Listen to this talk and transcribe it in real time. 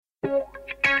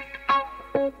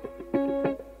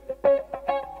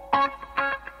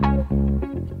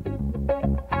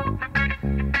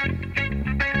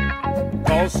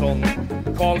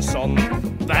Karlsson,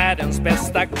 världens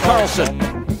bästa Karlsson.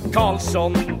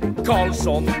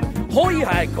 Karlsson, hoj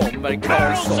här kommer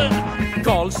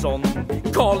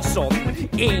Karlsson,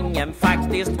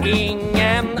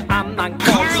 ingen annan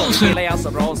Karlsson spelar jag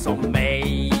så bra som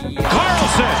mig.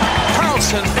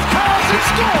 Karlsson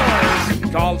scores!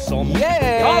 Karlsson,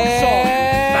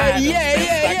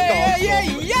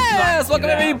 Yes! Welcome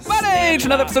everybody to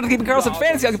another episode of Keeping Karlsson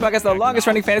Fantasy Hockey Podcast, the longest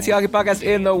running fantasy hockey podcast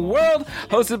in the world,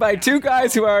 hosted by two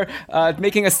guys who are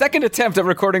making a second attempt at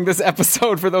recording this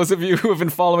episode for those of you who have been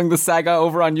following the saga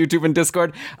over on YouTube and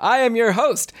Discord. I am your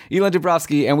host, Elon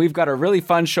Dubrovsky, and we've got a really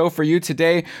fun show for you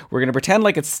today. We're going to pretend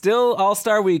like it's still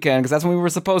All-Star Weekend, because that's when we were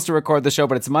supposed to record the show,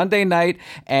 but it's Monday night,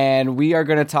 and we are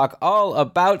going to talk all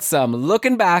about some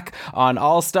looking back on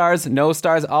All-Stars, No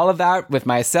Stars, all of that with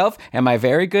myself and my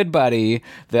very good buddy,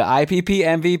 the IPP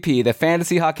MVP, the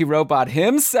fantasy hockey robot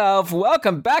himself.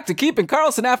 Welcome back to Keeping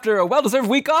Karlsson after a well-deserved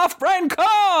week off, Brian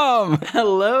Combe!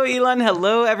 Hello, Elon.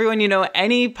 Hello, everyone. You know,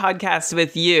 any podcast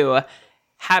with you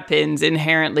happens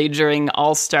inherently during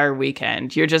All-Star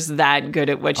Weekend. You're just that good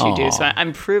at what you do. So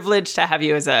I'm privileged to have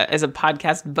you as a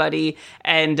podcast buddy,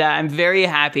 and I'm very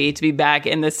happy to be back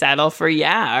in the saddle for,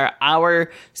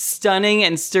 our stunning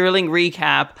and sterling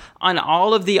recap on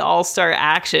all of the All-Star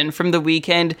action from the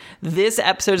weekend. This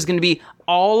episode is going to be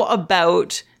all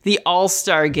about the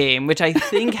All-Star game, which I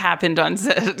think happened on...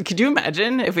 Could you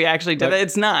imagine if we actually did that?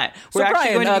 It's not. So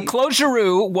Brian, Claude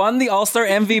Giroux won the All-Star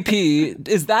MVP.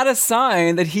 Is that a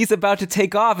sign that he's about to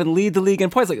take off and lead the league in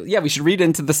points? Like, yeah, we should read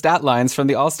into the stat lines from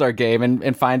the All-Star game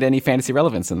and find any fantasy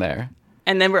relevance in there.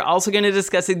 And then we're also going to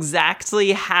discuss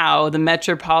exactly how the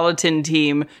Metropolitan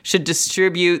team should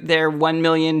distribute their $1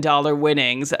 million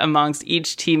winnings amongst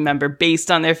each team member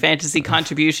based on their fantasy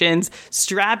contributions.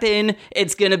 Strap in.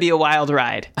 It's going to be a wild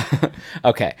ride.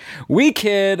 Okay. We're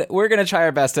going to try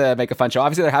our best to make a fun show.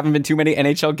 Obviously, there haven't been too many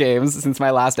NHL games since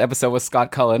my last episode with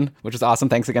Scott Cullen, which was awesome.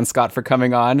 Thanks again, Scott, for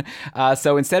coming on.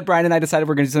 So instead, Brian and I decided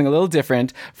we're going to do something a little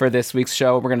different for this week's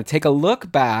show. We're going to take a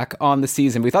look back on the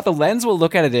season. We thought the lens we'll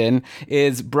look at it in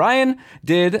is Brian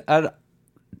did a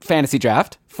fantasy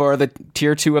draft for the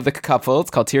Tier 2 of the Cupful. It's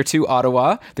called Tier 2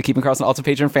 Ottawa, the Keeping Karlsson Ultimate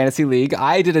Patron Fantasy League.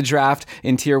 I did a draft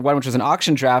in Tier 1, which was an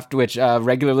auction draft, which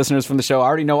regular listeners from the show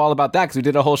already know all about that because we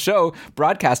did a whole show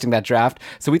broadcasting that draft.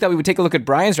 So we thought we would take a look at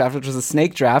Brian's draft, which was a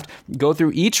snake draft, go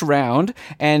through each round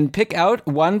and pick out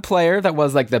one player that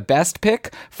was like the best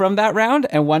pick from that round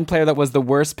and one player that was the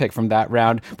worst pick from that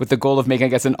round, with the goal of making, I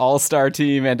guess, an all-star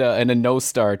team and a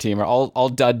no-star team, or all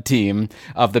dud team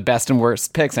of the best and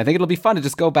worst picks. And I think it'll be fun to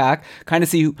just go back, kind of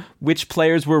see which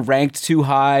players were ranked too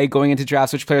high going into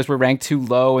drafts, which players were ranked too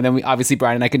low, and then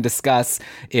Brian and I can discuss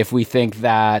if we think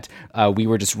that we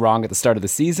were just wrong at the start of the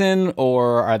season,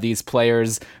 or are these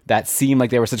players that seem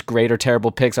like they were such great or terrible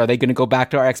picks, are they going to go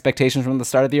back to our expectations from the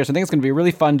start of the year? So I think it's going to be a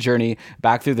really fun journey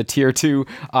back through the Tier 2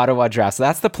 Ottawa draft. So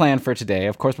that's the plan for today.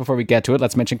 Of course, before we get to it,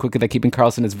 let's mention quickly that Keeping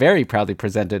Karlsson is very proudly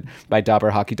presented by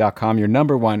DobberHockey.com, your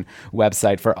number one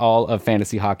website for all of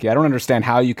fantasy hockey. I don't understand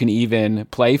how you can even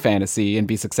play fantasy and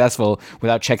be successful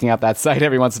without checking out that site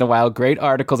every once in a while. Great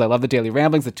articles. I love the daily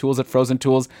ramblings. The tools at Frozen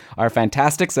Tools are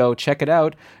fantastic. So check it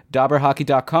out,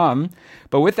 DobberHockey.com.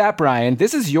 But with that, Brian,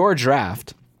 this is your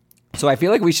draft. So I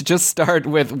feel like we should just start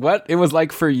with what it was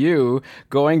like for you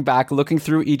going back, looking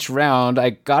through each round.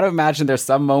 I got to imagine there's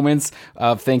some moments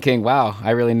of thinking, wow, I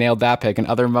really nailed that pick, and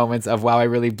other moments of, wow, I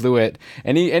really blew it.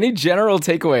 Any general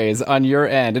takeaways on your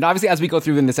end? And obviously, as we go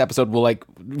through in this episode, we'll like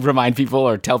remind people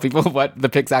or tell people what the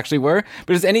picks actually were.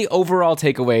 But just any overall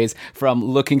takeaways from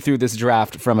looking through this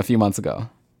draft from a few months ago?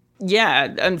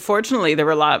 Yeah, unfortunately, there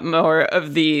were a lot more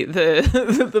of the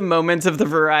the moments of the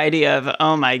variety of,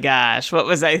 oh my gosh, what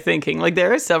was I thinking? Like,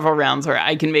 there are several rounds where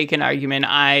I can make an argument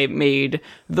I made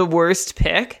the worst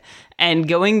pick. And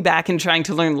going back and trying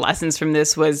to learn lessons from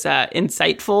this was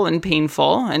insightful and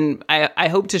painful. And I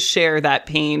hope to share that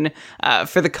pain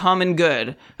for the common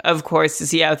good, of course, to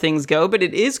see how things go. But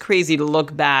it is crazy to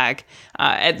look back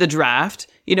at the draft.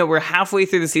 You know, we're halfway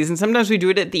through the season. Sometimes we do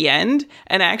it at the end.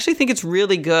 And I actually think it's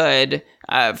really good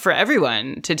for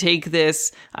everyone to take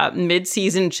this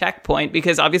mid-season checkpoint,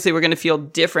 because obviously we're going to feel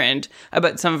different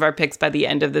about some of our picks by the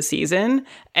end of the season.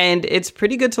 And it's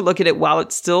pretty good to look at it while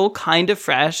it's still kind of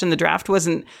fresh, and the draft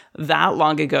wasn't that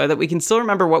long ago, that we can still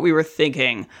remember what we were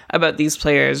thinking about these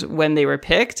players when they were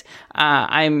picked.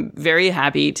 I'm very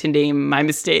happy to name my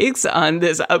mistakes on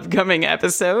this upcoming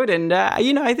episode. And,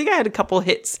 I think I had a couple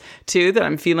hits too that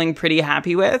I'm feeling pretty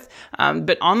happy with.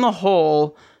 But on the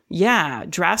whole, yeah,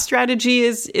 draft strategy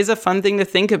is a fun thing to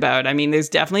think about. I mean, there's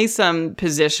definitely some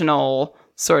positional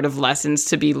sort of lessons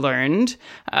to be learned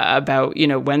about,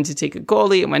 when to take a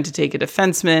goalie and when to take a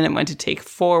defenseman and when to take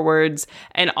forwards.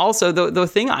 And also the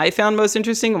thing I found most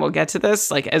interesting, and we'll get to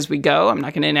this like as we go, I'm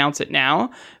not going to announce it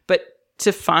now, but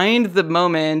to find the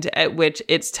moment at which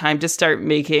it's time to start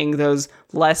making those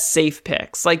less safe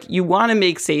picks. Like, you want to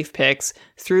make safe picks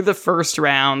through the first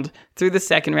round, through the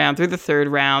second round, through the third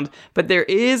round, but there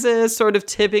is a sort of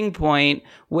tipping point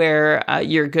where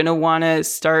you're going to want to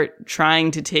start trying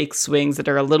to take swings that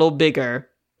are a little bigger,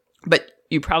 but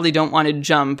you probably don't want to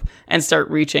jump and start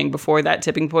reaching before that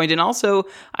tipping point. And also,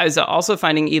 I was also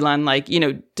finding, Elon,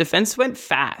 defense went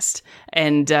fast,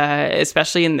 and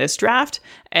especially in this draft.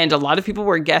 And a lot of people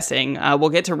were guessing. We'll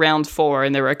get to round 4,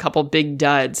 and there were a couple big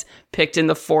duds picked in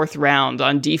the 4th round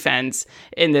on defense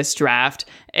in this draft.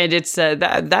 And it's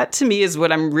that to me is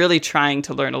what I'm really trying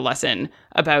to learn a lesson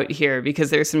about here,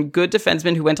 because there's some good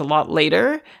defensemen who went a lot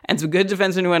later, and some good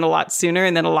defensemen who went a lot sooner,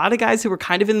 and then a lot of guys who were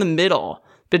kind of in the middle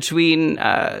between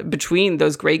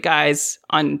those great guys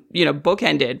on,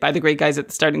 bookended by the great guys at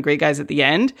the start and great guys at the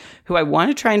end, who I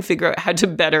want to try and figure out how to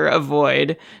better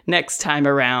avoid next time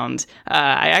around.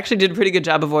 I actually did a pretty good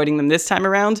job avoiding them this time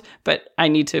around, but I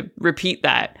need to repeat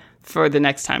that for the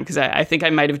next time, because I think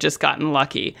I might have just gotten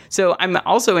lucky. So I'm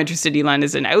also interested, Elon,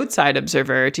 as an outside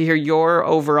observer, to hear your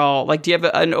overall, do you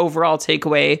have an overall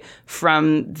takeaway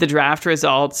from the draft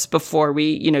results before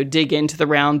we, dig into the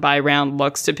round by round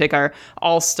looks to pick our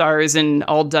all-stars and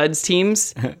all-duds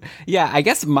teams? Yeah, I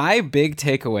guess my big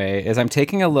takeaway is I'm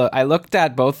taking a look. I looked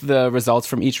at both the results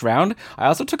from each round. I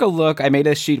also took a look. I made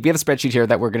a sheet. We have a spreadsheet here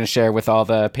that we're going to share with all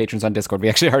the patrons on Discord. We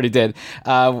actually already did,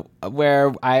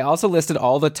 where I also listed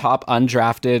all the top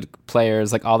undrafted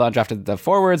players, all the undrafted, the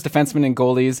forwards, defensemen, and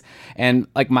goalies. And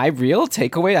my real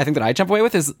takeaway, I think that I jump away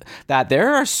with, is that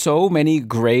there are so many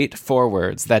great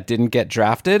forwards that didn't get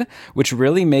drafted, which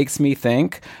really makes me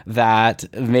think that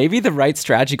maybe the right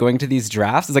strategy going to these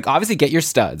drafts is obviously get your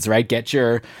studs, right? Get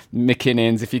your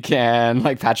McKinnons if you can,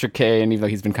 Patrick Kane, even though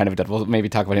he's been kind of a dead. We'll maybe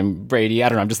talk about him, Brady. I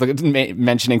don't know. I'm just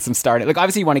mentioning some star.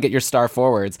 Obviously you want to get your star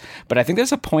forwards, but I think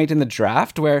there's a point in the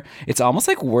draft where it's almost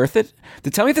worth it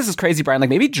to tell me if this is crazy, Brian.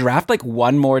 Maybe draft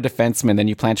one more defenseman than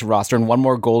you plan to roster and one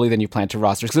more goalie than you plan to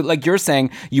roster. Because you're saying,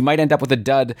 you might end up with a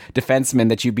dud defenseman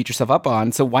that you beat yourself up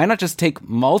on. So why not just take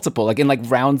multiple? In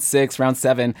round 6, round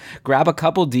 7, grab a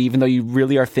couple D, even though you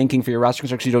really are thinking for your roster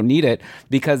construction you don't need it.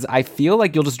 Because I feel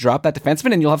you'll just drop that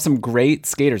defenseman and you'll have some great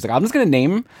skaters. I'm just going to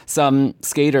name some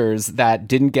skaters that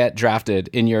didn't get drafted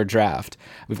in your draft.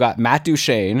 We've got Matt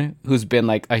Duchene, who's been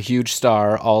a huge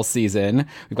star all season.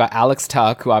 We've got Alex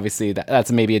Tuck, who obviously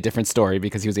that's maybe a different story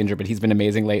because he was injured, but he's been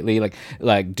amazing lately.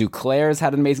 Duclair's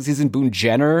had an amazing season. Boone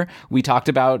Jenner, we talked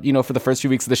about, for the first few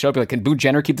weeks of the show, can Boone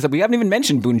Jenner keep this up? We haven't even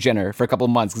mentioned Boone Jenner for a couple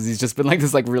of months because he's just been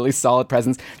this really solid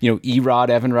presence. Erod,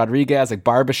 Evan Rodriguez,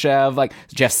 Barbashev,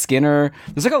 Jeff Skinner.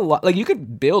 There's a lot. You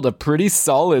could build a pretty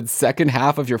solid second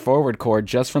half of your forward core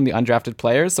just from the undrafted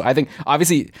players. So I think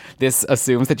obviously this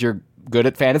assumes that you're good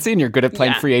at fantasy and you're good at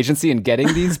playing free agency and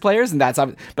getting these players, and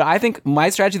but I think my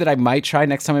strategy that I might try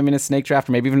next time I'm in a snake draft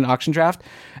or maybe even an auction draft,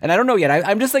 and I don't know yet,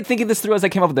 I'm just thinking this through as I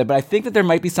came up with it, but I think that there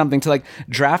might be something to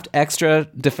draft extra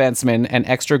defensemen and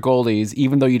extra goalies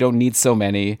even though you don't need so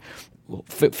many.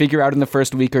 Figure out in the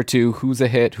first week or two who's a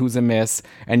hit, who's a miss,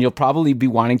 and you'll probably be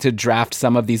wanting to draft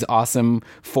some of these awesome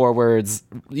forwards,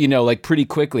 pretty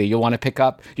quickly. You'll want to pick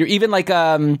up. You're even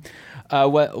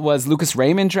what was Lucas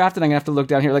Raymond drafted? I'm gonna have to look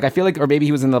down here. I feel or maybe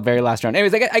he was in the very last round.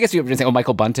 Anyways, I guess you were saying,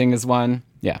 Michael Bunting is one.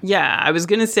 Yeah. Yeah, I was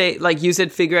gonna say, you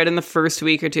said, figure out in the first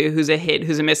week or two who's a hit,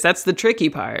 who's a miss. That's the tricky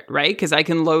part, right? Because I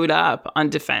can load up on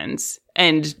defense,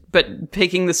 but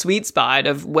picking the sweet spot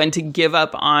of when to give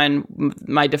up on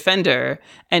my defender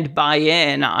and buy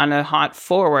in on a hot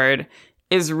forward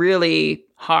is really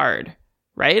hard.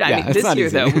 Right? I mean, this year,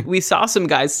 though, we saw some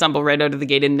guys stumble right out of the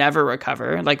gate and never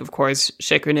recover. Of course,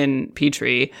 Chychrun and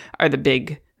Petrie are the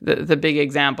big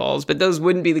examples, but those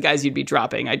wouldn't be the guys you'd be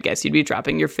dropping. I'd guess you'd be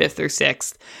dropping your 5th or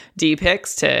 6th D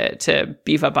picks to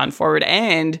beef up on forward.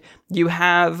 And you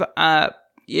have,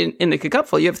 in the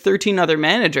Cupful, you have 13 other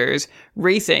managers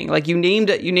racing. You named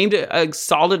a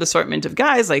solid assortment of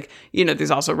guys.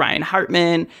 There's also Ryan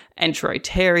Hartman and Troy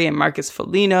Terry and Marcus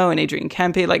Foligno and Adrian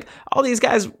Kempe. All these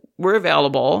guys were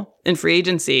available in free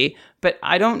agency, but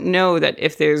I don't know that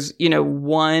if there's,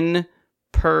 one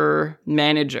per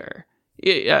manager,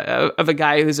 of a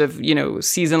guy who's of,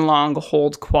 season long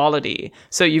hold quality.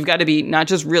 So you've got to be not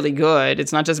just really good.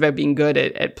 It's not just about being good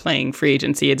at playing free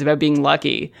agency. It's about being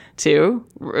lucky too,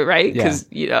 right? Because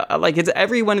it's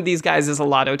every one of these guys is a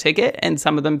lotto ticket, and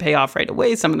some of them pay off right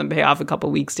away. Some of them pay off a couple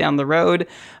weeks down the road.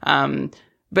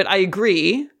 But I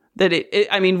agree that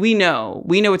we know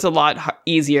it's a lot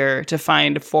easier to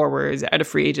find forwards out of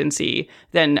free agency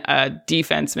than a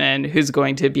defenseman who's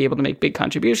going to be able to make big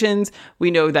contributions.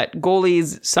 We know that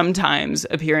goalies sometimes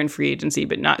appear in free agency,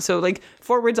 but not so. Like,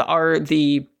 forwards are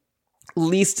the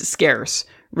least scarce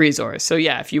resource. So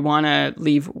yeah, if you want to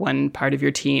leave one part of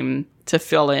your team to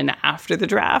fill in after the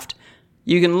draft,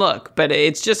 you can look, but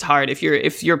it's just hard if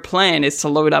your plan is to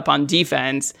load up on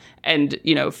defense and,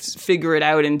 figure it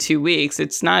out in 2 weeks.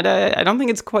 It's not I don't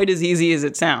think it's quite as easy as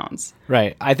it sounds.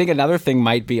 Right. I think another thing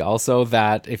might be also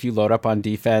that if you load up on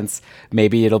defense,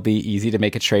 maybe it'll be easy to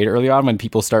make a trade early on when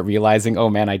people start realizing, oh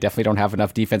man, I definitely don't have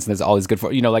enough defense and there's all these good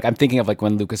I'm thinking of like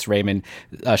when Lucas Raymond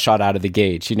shot out of the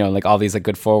gauge, like all these like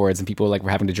good forwards and people like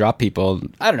were having to drop people.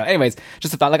 I don't know. Anyways,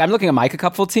 just a thought, like I'm looking at my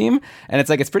Cupful team and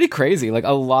it's like, it's pretty crazy. Like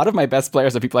a lot of my best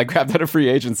players are people I grabbed out of free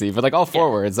agency, but like all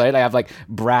forwards, right? I have like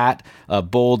Bratt,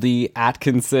 Boldy,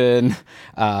 Atkinson,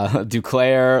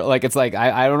 Duclair. Like it's like,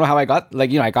 I don't know how I got,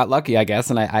 I got lucky, I guess,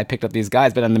 and I picked up these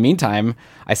guys. But in the meantime,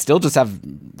 I still just have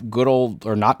good old,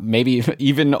 or not, maybe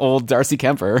even old Darcy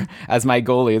Kemper as my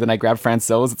goalie. Then I grabbed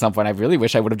Francouz at some point. I really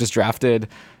wish I would have just drafted,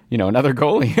 another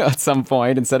goalie at some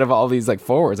point instead of all these like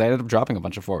forwards. I ended up dropping a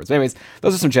bunch of forwards. But anyways,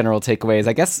 those are some general takeaways.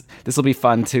 I guess this will be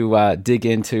fun to dig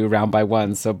into round by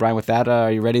one. So Brian, with that,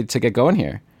 are you ready to get going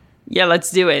here? Yeah,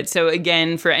 let's do it. So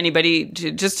again, for anybody,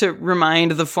 just to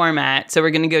remind the format, so we're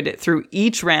going to go through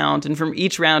each round, and from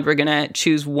each round, we're going to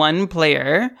choose one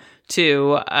player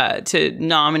to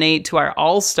nominate to our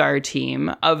all-star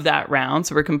team of that round.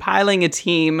 So we're compiling a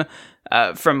team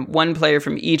from one player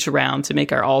from each round to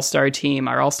make our all-star team,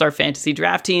 our all-star fantasy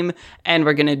draft team, and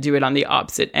we're going to do it on the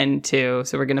opposite end too.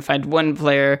 So we're going to find one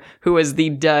player who was the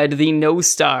dud, the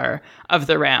no-star of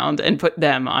the round, and put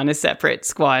them on a separate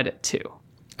squad too.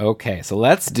 Okay, so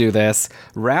let's do this.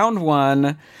 Round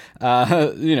one,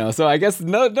 so I guess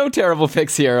no terrible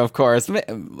picks here, of course.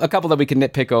 A couple that we can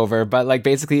nitpick over, but like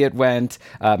basically it went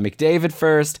McDavid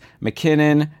first,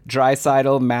 McKinnon,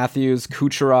 Draisaitl, Matthews,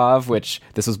 Kucherov, which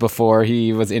this was before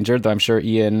he was injured, though I'm sure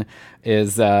Ian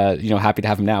is happy to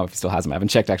have him now if he still has him. I haven't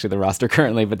checked actually the roster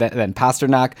currently, but then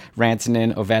Pasternak,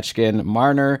 Rantanen, Ovechkin,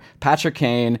 Marner, Patrick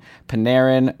Kane,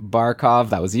 Panarin,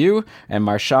 Barkov, that was you, and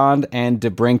Marchand and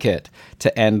DeBrincat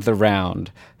to end the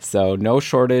round. So no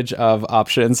shortage of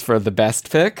options for the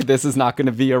best pick. This is not going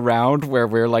to be a round where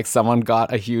we're like someone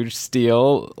got a huge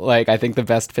steal. Like I think the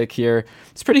best pick here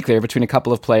is pretty clear between a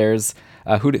couple of players.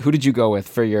 Who did you go with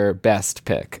for your best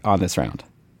pick on this round?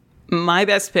 My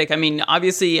best pick,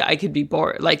 obviously I could be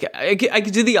bored. Like, I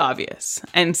could do the obvious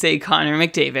and say Connor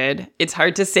McDavid. It's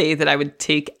hard to say that I would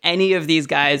take any of these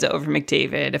guys over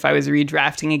McDavid if I was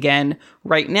redrafting again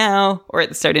right now or at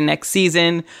the start of next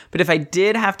season. But if I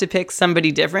did have to pick somebody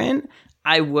different,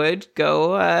 I would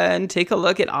go and take a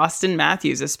look at Austin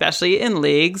Matthews, especially in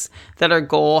leagues that are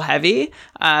goal heavy.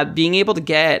 Being able to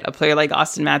get a player like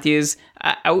Austin Matthews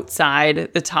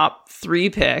outside the top 3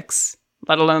 picks,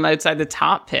 let alone outside the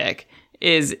top pick,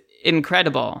 is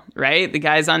incredible, right? The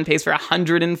guy's on pace for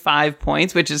 105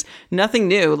 points, which is nothing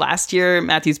new. Last year,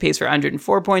 Matthews paced for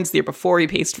 104 points. The year before, he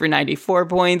paced for 94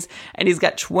 points. And he's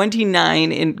got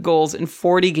 29 in goals in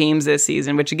 40 games this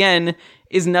season, which again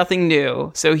is nothing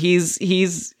new. So he's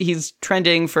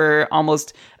trending for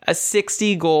almost a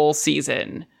 60-goal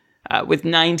season. With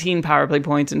 19 power play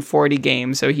points in 40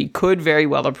 games. So he could very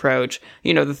well approach,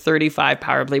 the 35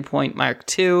 power play point mark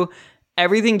too.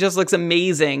 Everything just looks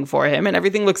amazing for him, and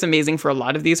everything looks amazing for a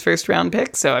lot of these first round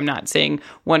picks. So I'm not saying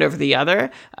one over the other,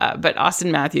 but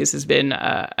Austin Matthews has been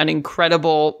an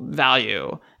incredible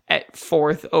value at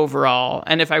 4th overall.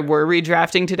 And if I were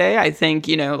redrafting today, I think,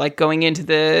 like going into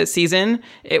the season,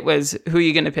 it was who are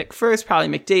you going to pick first? Probably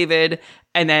McDavid.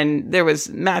 And then there was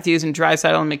Matthews and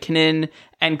Draisaitl and McKinnon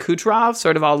and Kucherov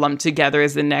sort of all lumped together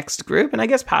as the next group. And I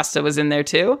guess Pasta was in there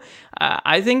too.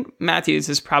 I think Matthews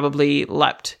has probably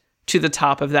leapt to the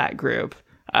top of that group,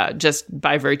 just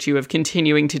by virtue of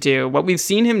continuing to do what we've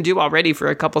seen him do already for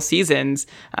a couple seasons.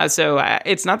 So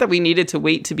it's not that we needed to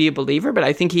wait to be a believer, but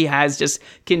I think he has just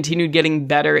continued getting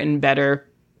better and better.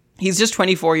 He's just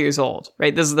 24 years old,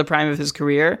 right? This is the prime of his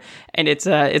career, and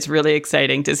it's really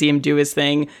exciting to see him do his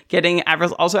thing,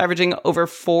 also averaging over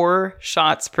 4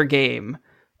 shots per game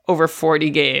over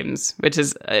 40 games, which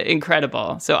is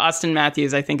incredible. So Austin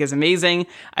Matthews, I think, is amazing.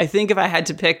 I think if I had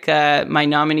to pick my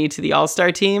nominee to the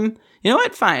All-Star team, You know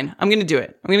what? Fine. I'm going to do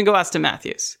it. I'm going to go Austin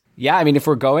Matthews. Yeah, I mean, if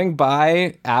we're going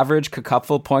by average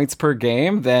cupful points per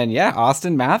game, then yeah,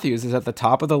 Austin Matthews is at the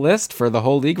top of the list for the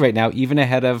whole league right now, even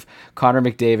ahead of Connor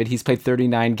McDavid. He's played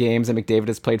 39 games and McDavid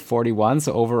has played 41.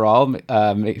 So overall,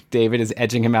 McDavid is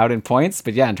edging him out in points.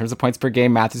 But yeah, in terms of points per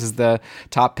game, Matthews is the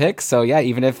top pick. So yeah,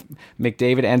 even if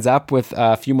McDavid ends up with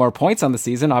a few more points on the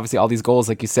season, obviously all these goals,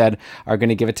 like you said, are going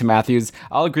to give it to Matthews.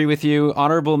 I'll agree with you.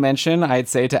 Honorable mention, I'd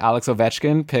say, to Alex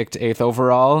Ovechkin, picked 8th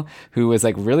overall, who was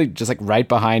like really just like right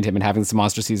behind him and having some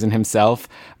monster season himself,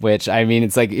 which I mean,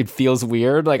 it's like, it feels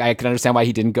weird. Like I can understand why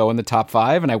he didn't go in the top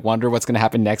 5, and I wonder what's going to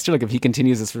happen next year. Like if he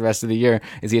continues this for the rest of the year,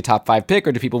 is he a top 5 pick,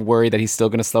 or do people worry that he's still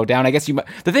going to slow down? I guess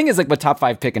the thing is, like, with top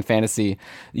 5 pick in fantasy,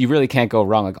 you really can't go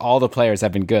wrong. Like all the players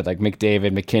have been good, like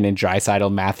McDavid, McKinnon,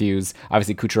 Draisaitl, Matthews.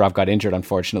 Obviously Kucherov got injured,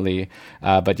 unfortunately,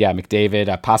 but yeah, McDavid,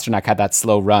 Pasternak had that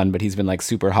slow run, but he's been like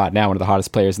super hot now, one of the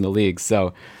hottest players in the league.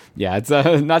 So yeah, it's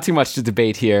not too much to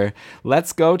debate here.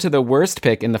 Let's go to the worst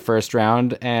pick in the first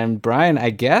round. And Brian, I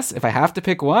guess if I have to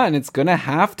pick one, it's going to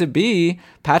have to be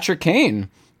Patrick Kane.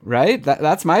 Right?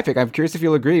 That's my pick. I'm curious if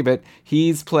you'll agree, but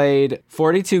he's played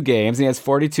 42 games and he has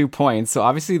 42 points. So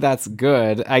obviously that's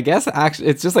good. I guess actually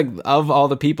it's just like, of all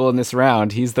the people in this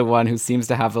round, he's the one who seems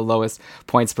to have the lowest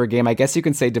points per game. I guess you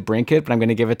can say DeBrincat, but I'm going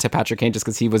to give it to Patrick Kane just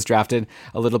because he was drafted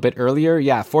a little bit earlier.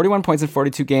 Yeah, 41 points in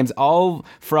 42 games, all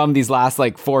from these last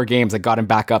like 4 games that got him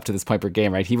back up to this point per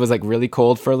game, right? He was like really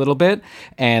cold for a little bit,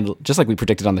 and just like we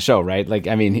predicted on the show, right? Like,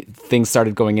 I mean, things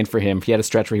started going in for him. He had a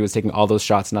stretch where he was taking all those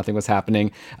shots, nothing was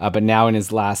happening. But now in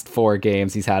his last 4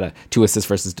 games, he's had 2 assists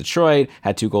versus Detroit,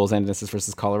 had 2 goals and an assist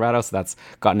versus Colorado, so that's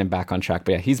gotten him back on track.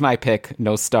 But yeah, he's my pick,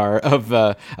 no star of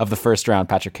the first round,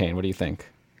 Patrick Kane. What do you think?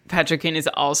 Patrick Kane is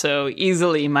also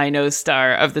easily my no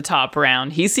star of the top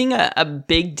round. He's seeing a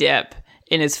big dip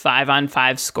in his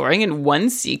 5-on-5 scoring. And one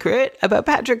secret about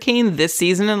Patrick Kane this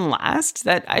season and last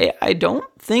that I don't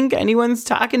think anyone's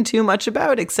talking too much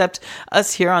about except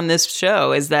us here on this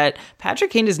show is that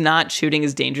Patrick Kane is not shooting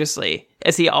as dangerously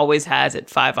as he always has at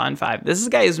 5-on-5. This is a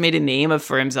guy who's made a name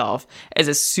for himself as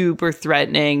a super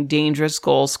threatening, dangerous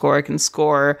goal scorer, can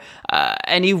score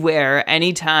anywhere,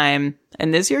 anytime.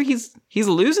 And this year he's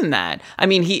losing that. I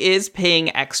mean, he is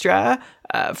paying extra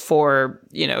for,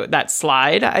 that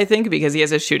slide, I think, because he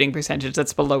has a shooting percentage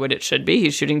that's below what it should be.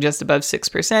 He's shooting just above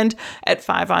 6% at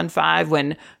 5-on-5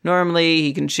 when normally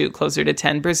he can shoot closer to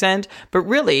 10%. But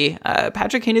really,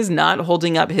 Patrick Kane is not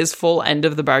holding up his full end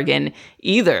of the bargain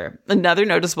either. Another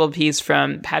noticeable piece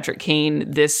from Patrick Kane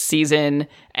this season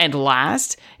and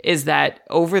last is that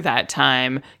over that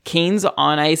time, Kane's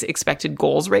on-ice expected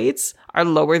goals rates are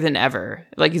lower than ever.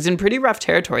 Like, he's in pretty rough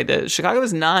territory. The Chicago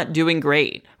is not doing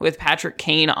great with Patrick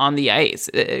Kane on the ice,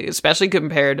 especially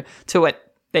compared to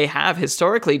what they have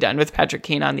historically done with Patrick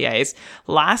Kane on the ice.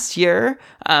 Last year,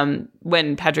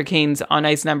 when Patrick Kane's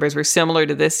on-ice numbers were similar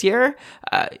to this year,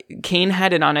 Kane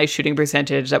had an on-ice shooting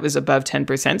percentage that was above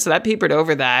 10%, so that papered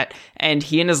over that, and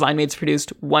he and his line mates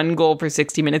produced 1 goal per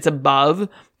 60 minutes above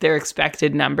their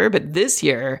expected number. But this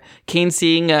year, Kane's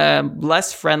seeing a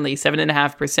less friendly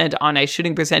 7.5% on-ice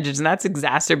shooting percentage, and that's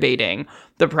exacerbating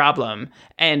the problem.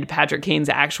 And Patrick Kane's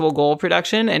actual goal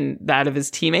production and that of his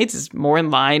teammates is more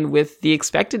in line with the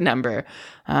expected number.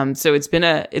 So it's been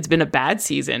a bad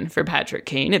season for Patrick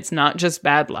Kane. It's not just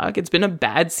bad luck. It's been a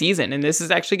bad season. And this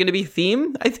is actually going to be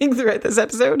theme, I think, throughout this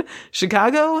episode.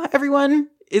 Chicago, everyone,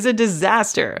 is a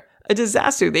disaster. A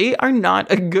disaster. They are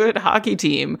not a good hockey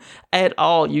team at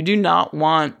all. You do not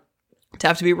want to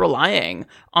have to be relying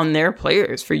on their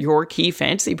players for your key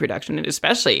fantasy production, and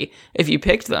especially if you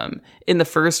picked them in the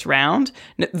first round.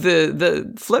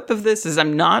 The flip of this is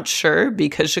I'm not sure,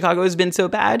 because Chicago has been so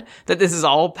bad, that this is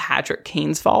all Patrick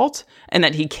Kane's fault and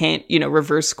that he can't,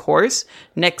 reverse course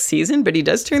next season. But he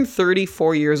does turn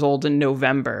 34 years old in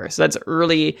November, so that's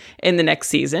early in the next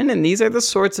season. And these are the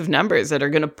sorts of numbers that are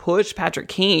going to push Patrick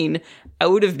Kane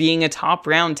out of being a top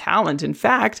round talent. In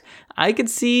fact, I could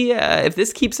see, if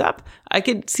this keeps up, I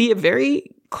could see a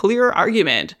very clear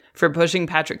argument for pushing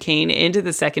Patrick Kane into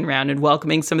the second round and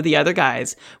welcoming some of the other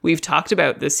guys we've talked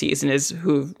about this season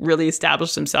who've really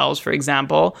established themselves. For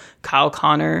example, Kyle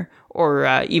Connor or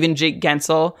even Jake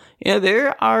Gensel.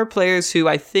 There are players who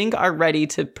I think are ready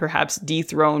to perhaps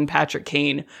dethrone Patrick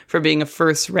Kane for being a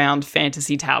first round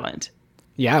fantasy talent.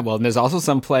 Yeah, well, and there's also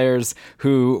some players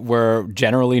who were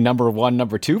generally number 1,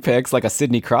 number 2 picks, like a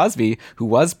Sidney Crosby, who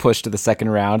was pushed to the second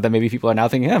round, that maybe people are now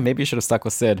thinking, yeah, maybe you should have stuck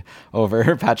with Sid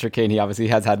over Patrick Kane. He obviously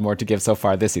has had more to give so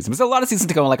far this season. There's a lot of seasons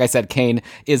to go, and like I said, Kane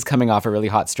is coming off a really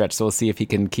hot stretch, so we'll see if he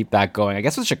can keep that going. I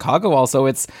guess with Chicago also,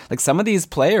 it's like some of these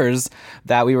players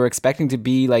that we were expecting to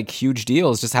be like huge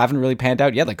deals just haven't really panned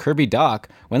out yet, like Kirby Dach.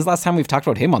 When's the last time we've talked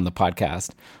about him on the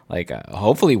podcast? Like,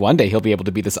 hopefully one day he'll be able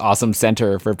to be this awesome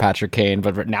center for Patrick Kane,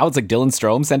 but now it's like Dylan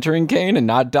Strome centering Kane and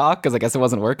not Dach, because I guess it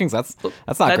wasn't working, so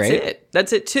that's not great.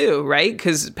 That's it too, right?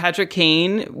 Because Patrick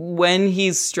Kane, when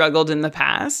he's struggled in the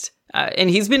past, and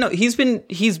he's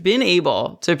been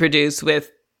able to produce with,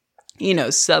 you know,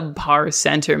 subpar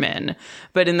centermen,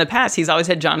 but in the past he's always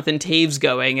had Jonathan Toews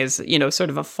going as, you know, sort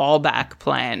of a fallback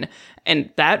plan.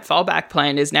 And that fallback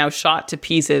plan is now shot to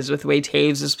pieces with the way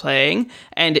Toews is playing.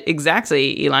 And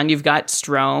exactly, Elon, you've got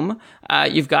Strome,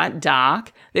 you've got Dach.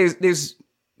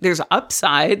 There's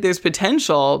upside, there's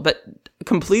potential, but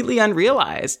completely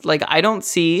unrealized. Like, I don't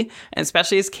see, and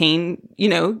especially as Kane, you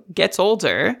know, gets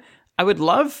older, I would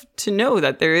love to know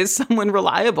that there is someone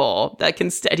reliable that can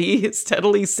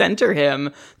steadily center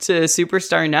him to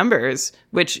superstar numbers,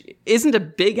 which isn't a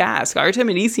big ask. Artem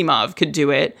Anisimov could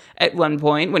do it at one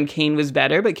point when Kane was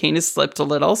better, but Kane has slipped a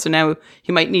little. So now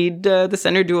he might need the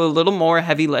center to do a little more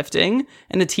heavy lifting.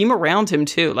 And the team around him,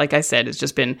 too, like I said, has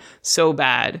just been so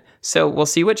bad. So we'll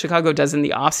see what Chicago does in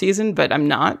the offseason, but I'm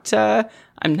not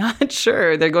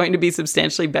sure they're going to be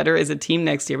substantially better as a team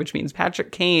next year, which means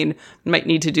Patrick Kane might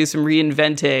need to do some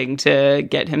reinventing to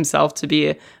get himself to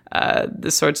be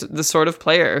the sort of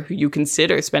player who you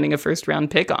consider spending a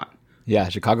first-round pick on. Yeah,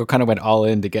 Chicago kind of went all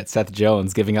in to get Seth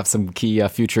Jones, giving up some key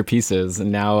future pieces.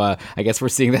 And now I guess we're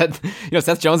seeing that, you know,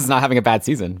 Seth Jones is not having a bad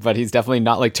season, but he's definitely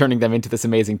not like turning them into this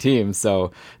amazing team.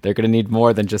 So they're going to need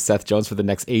more than just Seth Jones for the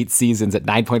next 8 seasons at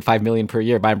 $9.5 million per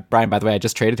year. Brian, by the way, I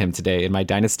just traded him today in my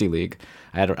Dynasty League.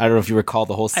 I don't know if you recall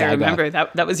the whole saga. I remember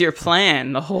that was your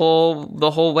plan the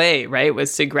whole way, right?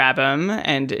 Was to grab him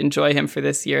and enjoy him for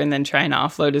this year and then try and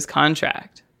offload his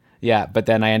contract. Yeah, but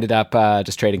then I ended up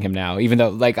just trading him now, even though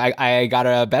like I got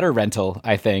a better rental,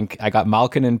 I think. I got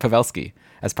Malkin and Pavelski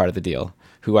as part of the deal,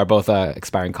 who are both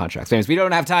expiring contracts. Anyways, we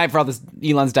don't have time for all this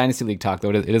Elon's Dynasty League talk,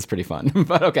 though it is pretty fun.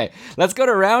 But okay, let's go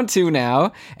to round 2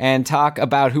 now and talk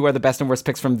about who are the best and worst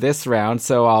picks from this round.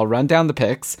 So I'll run down the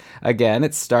picks. Again,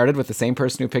 it started with the same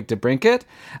person who picked DeBrincat.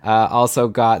 Also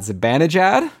got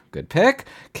Zibanejad, good pick.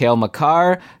 Cale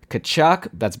Makar, Tkachuk,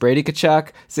 that's Brady Tkachuk,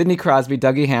 Sidney Crosby,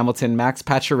 Dougie Hamilton, Max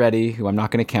Pacioretty, who I'm not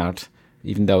going to count,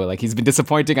 even though like he's been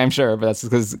disappointing, I'm sure, but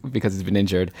that's because he's been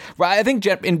injured. Well, I think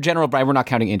in general, Brian, we're not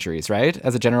counting injuries, right?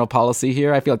 As a general policy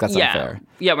here, I feel like that's unfair.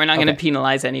 Yeah, we're not going to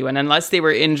penalize anyone unless they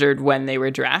were injured when they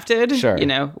were drafted. Sure. You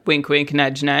know, wink, wink,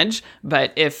 nudge, nudge.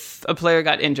 But if a player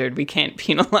got injured, we can't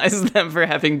penalize them for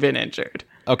having been injured.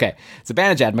 Okay,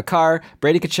 Zibanejad, Makar,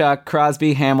 Brady Tkachuk,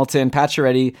 Crosby, Hamilton,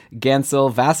 Pacioretty,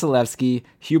 Gensel, Vasilevsky,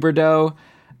 Huberdeau,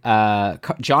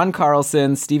 John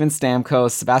Carlson, Steven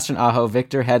Stamkos, Sebastian Aho,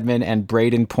 Victor Hedman, and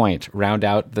Braden Point round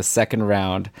out the second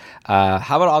round. How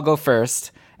about I'll go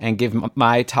first and give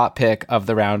my top pick of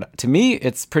the round? To me,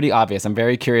 it's pretty obvious. I'm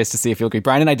very curious to see if you'll agree.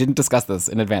 Brian and I didn't discuss this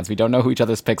in advance. We don't know who each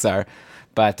other's picks are,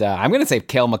 but I'm going to say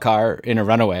Cale Makar in a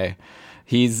runaway.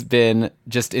 He's been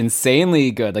just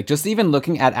insanely good. Like, just even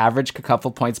looking at average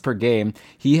couple points per game,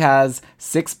 he has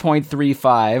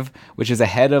 6.35, which is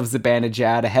ahead of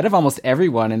Zibanejad, ahead of almost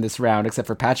everyone in this round except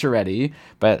for Pacioretty,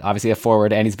 but obviously a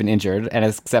forward, and he's been injured, and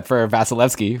except for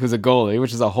Vasilevsky, who's a goalie,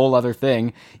 which is a whole other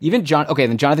thing. Even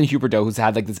then Jonathan Huberdeau, who's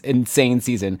had like this insane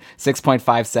season,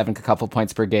 6.57 couple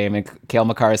points per game, and Cale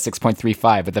Makar is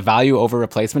 6.35. But the value over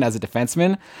replacement as a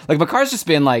defenseman, like Makar's just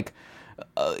been like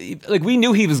we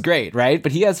knew he was great, right?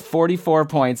 But he has 44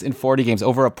 points in 40 games,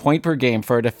 over a point per game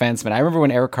for a defenseman. I remember when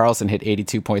Erik Karlsson hit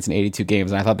 82 points in 82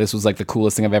 games, and I thought this was like the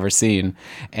coolest thing I've ever seen.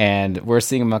 And we're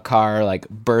seeing Makar like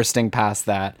bursting past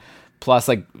that, plus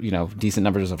like, you know, decent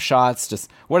numbers of shots. Just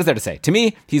what is there to say? To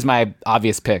me, he's my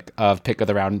obvious pick of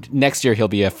the round. Next year, he'll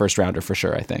be a first rounder for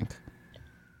sure, I think.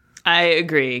 I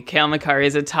agree. Cale Makar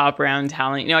is a top round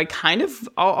talent. You know,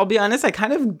 I'll be honest, I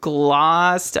kind of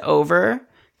glossed over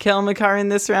Cale Makar in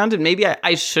this round, and maybe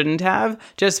I shouldn't have,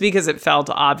 just because it felt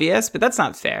obvious, but that's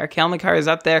not fair. Cale Makar is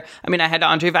up there. I mean, I had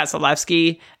Andrei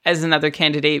Vasilevsky as another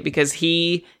candidate because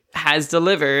he has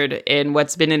delivered in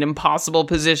what's been an impossible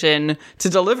position to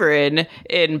deliver in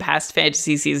past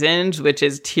fantasy seasons, which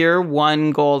is tier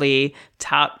 1 goalie,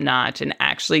 top notch, and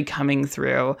actually coming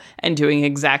through and doing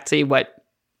exactly what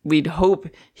we'd hope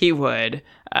he would.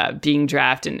 being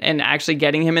drafted and actually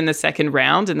getting him in the second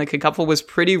round in the couple was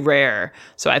pretty rare.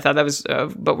 So I thought that was,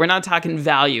 but we're not talking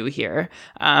value here.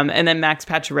 And then Max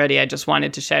Pacioretty, I just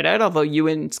wanted to shout out, although you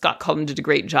and Scott Cullen did a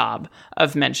great job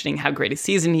of mentioning how great a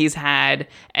season he's had.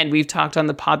 And we've talked on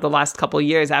the pod the last couple of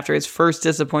years after his first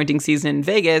disappointing season in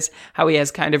Vegas, how he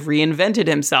has kind of reinvented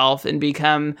himself and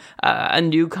become a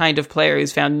new kind of player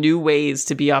who's found new ways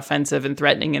to be offensive and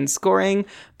threatening and scoring.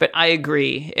 But I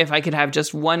agree, if I could have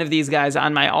just one of these guys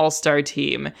on my all-star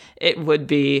team, it would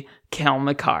be Cale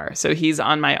Makar. So he's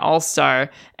on my all-star.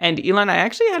 And Elon, I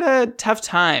actually had a tough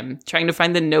time trying to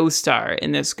find the no-star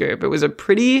in this group. It was a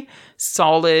pretty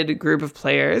solid group of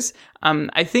players.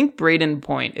 I think Brayden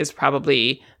Point is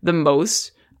probably the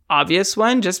most obvious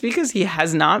one, just because he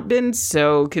has not been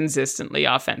so consistently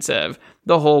offensive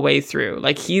the whole way through.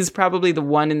 Like, he's probably the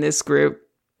one in this group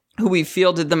who we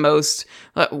fielded the most,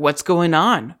 what's going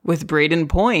on with Brayden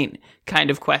Point kind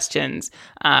of questions.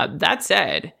 That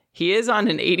said, he is on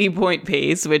an 80-point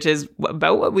pace, which is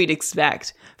about what we'd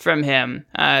expect from him,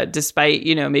 despite,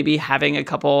 maybe having a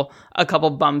couple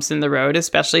bumps in the road,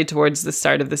 especially towards the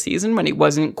start of the season when he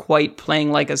wasn't quite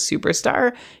playing like a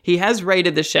superstar. He has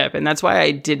righted the ship, and that's why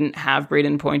I didn't have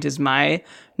Brayden Point as my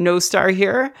no-star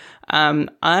here.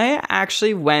 I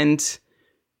actually went...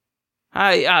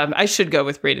 I should go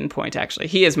with Brayden Point, actually.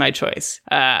 He is my choice.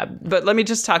 But let me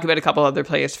just talk about a couple other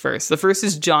players first. The first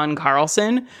is John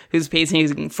Carlson, who's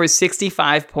pacing for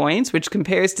 65 points, which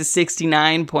compares to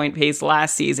 69-point pace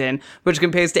last season, which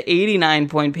compares to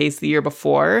 89-point pace the year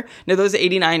before. Now, those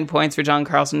 89 points for John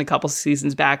Carlson a couple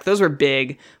seasons back, those were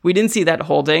big. We didn't see that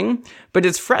holding, but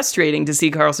it's frustrating to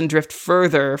see Carlson drift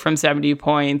further from 70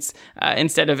 points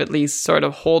instead of at least sort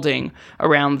of holding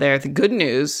around there. The good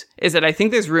news is that I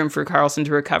think there's room for Carlson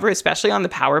to recover, especially on the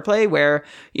power play where,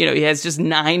 he has just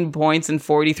 9 points in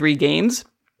 43 games.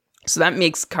 So that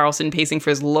makes Carlson pacing for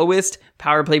his lowest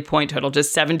power play point total,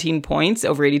 just 17 points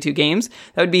over 82 games.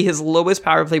 That would be his lowest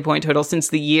power play point total since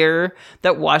the year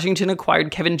that Washington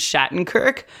acquired Kevin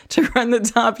Shattenkirk to run the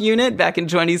top unit back in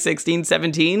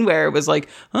 2016-17, where it was like,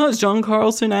 oh, is John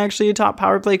Carlson actually a top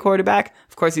power play quarterback?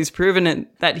 Of course, he's proven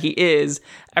it that he is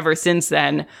ever since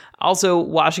then. Also,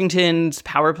 Washington's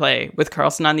power play with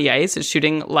Carlson on the ice is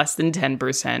shooting less than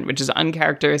 10%, which is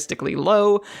uncharacteristically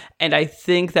low. And I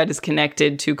think that is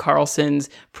connected to Carlson's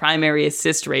primary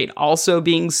assist rate also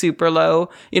being super low.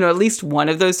 At least one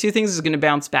of those two things is going to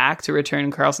bounce back to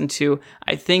return Carlson to,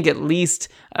 I think, at least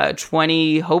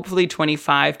 20, hopefully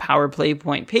 25 power play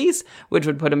point pace, which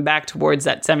would put him back towards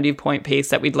that 70-point pace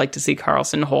that we'd like to see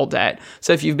Carlson hold at.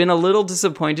 So if you've been a little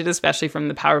disappointed, especially from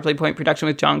the power play point production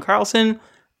with John Carlson,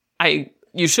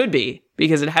 you should be,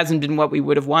 because it hasn't been what we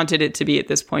would have wanted it to be at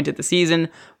this point of the season,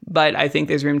 but I think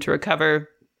there's room to recover.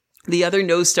 The other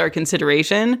no-star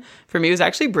consideration for me was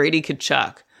actually Brady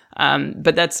Tkachuk.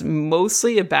 But that's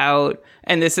mostly about,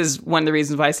 and this is one of the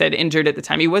reasons why I said injured at the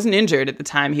time. He wasn't injured at the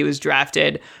time he was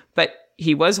drafted, but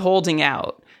he was holding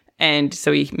out. And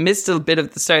so he missed a bit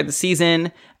of the start of the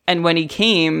season. And when he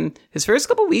came, his first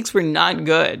couple weeks were not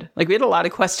good. Like, we had a lot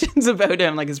of questions about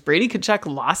him. Like, has Brady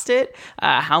Tkachuk lost it?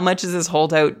 How much has this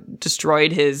holdout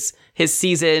destroyed his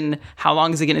season? How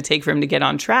long is it going to take for him to get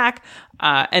on track?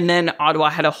 And then Ottawa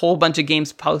had a whole bunch of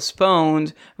games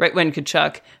postponed right when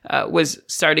Tkachuk was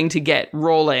starting to get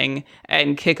rolling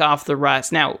and kick off the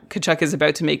rust. Now, Tkachuk is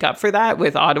about to make up for that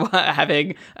with Ottawa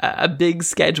having a big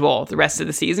schedule the rest of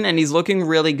the season, and he's looking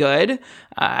really good.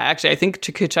 Actually, I think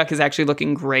Tkachuk is actually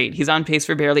looking great. He's on pace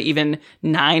for barely even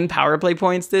 9 power play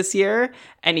points this year,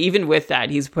 and even with that,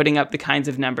 he's putting up the kinds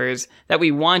of numbers that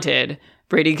we wanted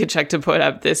Brady Tkachuk to put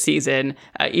up this season,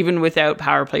 even without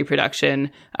power play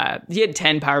production. He had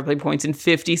 10 power play points in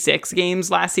 56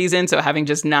 games last season, so having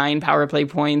just 9 power play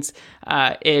points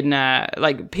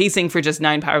pacing for just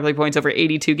 9 power play points over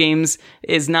 82 games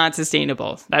is not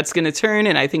sustainable. That's going to turn,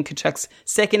 and I think Tkachuk's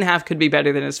second half could be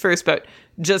better than his first, but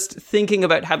just thinking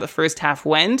about how the first half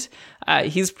went,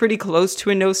 he's pretty close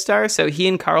to a no-star, so he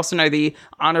and Carlson are the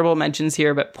honorable mentions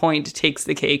here, but Point takes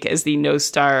the cake as the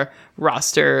no-star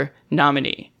roster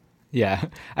nominee. Yeah.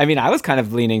 I mean, I was kind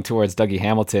of leaning towards Dougie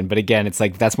Hamilton, but again, it's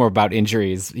like that's more about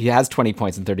injuries. He has 20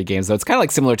 points in 30 games, so it's kind of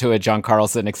like similar to a John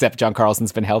Carlson, except John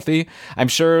Carlson's been healthy. I'm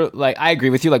sure, like, I agree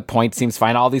with you, like, Point seems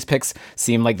fine. All these picks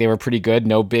seem like they were pretty good.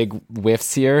 No big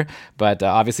whiffs here, but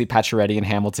obviously Pacioretty and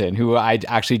Hamilton, who I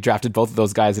actually drafted both of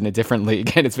those guys in a different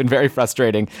league, and it's been very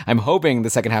frustrating. I'm hoping the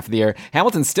second half of the year,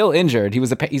 Hamilton's still injured.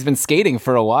 He's been skating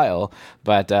for a while,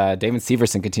 but Damon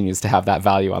Severson continues to have that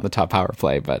value on the top power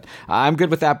play, but I'm good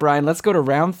with that, Brian. Let's go to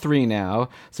round 3 now.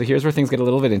 So here's where things get a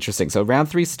little bit interesting. So round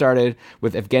 3 started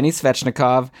with Evgeny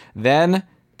Svechnikov, then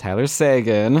Tyler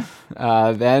Seguin,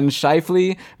 then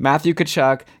Scheifele, Matthew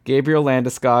Tkachuk, Gabriel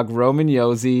Landeskog, Roman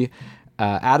Josi,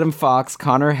 Adam Fox,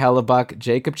 Connor Hellebuck,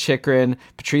 Jacob Chychrun,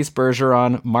 Patrice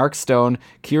Bergeron, Mark Stone,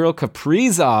 Kirill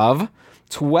Kaprizov,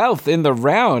 12th in the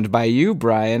round by you,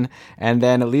 Brian, and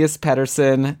then Elias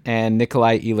Pettersson and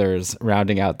Nikolai Ehlers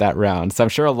rounding out that round. So I'm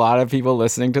sure a lot of people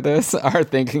listening to this are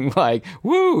thinking like,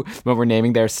 woo, when we're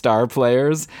naming their star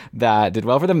players that did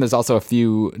well for them. There's also a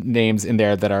few names in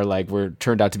there that are like, were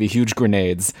turned out to be huge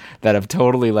grenades that have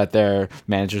totally let their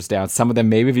managers down. Some of them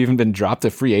maybe have even been dropped to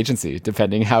free agency,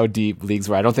 depending how deep leagues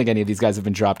were. I don't think any of these guys have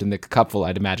been dropped in the cupful,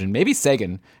 I'd imagine. Maybe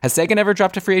Seguin. Has Seguin ever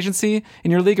dropped to free agency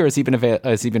in your league, or has he been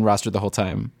rostered the whole time?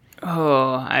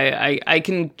 Oh, I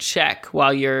can check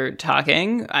while you're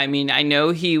talking. I mean, I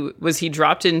know he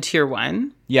dropped in tier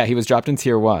 1. Yeah, he was dropped in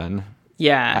tier 1.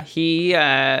 Yeah, he's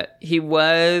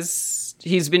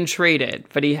been traded,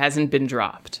 but he hasn't been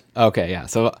dropped. Okay, yeah.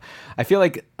 So I feel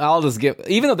like I'll just give,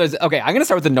 even though there's, okay, I'm going to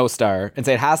start with the no star and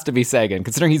say it has to be Seguin,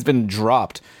 considering he's been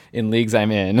dropped in leagues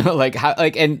I'm in.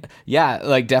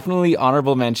 Definitely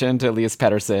honorable mention to Elias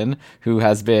Pettersson, who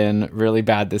has been really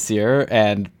bad this year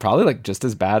and probably like just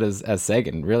as bad as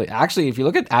Seguin, really. Actually, if you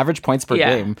look at average points per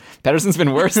game, Pettersson's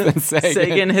been worse than Seguin.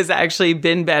 Seguin has actually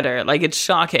been better. Like, it's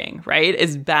shocking, right?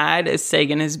 As bad as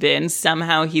Seguin has been,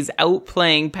 somehow he's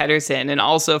outplaying Pettersson, and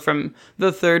also from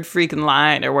the third freaking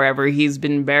line or wherever he's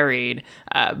been buried.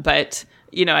 But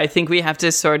I think we have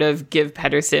to sort of give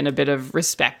Pettersson a bit of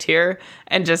respect here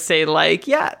and just say, like,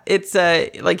 yeah, it's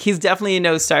he's definitely a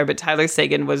no star, but Tyler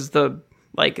Seguin was the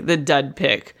dud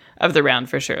pick of the round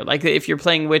for sure. Like, if you're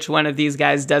playing which one of these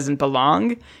guys doesn't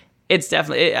belong, it's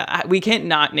definitely, we can't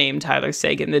not name Tyler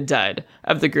Seguin the dud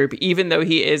of the group, even though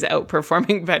he is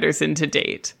outperforming Pettersson to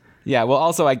date. Yeah, well,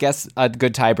 also, I guess a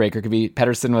good tiebreaker could be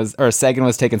Seguin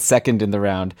was taken second in the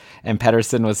round, and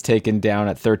Pettersson was taken down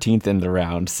at 13th in the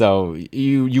round. So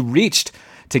you reached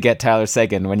to get Tyler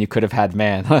Seguin when you could have had,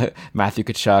 Matthew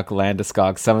Tkachuk,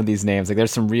 Landeskog, some of these names. Like, there's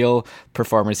some real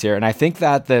performers here. And I think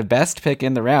that the best pick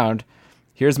in the round,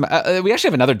 we actually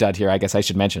have another dud here, I guess I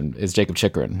should mention, is Jacob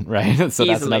Chychrun, right? So easily,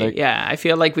 that's another. Yeah, I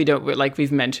feel like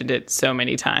we've mentioned it so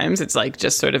many times. It's like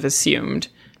just sort of assumed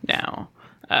now.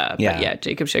 But yeah,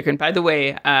 Jacob Chychrun. By the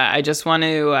way, I just want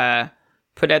to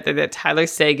put out there that Tyler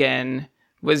Seguin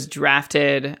was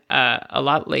drafted a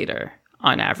lot later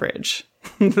on average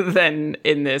than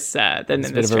in this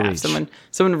draft.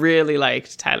 Someone really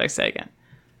liked Tyler Seguin.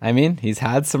 I mean, he's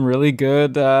had some really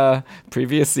good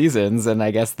previous seasons, and I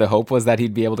guess the hope was that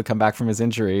he'd be able to come back from his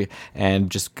injury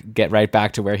and just get right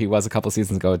back to where he was a couple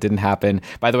seasons ago. It didn't happen.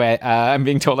 By the way, I'm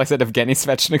being told I said Evgeny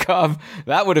Svechnikov.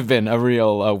 That would have been a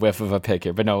real whiff of a pick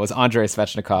here, but no, it was Andrei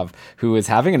Svechnikov, who is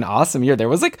having an awesome year. There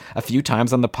was like a few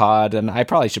times on the pod, and I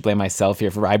probably should blame myself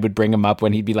here for I would bring him up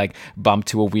when he'd be like bumped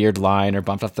to a weird line or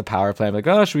bumped off the power play. I'm like,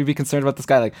 oh, should we be concerned about this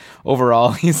guy? Like,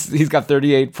 overall, he's got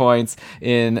 38 points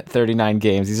in 39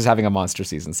 games. He's just having a monster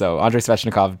season. So Andrei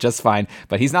Svechnikov, just fine.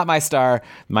 But he's not my star.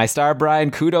 My star,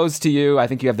 Brian, kudos to you. I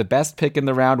think you have the best pick in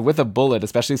the round with a bullet,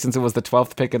 especially since it was the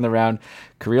 12th pick in the round.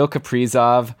 Kirill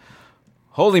Kaprizov.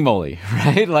 Holy moly,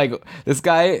 right? Like, this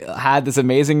guy had this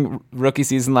amazing rookie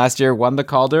season last year, won the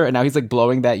Calder, and now he's like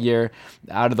blowing that year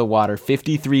out of the water.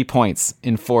 53 points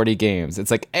in 40 games.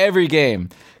 It's like every game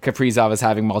Kaprizov is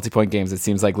having multi-point games, it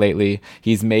seems like lately.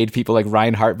 He's made people like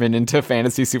Ryan Hartman into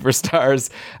fantasy superstars.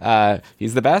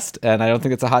 He's the best, and I don't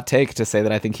think it's a hot take to say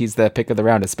that I think he's the pick of the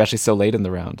round, especially so late in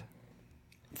the round.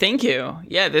 Thank you.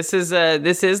 Yeah, this is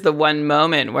the one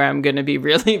moment where I'm going to be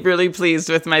really, really pleased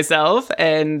with myself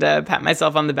and pat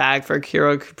myself on the back for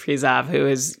Kirill Kaprizov, who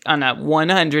is on a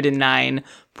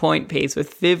 109-point pace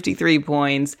with 53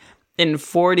 points in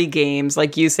 40 games.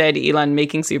 Like you said, Elon,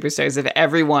 making superstars of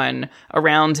everyone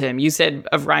around him. You said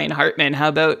of Ryan Hartman. How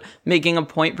about making a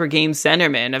point-per-game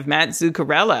centerman of Matt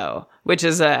Zuccarello, which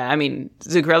is,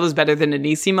 Zuccarello's better than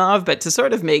Anisimov, but to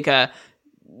sort of make a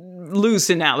loose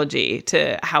analogy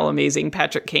to how amazing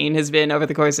Patrick Kane has been over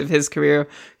the course of his career,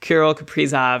 Kirill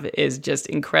Kaprizov is just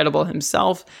incredible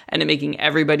himself and at making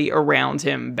everybody around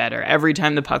him better. Every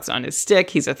time the puck's on his stick,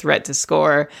 he's a threat to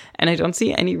score, and I don't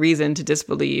see any reason to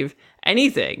disbelieve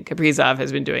anything Kaprizov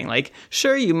has been doing. Like,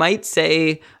 sure, you might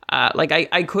say,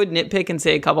 I could nitpick and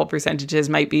say a couple percentages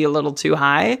might be a little too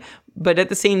high, but at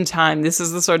the same time, this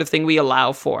is the sort of thing we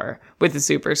allow for with a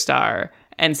superstar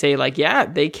and say, like, yeah,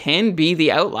 they can be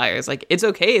the outliers. Like, it's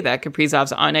okay that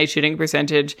Kaprizov's on-ice shooting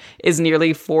percentage is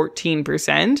nearly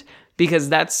 14%, because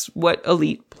that's what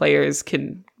elite players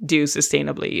can do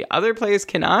sustainably. Other players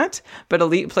cannot, but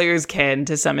elite players can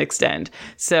to some extent.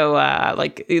 So,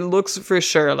 it looks for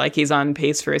sure like he's on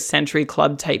pace for a Century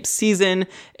Club type season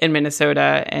in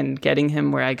Minnesota, and getting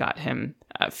him where I got him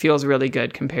feels really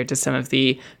good compared to some of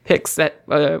the picks that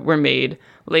were made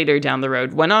later down the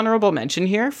road. One honorable mention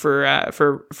here for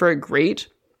a great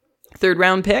third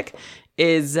round pick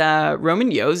is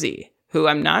Roman Josi, who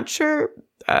I'm not sure.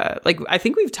 I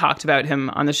think we've talked about him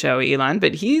on the show, Elon,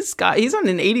 but he's on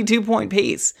an 82 point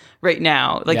pace right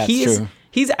now. Like he's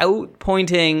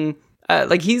outpointing.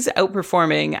 He's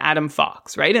outperforming Adam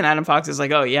Fox, right? And Adam Fox is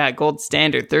like, oh yeah, gold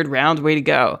standard, third round, way to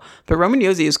go. But Roman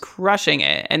Josi is crushing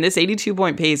it. And this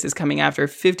 82-point pace is coming after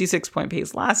 56-point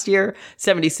pace last year,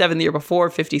 77 the year before,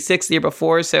 56 the year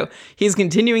before. So he's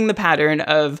continuing the pattern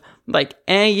of like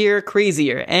a year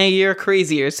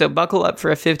crazier. So buckle up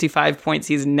for a 55-point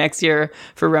season next year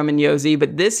for Roman Josi.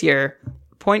 But this year,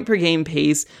 point per game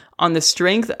pace on the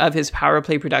strength of his power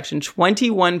play production,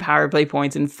 21 power play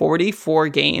points in 44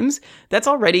 games. That's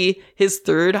already his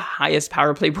third highest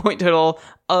power play point total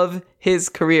of his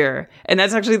career. And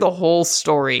that's actually the whole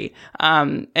story.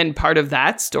 And part of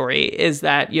that story is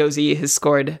that Josi has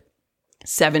scored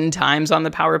 7 times on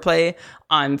the power play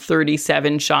on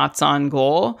 37 shots on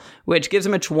goal, which gives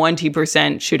him a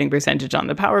 20% shooting percentage on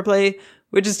the power play,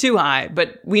 which is too high.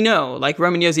 But we know, like,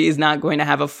 Roman Josi is not going to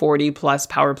have a 40-plus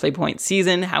power play point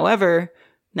season. However,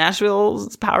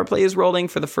 Nashville's power play is rolling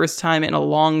for the first time in a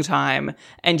long time,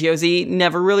 and Josi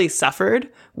never really suffered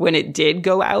when it did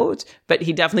go out, but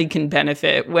he definitely can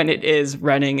benefit when it is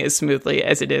running as smoothly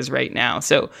as it is right now.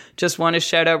 So just want to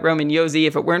shout out Roman Josi.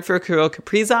 If it weren't for Kirill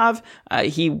Kaprizov,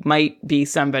 he might be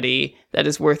somebody that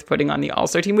is worth putting on the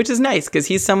All-Star team, which is nice because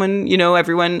he's someone, you know,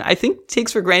 everyone I think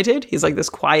takes for granted. He's like this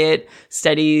quiet,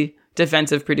 steady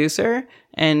defensive producer.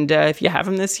 And if you have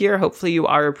him this year, hopefully you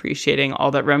are appreciating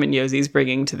all that Roman Josi is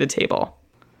bringing to the table.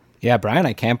 Yeah, Brian,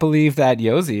 I can't believe that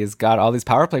Josi has got all these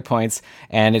power play points,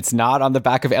 and it's not on the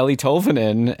back of Eeli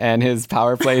Tolvanen and his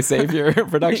power play savior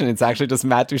production. It's actually just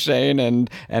Matt Duchene and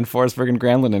Forsberg and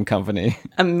Granlund and company.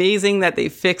 Amazing that they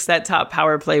fixed that top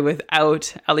power play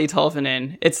without Eeli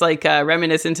Tolvanen. It's like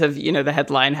reminiscent of, you know, the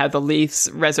headline, how the Leafs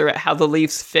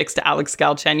fixed Alex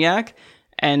Galchenyuk.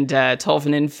 And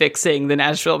Tolvanen fixing the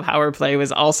Nashville power play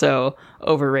was also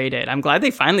overrated. I'm glad they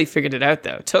finally figured it out,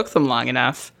 though. Took them long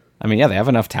enough. I mean, yeah, they have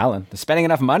enough talent. They're spending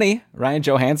enough money. Ryan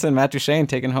Johansson, Matt Duchene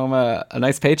taking home a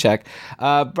nice paycheck.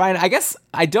 Brian, I guess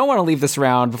I don't want to leave this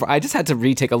round before. I just had to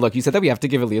retake a look. You said that we have to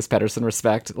give Elias Pettersson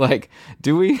respect. Like,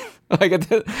 do we? I'm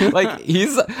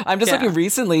just looking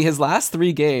recently, his last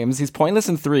 3 games, he's pointless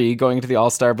in 3 going into the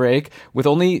All-Star break with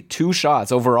only 2 shots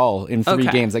overall in 3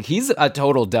 games. Like, he's a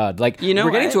total dud. Like, you know,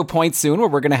 we're getting to a point soon where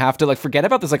we're going to have to, like, forget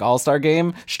about this, like, All-Star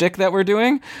game shtick that we're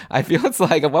doing. I feel it's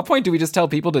like, at what point do we just tell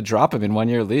people to drop him in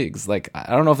one-year leagues? Like,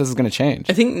 I don't know if this is going to change.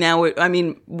 I think now,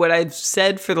 what I've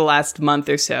said for the last month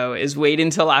or so is wait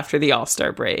until after the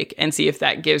All-Star break and see if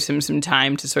that gives him some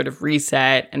time to sort of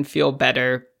reset and feel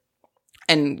better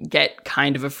and get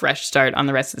kind of a fresh start on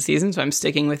the rest of the season. So I'm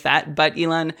sticking with that. But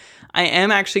Elon, I am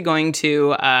actually going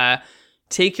to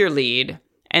take your lead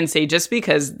and say, just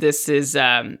because this is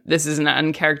an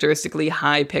uncharacteristically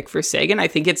high pick for Seguin, I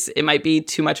think it might be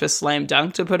too much of a slam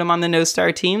dunk to put him on the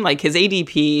no-star team. Like, his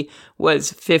ADP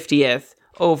was 50th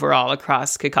overall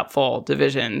across Cupful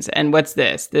divisions. And what's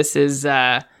this? This is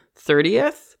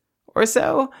 30th or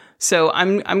so. So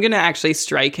I'm going to actually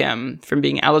strike him from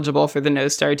being eligible for the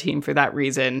no-star team for that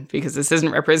reason, because this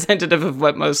isn't representative of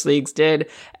what most leagues did,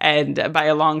 and by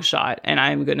a long shot. And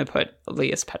I'm going to put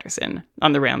Elias Pettersson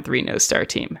on the round 3 no-star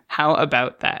team. How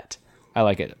about that? I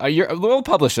like it. We'll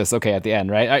publish this, okay, at the end,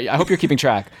 right? I hope you're keeping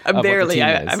track. Barely.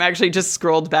 I'm actually just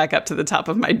scrolled back up to the top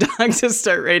of my doc to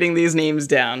start writing these names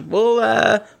down.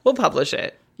 We'll publish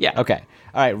it. Yeah. Okay.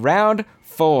 All right. Round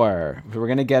 4. We're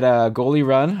going to get a goalie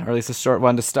run, or at least a short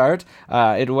one to start.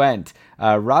 It went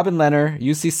Robin Lehner,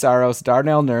 UC Saros,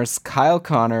 Darnell Nurse, Kyle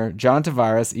Connor, John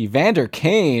Tavares, Evander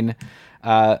Kane,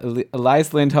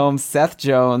 Elias Lindholm, Seth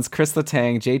Jones, Chris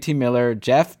Letang, JT Miller,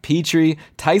 Jeff Petrie,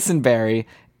 Tyson Barrie,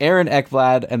 Aaron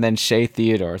Ekblad, and then Shea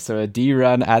Theodore. So a D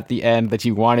run at the end that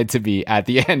you wanted to be at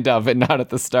the end of and not at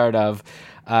the start of.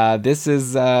 This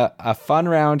is a fun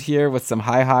round here with some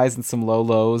high highs and some low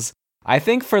lows. I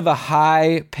think for the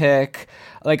high pick,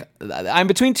 like, I'm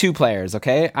between 2 players,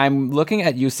 okay? I'm looking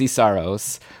at UC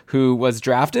Saros, who was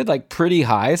drafted, like, pretty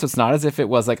high, so it's not as if it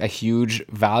was, like, a huge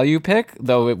value pick,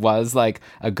 though it was, like,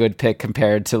 a good pick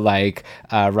compared to, like,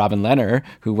 Robin Lehner,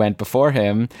 who went before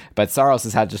him. But Saros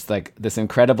has had just, like, this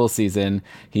incredible season.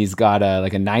 He's got a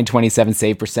 927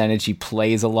 save percentage. He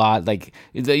plays a lot. Like,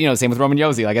 you know, same with Roman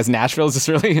Josi. Like, as Nashville is just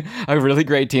really a really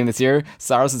great team this year,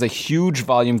 Saros is a huge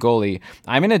volume goalie.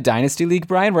 I'm in a dynasty league,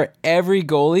 Brian, where every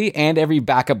goalie and every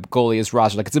backup goalie is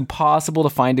rostered. Like, it's impossible to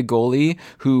find a goalie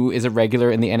who is a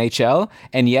regular in the NHL,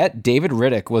 and yet David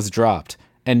Riddick was dropped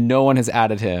and no one has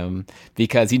added him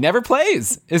because he never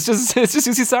plays. It's just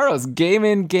Juuse Saros, game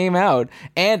in, game out,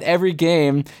 and every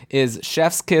game is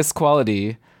chef's kiss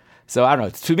quality. So I don't know.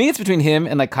 To me, it's between him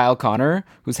and like Kyle Connor,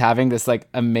 who's having this like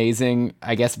amazing,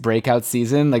 I guess, breakout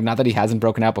season. Like, not that he hasn't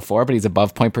broken out before, but he's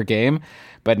above point per game.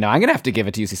 But no, I'm gonna have to give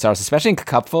it to Juuse Saros, especially in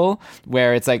Cupful,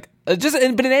 but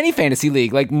in any fantasy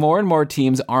league, like more and more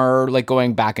teams are like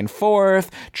going back and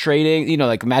forth, trading. You know,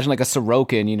 like imagine like a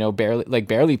Sorokin, you know,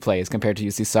 barely plays compared to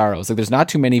Juuse Saros. Like, there's not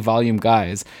too many volume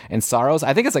guys. And Saros,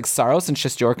 I think it's like Saros and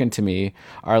Shesterkin to me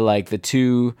are like the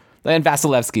two. And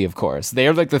Vasilevsky, of course. They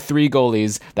are like the three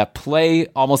goalies that play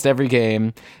almost every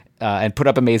game and put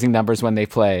up amazing numbers when they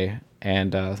play.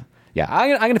 And yeah,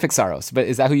 I'm going to pick Saros. But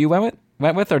is that who you went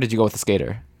with, or did you go with the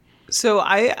skater? So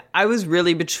I was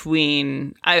really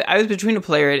between I was between a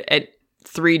player at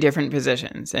three different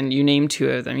positions, and you named two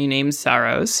of them. You named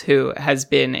Saros, who has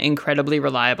been incredibly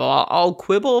reliable. I'll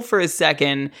quibble for a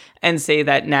second and say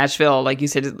that Nashville, like you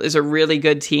said, is a really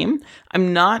good team.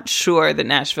 I'm not sure that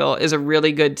Nashville is a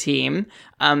really good team.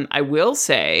 I will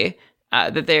say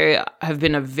that they have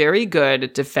been a very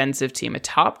good defensive team, a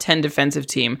top 10 defensive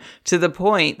team, to the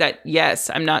point that, yes,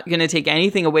 I'm not going to take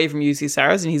anything away from Juuse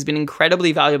Saros, and he's been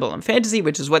incredibly valuable in fantasy,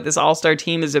 which is what this all-star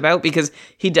team is about, because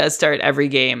he does start every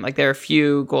game. Like, there are a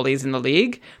few goalies in the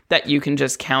league that you can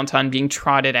just count on being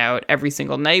trotted out every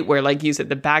single night, where, like you said,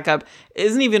 the backup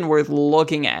isn't even worth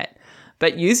looking at.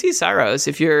 But Juuse Saros,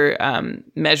 if you're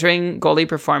measuring goalie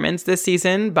performance this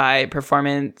season by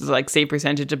performance, like save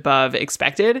percentage above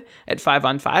expected at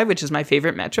 5-on-5, which is my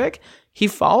favorite metric, he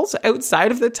falls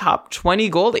outside of the top 20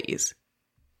 goalies.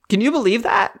 Can you believe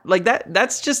that? Like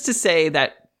that's just to say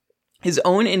that his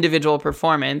own individual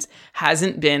performance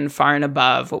hasn't been far and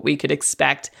above what we could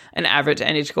expect an average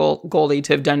NHL goalie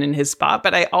to have done in his spot.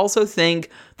 But I also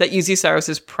think that Juuse Saros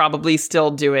is probably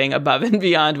still doing above and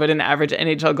beyond what an average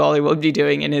NHL goalie will be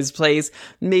doing in his place.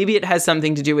 Maybe it has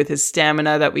something to do with his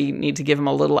stamina that we need to give him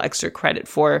a little extra credit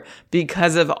for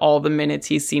because of all the minutes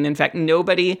he's seen. In fact,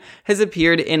 nobody has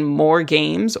appeared in more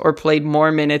games or played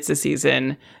more minutes this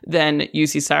season than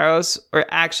Juuse Saros. Or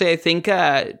actually, I think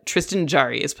Tristan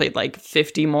Jarry has played like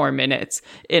 50 more minutes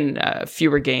in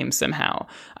fewer games somehow.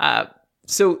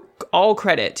 So all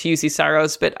credit to Juuse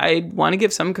Saros, but I want to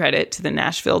give some credit to the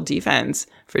Nashville defense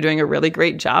for doing a really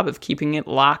great job of keeping it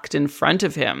locked in front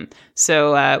of him.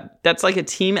 So that's like a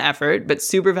team effort, but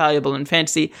super valuable in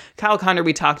fantasy. Kyle Connor,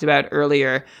 we talked about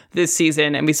earlier this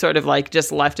season, and we sort of like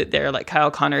just left it there. Like, Kyle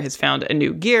Connor has found a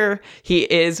new gear.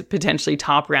 He is potentially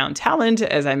top round talent,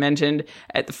 as I mentioned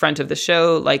at the front of the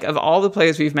show. Like, of all the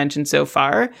players we've mentioned so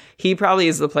far, he probably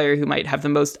is the player who might have the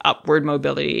most upward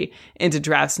mobility into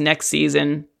drafts next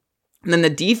season. And then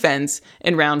the defense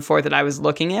in round 4 that I was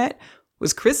looking at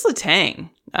was Chris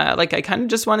Letang. Like, I kind of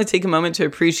just want to take a moment to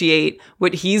appreciate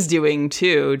what he's doing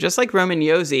too. Just like Roman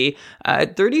Josi,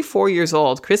 at 34 years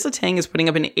old, Chris Letang is putting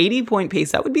up an 80-point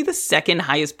pace. That would be the second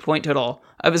highest point total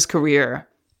of his career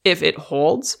if it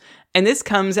holds. And this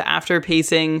comes after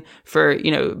pacing for,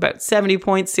 you know, about 70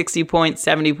 points, 60 points,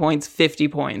 70 points, 50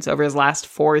 points over his last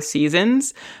 4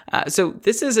 seasons. So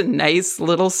this is a nice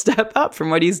little step up from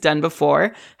what he's done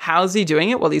before. How's he doing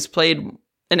it? Well, he's played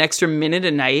an extra minute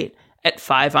a night at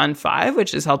 5-on-5,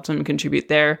 which has helped him contribute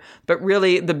there. But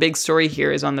really, the big story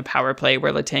here is on the power play,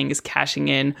 where Letang is cashing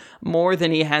in more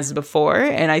than he has before.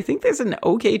 And I think there's an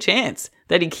okay chance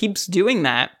that he keeps doing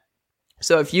that.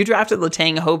 So if you drafted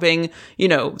Letang hoping, you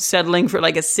know, settling for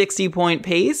like a 60-point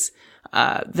pace,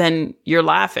 then you're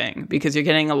laughing, because you're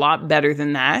getting a lot better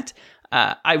than that.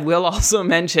 I will also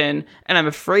mention, and I'm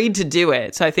afraid to do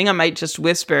it, so I think I might just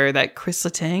whisper that Chris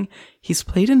Letang, he's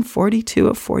played in 42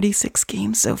 of 46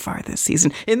 games so far this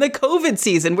season. In the COVID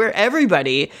season, where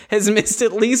everybody has missed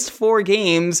at least 4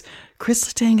 games, Chris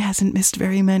Letang hasn't missed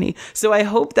very many. So I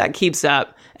hope that keeps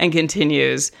up and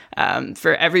continues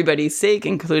for everybody's sake,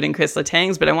 including Chris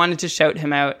Letang's. But I wanted to shout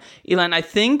him out. Elon, I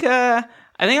think I'm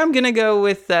going to go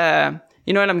with...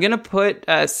 you know what? I'm going to put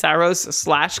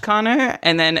Saros/Connor,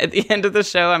 and then at the end of the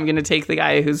show, I'm going to take the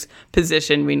guy whose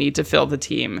position we need to fill the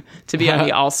team to be on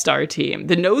the all-star team.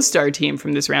 The no-star team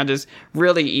from this round is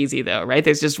really easy, though, right?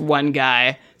 There's just one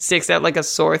guy, sticks out like a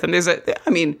sore thumb.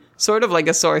 Sort of like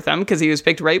a sore thumb, because he was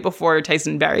picked right before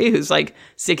Tyson Barrie, who's like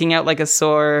sticking out like a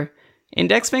sore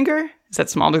index finger. Is that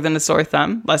smaller than a sore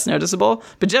thumb? Less noticeable?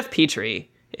 But Jeff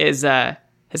Petrie has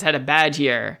had a bad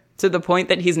year, to the point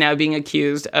that he's now being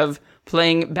accused of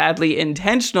playing badly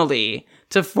intentionally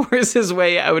to force his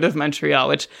way out of Montreal,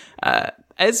 which,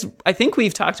 as I think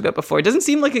we've talked about before, it doesn't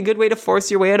seem like a good way to force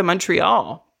your way out of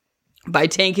Montreal. by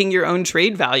tanking your own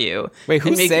trade value. Wait,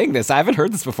 who's saying this? I haven't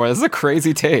heard this before. This is a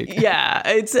crazy take. Yeah,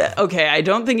 it's okay. I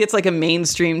don't think it's like a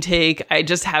mainstream take. I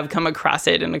just have come across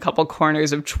it in a couple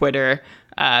corners of Twitter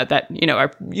that,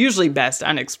 are usually best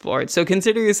unexplored. So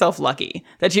consider yourself lucky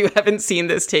that you haven't seen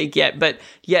this take yet. But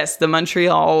yes, the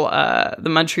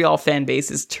Montreal fan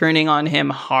base is turning on him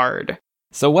hard.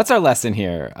 So what's our lesson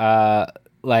here?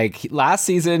 Last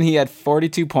season, he had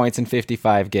 42 points in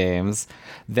 55 games.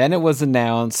 Then it was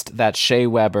announced that Shea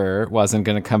Weber wasn't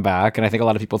going to come back. And I think a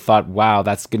lot of people thought, wow,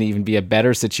 that's going to even be a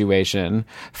better situation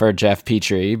for Jeff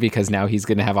Petrie because now he's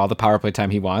going to have all the power play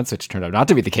time he wants, which turned out not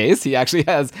to be the case. He actually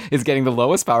is getting the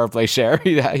lowest power play share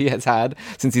he has had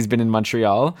since he's been in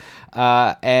Montreal.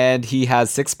 And he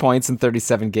has 6 points in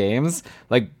 37 games.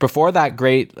 Like before that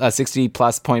great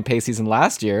 60-plus point pace season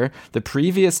last year, the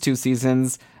previous 3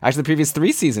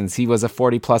 seasons, he was a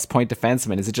 40-plus point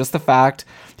defenseman. Is it just the fact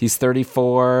he's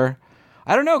 34?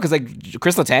 I don't know, because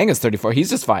Chris Letang is 34. He's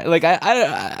just fine.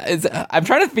 I'm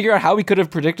trying to figure out how we could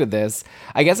have predicted this.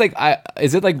 I guess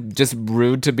is it just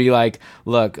rude to be like,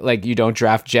 look, you don't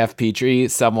draft Jeff Petrie,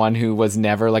 someone who was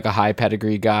never a high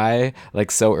pedigree guy,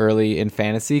 so early in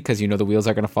fantasy, because the wheels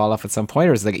are going to fall off at some point,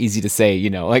 or is it easy to say,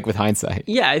 with hindsight?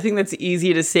 Yeah, I think that's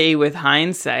easy to say with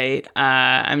hindsight.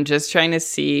 I'm just trying to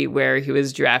see where he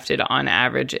was drafted on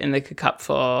average in the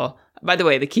Cupful. By the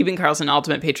way, the Keeping Karlsson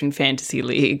Ultimate Patron Fantasy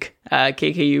League,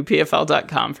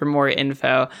 kkupfl.com for more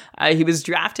info. He was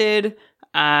drafted,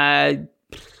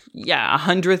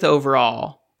 100th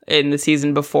overall in the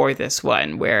season before this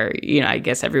one, where, I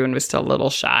guess everyone was still a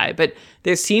little shy. But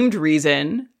there seemed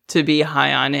reason to be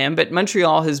high on him, but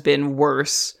Montreal has been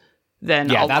worse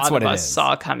than a lot of us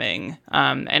saw coming.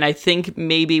 And I think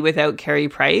maybe without Carey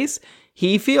Price,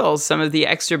 he feels some of the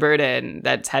extra burden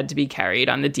that's had to be carried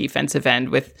on the defensive end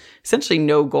with essentially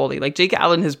no goalie. Jake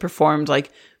Allen has performed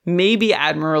maybe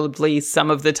admirably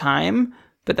some of the time,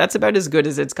 but that's about as good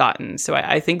as it's gotten. So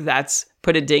I think that's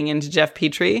put a ding into Jeff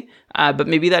Petrie. But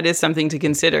maybe that is something to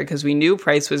consider because we knew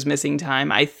Price was missing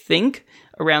time, I think,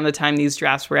 around the time these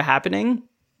drafts were happening.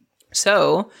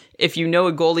 So if a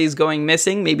goalie is going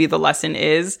missing, maybe the lesson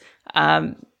is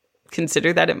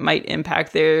consider that it might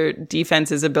impact their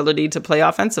defense's ability to play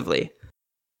offensively.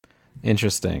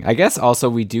 Interesting. I guess also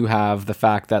we do have the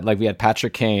fact that we had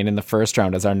Patrick Kane in the first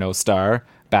round as our no-star.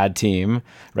 Bad team,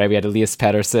 right? We had Elias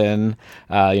Pettersson.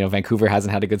 Vancouver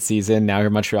hasn't had a good season. Now here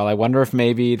in Montreal. I wonder if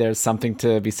maybe there's something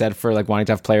to be said for wanting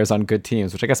to have players on good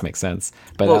teams, which I guess makes sense.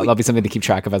 But that'll be something to keep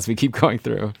track of as we keep going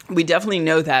through. We definitely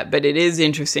know that, but it is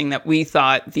interesting that we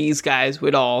thought these guys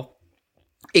would all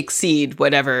exceed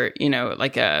whatever,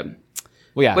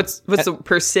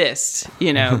 persist,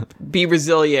 be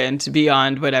resilient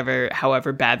beyond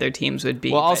however bad their teams would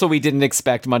be. Well, also we didn't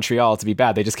expect Montreal to be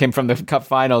bad. They just came from the Cup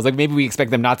finals. Maybe we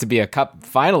expect them not to be a Cup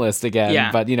finalist again.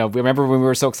 Yeah. But, remember when we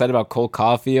were so excited about Cole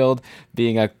Caulfield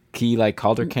being a key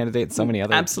Calder candidate and so many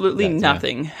other. Absolutely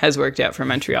nothing has worked out for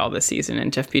Montreal this season,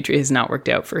 and Jeff Petrie has not worked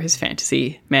out for his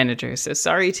fantasy manager. So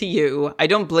sorry to you. I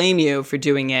don't blame you for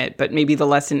doing it, but maybe the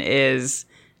lesson is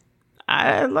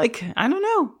I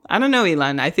don't know,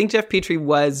 Elon. I think Jeff Petrie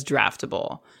was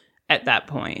draftable at that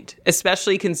point,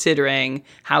 especially considering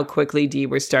how quickly D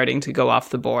were starting to go off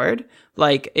the board.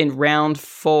 In round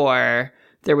 4,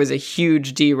 there was a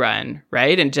huge D run,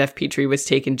 right? And Jeff Petrie was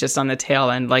taken just on the tail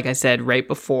end, like I said, right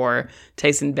before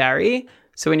Tyson Barrie.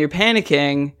 So when you're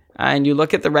panicking and you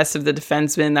look at the rest of the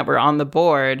defensemen that were on the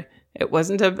board, it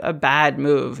wasn't a bad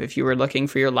move if you were looking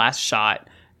for your last shot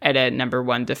at a number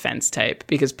 1 defense type,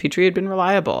 because Petrie had been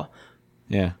reliable.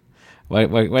 Yeah.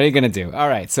 What are you going to do? All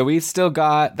right. So we've still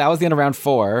got, that was the end of round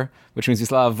 4, which means we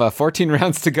still have 14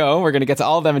 rounds to go. We're going to get to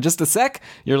all of them in just a sec.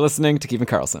 You're listening to Keeping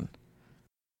Karlsson.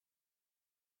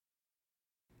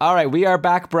 All right, we are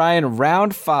back, Brian.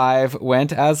 Round 5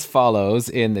 went as follows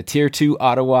in the Tier 2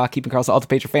 Ottawa Keeping Karlsson Ultimate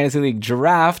Patron Fantasy League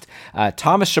draft.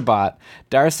 Thomas Chabot,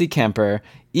 Darcy Kemper,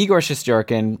 Igor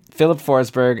Shesterkin, Philip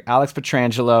Forsberg, Alex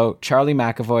Pietrangelo, Charlie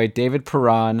McAvoy, David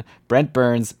Perron, Brent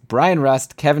Burns, Brian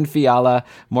Rust, Kevin Fiala,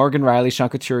 Morgan Riley, Sean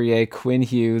Couturier, Quinn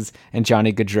Hughes, and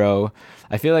Johnny Gaudreau.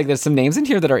 I feel like there's some names in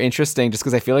here that are interesting just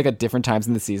because I feel like at different times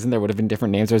in the season there would have been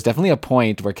different names. There's definitely a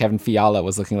point where Kevin Fiala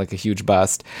was looking like a huge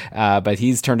bust, but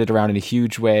he's turned it around in a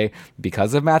huge way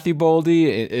because of Matthew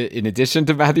Boldy, in addition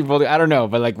to Matthew Boldy. I don't know,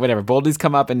 but whatever. Boldy's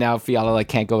come up and now Fiala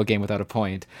can't go a game without a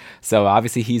point. So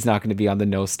obviously he's not going to be on the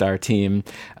no-star team.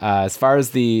 As far as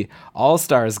the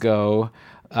all-stars go,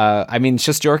 I mean,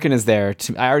 Shesterkin is there.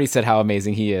 I already said how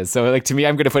amazing he is. So, like, to me,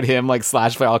 I'm going to put him, like,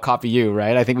 /play. I'll copy you,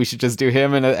 right? I think we should just do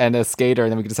him and a skater,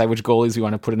 and then we can decide which goalies we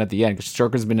want to put in at the end. Because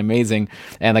Shesterkin's been amazing.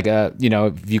 And, like,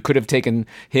 if you could have taken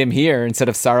him here instead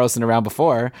of Saros in a round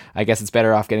before, I guess it's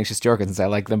better off getting Shesterkin since I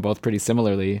like them both pretty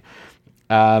similarly.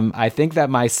 I think that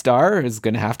my star is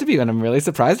going to have to be, and I'm really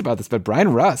surprised about this, but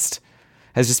Brian Rust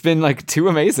has just been like too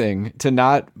amazing to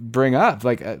not bring up,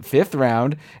 like a 5th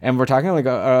round. And we're talking like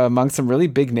among some really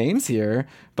big names here,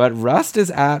 but Rust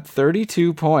is at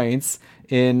 32 points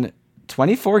in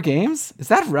 24 games. Is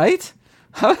that right?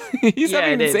 He's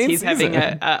having an insane He's season. having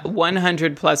a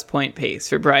 100 plus point pace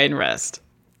for Brian Rust.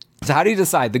 So how do you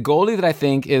decide? The goalie that I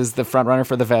think is the front runner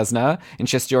for the Vezina in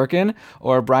Shesterkin,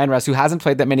 or Brian Rust, who hasn't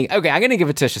played that many? Okay, I'm going to give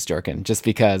it to Shesterkin just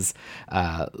because,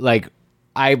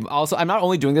 I'm not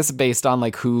only doing this based on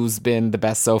like who's been the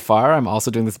best so far. I'm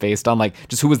also doing this based on like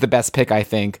just who was the best pick, I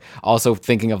think. Also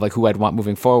thinking of like who I'd want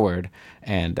moving forward.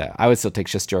 And I would still take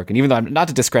Shesterkin, even though I'm not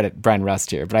to discredit Brian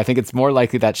Rust here, but I think it's more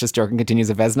likely that Shesterkin continues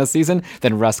a Vezina season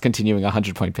than Rust continuing a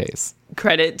 100-point pace.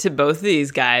 Credit to both of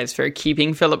these guys for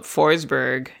keeping Philip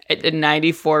Forsberg at a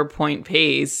 94-point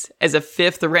pace as a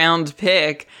 5th round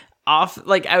pick off,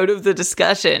 like, out of the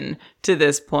discussion to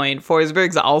this point.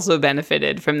 Forsberg's also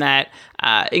benefited from that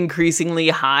increasingly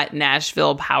hot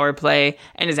Nashville power play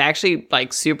and is actually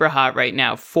like super hot right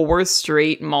now. 4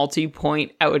 straight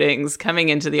multi-point outings coming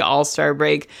into the All-Star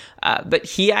break. But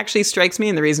he actually strikes me,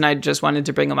 and the reason I just wanted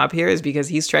to bring him up here is because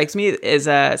he strikes me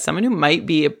as someone who might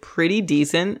be a pretty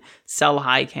decent sell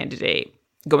high candidate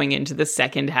going into the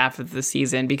second half of the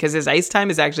season, because his ice time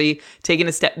is actually taking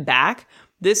a step back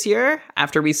this year,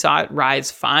 after we saw it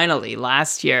rise finally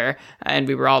last year, and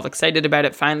we were all excited about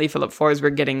it, finally Philip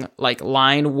Forsberg getting like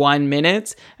line 1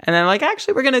 minutes, and then like,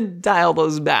 actually, we're going to dial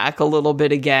those back a little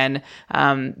bit again.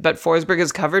 But Forsberg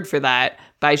is covered for that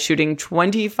by shooting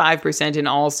 25% in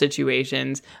all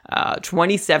situations,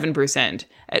 27%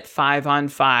 at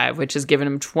 5-on-5, which has given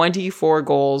him 24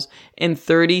 goals in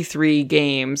 33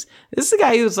 games. This is a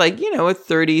guy who's like, a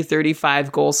 30,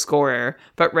 35 goal scorer,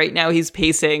 but right now he's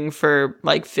pacing for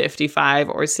like 55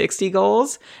 or 60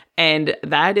 goals. And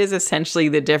that is essentially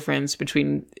the difference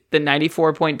between the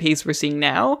 94-point pace we're seeing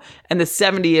now and the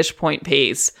 70-ish point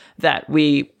pace that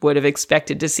we would have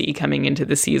expected to see coming into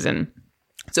the season.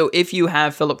 So if you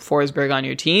have Philip Forsberg on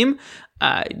your team,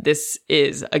 this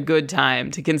is a good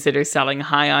time to consider selling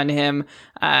high on him.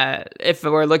 If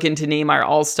we're looking to name our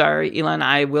all-star, Elon,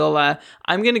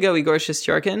 I'm going to go Igor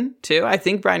Shesterkin too. I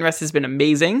think Brian Rust has been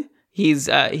amazing. He's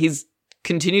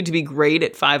continued to be great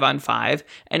at 5-on-5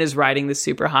 and is riding the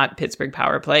super hot Pittsburgh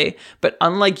power play. But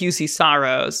unlike UC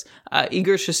Saros,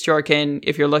 Igor Shesterkin,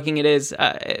 if you're looking at his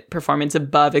performance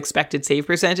above expected save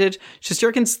percentage,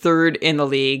 Shesterkin's 3rd in the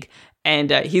league.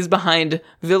 And he's behind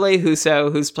Ville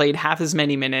Husso, who's played half as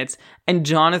many minutes, and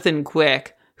Jonathan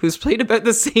Quick, who's played about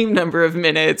the same number of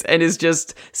minutes and is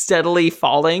just steadily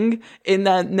falling in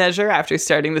that measure after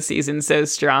starting the season so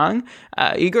strong.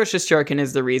 Igor Shesterkin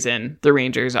is the reason the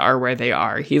Rangers are where they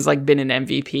are. He's like been an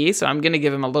MVP, so I'm going to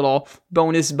give him a little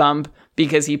bonus bump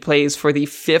because he plays for the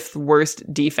 5th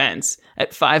worst defense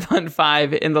at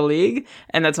 5-on-5 in the league.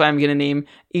 And that's why I'm going to name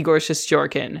Igor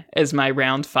Shesterkin as my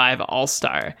round 5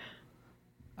 all-star.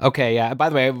 Okay, yeah. By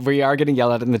the way, we are getting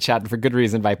yelled at in the chat for good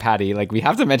reason by Patty. Like, we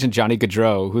have to mention Johnny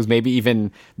Gaudreau, who's maybe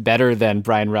even better than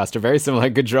Brian Rust, or very similar.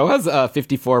 Gaudreau has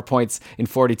 54 points in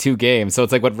 42 games. So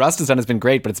it's like what Rust has done has been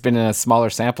great, but it's been in a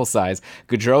smaller sample size.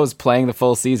 Gaudreau is playing the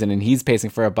full season, and he's pacing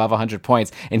for above 100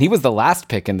 points. And he was the last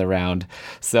pick in the round.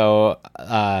 So,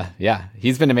 yeah,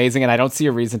 he's been amazing, and I don't see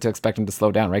a reason to expect him to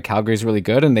slow down, right? Calgary's really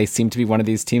good, and they seem to be one of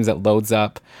these teams that loads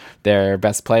up their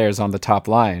best players on the top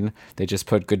line. They just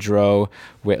put Gaudreau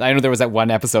with... I know there was that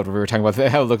one episode where we were talking about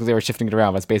how they were shifting it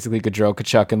around. But it's basically Gaudreau,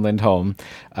 Tkachuk, and Lindholm,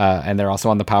 and they're also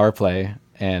on the power play.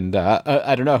 And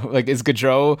I don't know, like, is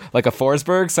Gaudreau like a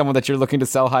Forsberg, someone that you're looking to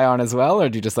sell high on as well, or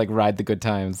do you just like ride the good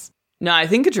times? No, I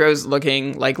think Gaudreau's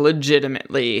looking like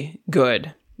legitimately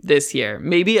good this year.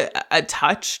 Maybe a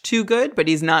touch too good, but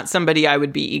he's not somebody I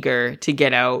would be eager to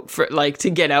get out from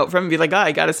and be like, oh,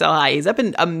 I got to sell high. He's up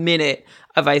in a minute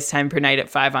of ice time per night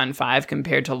at 5-on-5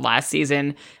 compared to last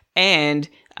season. And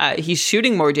he's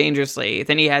shooting more dangerously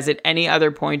than he has at any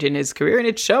other point in his career, and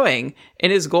it's showing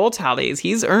in his goal tallies.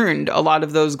 He's earned a lot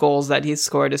of those goals that he's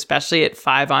scored, especially at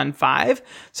 5-on-5.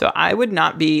 So I would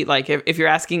not be like, if you're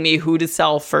asking me who to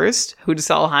sell first, who to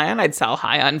sell high on, I'd sell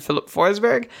high on Philip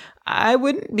Forsberg. I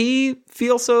wouldn't be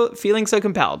feeling so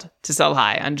compelled to sell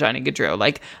high on Johnny Gaudreau.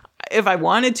 Like, if I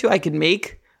wanted to, I could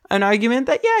make an argument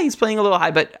that, yeah, he's playing a little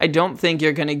high, but I don't think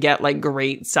you're going to get like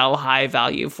great sell high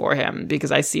value for him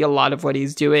because I see a lot of what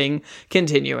he's doing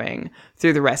continuing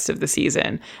through the rest of the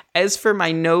season. As for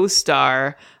my no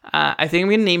star, I think I'm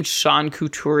going to name Sean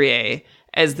Couturier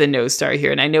as the no star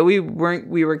here. And I know we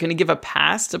were going to give a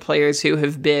pass to players who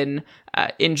have been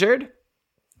injured,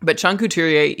 but Sean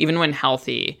Couturier, even when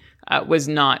healthy, was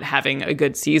not having a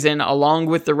good season along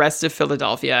with the rest of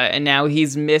Philadelphia. And now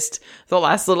he's missed the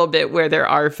last little bit where there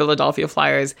are Philadelphia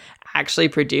Flyers actually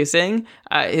producing.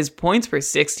 His points per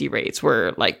 60 rates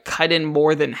were like cut in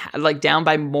more than, like down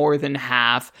by more than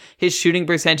half. His shooting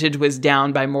percentage was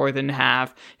down by more than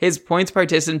half. His points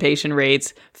participation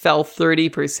rates fell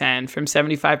 30% from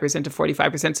 75% to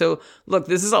 45%. So look,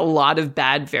 this is a lot of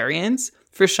bad variance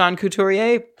for Sean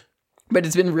Couturier. But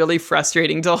it's been really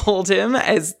frustrating to hold him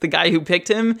as the guy who picked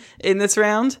him in this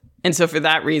round. And so for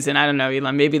that reason, I don't know,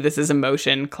 Elon, maybe this is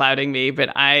emotion clouding me, but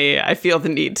I feel the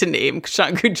need to name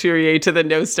Sean Couturier to the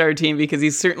no-star team because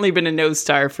he's certainly been a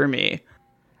no-star for me.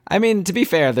 I mean, to be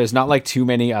fair, there's not like too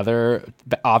many other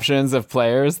options of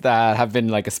players that have been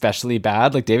like especially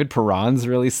bad. Like David Perron's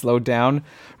really slowed down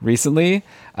recently.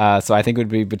 So I think it would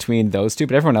be between those two,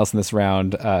 but everyone else in this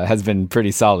round has been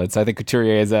pretty solid. So I think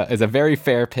Couturier is a very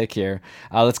fair pick here.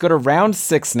 Let's go to round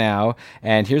 6 now,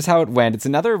 and here's how it went. It's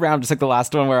another round, just like the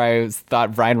last one, where I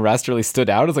thought Ryan Rust really stood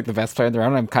out as like the best player in the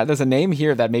round. There's a name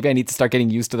here that maybe I need to start getting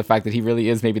used to the fact that he really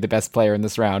is maybe the best player in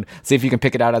this round. See if you can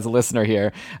pick it out as a listener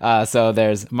here. So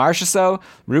there's Marchessault,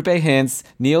 Roope Hintz,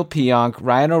 Neil Pionk,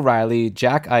 Ryan O'Reilly,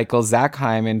 Jack Eichel, Zach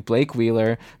Hyman, Blake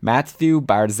Wheeler, Matthew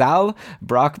Barzal,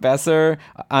 Brock Besser,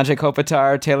 Anze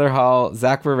Kopitar, Taylor Hall,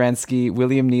 Zach Werenski,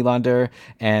 William Nylander,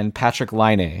 and Patrick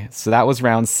Laine. So that was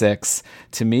round 6.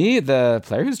 To me, the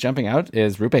player who's jumping out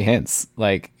is Roope Hintz.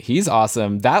 Like, he's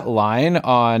awesome. That line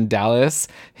on Dallas,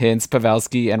 Hintz,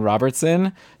 Pavelski, and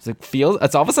Robertson,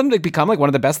 it's all of a sudden like become like one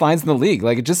of the best lines in the league.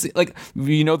 Like, it just like,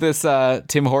 you know, this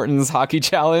Tim Hortons hockey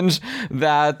challenge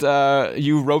that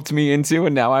you roped me into,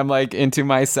 and now I'm like into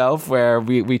myself, where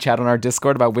we chat on our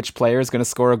Discord about which player is going to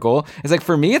score a goal. It's like,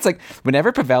 for me, it's like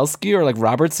whenever Pavelski or like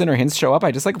Robertson or Hintz show up,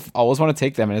 I just like always want to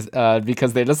take them,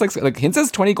 because they just like Hintz has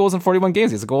 20 goals in 41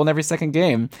 games. He has a goal in every second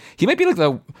game. He might be like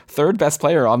the third best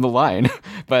player on the line,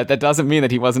 but that doesn't mean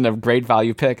that he wasn't a great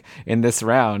value pick in this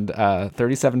round.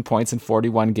 37 points in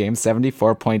 41 games,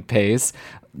 74-point pace.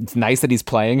 It's nice that he's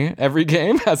playing every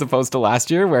game as opposed to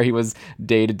last year where he was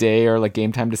day to day or like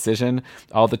game time decision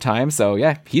all the time. So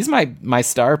yeah, he's my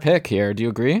star pick here. Do you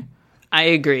agree? I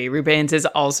agree. Roope Hintz is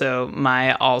also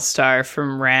my all-star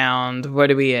from round, what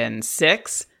are we in,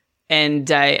 6? And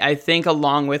I think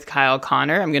along with Kyle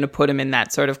Connor, I'm going to put him in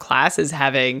that sort of class as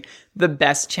having the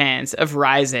best chance of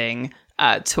rising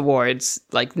towards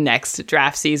like next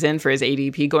draft season for his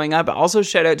ADP going up. Also,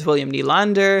 shout out to William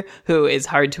Nylander, who is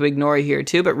hard to ignore here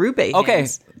too. But Roope Hintz, okay,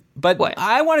 but what?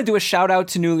 I want to do a shout out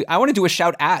to I want to do a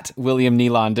shout at William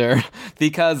Nylander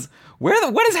because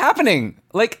what is happening?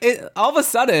 Like all of a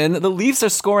sudden, the Leafs are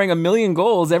scoring 1 million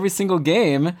goals every single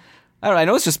game. I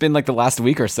know it's just been like the last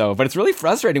week or so, but it's really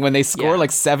frustrating when they score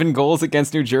like 7 goals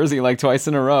against New Jersey like twice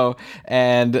in a row,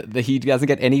 and he doesn't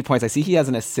get any points. I see he has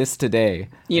an assist today.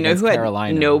 You know who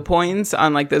Carolina. Had no points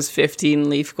on like those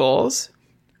 15 Leaf goals?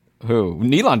 Who?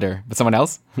 Nylander? But someone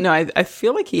else? No, I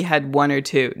feel like he had 1 or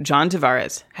 2. John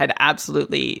Tavares had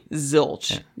absolutely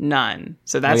zilch, none.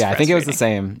 So that's I think it was the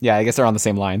same. Yeah, I guess they're on the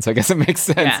same line, so I guess it makes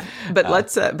sense. Yeah, but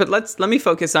let me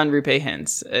focus on Roope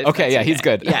Hintz. Okay, yeah, he's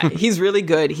good. Yeah, he's really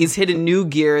good. He's hit a new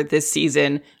gear this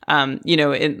season. You know,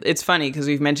 it's funny because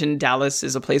we've mentioned Dallas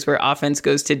is a place where offense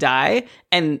goes to die,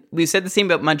 and we've said the same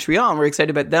about Montreal, and we're excited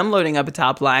about them loading up a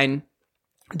top line.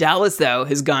 Dallas, though,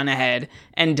 has gone ahead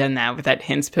and done that with that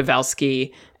Hintz,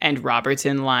 Pavelski, and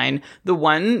Robertson line. The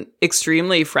one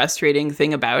extremely frustrating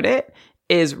thing about it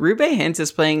is Roope Hintz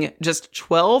is playing just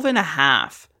 12 and a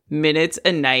half minutes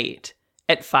a night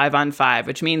at 5-on-5,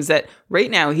 which means that right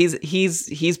now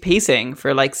he's pacing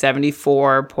for like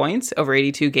 74 points over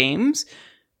 82 games.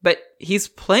 But he's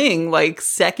playing like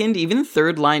second, even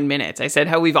third line minutes. I said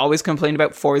how we've always complained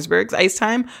about Forsberg's ice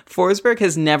time. Forsberg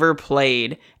has never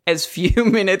played as few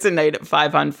minutes a night at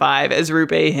 5-on-5 as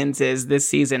Roope Hintz is this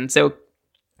season. So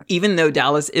even though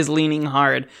Dallas is leaning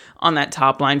hard on that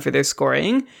top line for their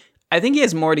scoring, I think he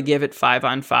has more to give at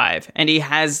 5-on-5. And he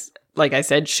has, like I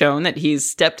said, shown that he's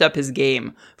stepped up his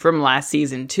game from last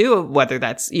season too, whether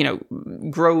that's, you know,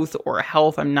 growth or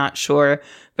health, I'm not sure.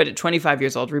 But at 25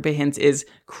 years old, Roope Hintz is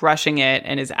crushing it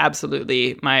and is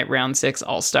absolutely my round 6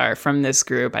 all-star from this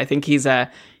group. I think he's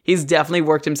definitely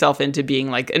worked himself into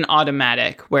being like an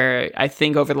automatic, where I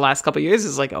think over the last couple of years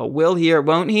is like, oh, will he or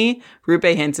won't he?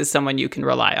 Roope Hintz is someone you can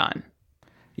rely on.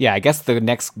 Yeah, I guess the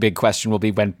next big question will be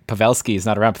when Pavelski is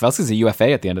not around. Pavelski's a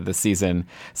UFA at the end of the season.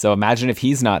 So imagine if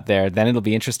he's not there, then it'll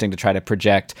be interesting to try to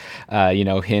project,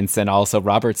 Hintz and also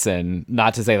Robertson.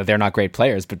 Not to say that they're not great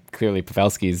players, but clearly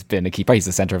Pavelski's been a key part. He's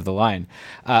the center of the line.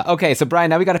 Okay, so Brian,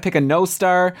 now we got to pick a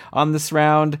no-star on this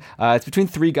round. It's between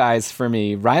three guys for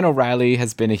me. Ryan O'Reilly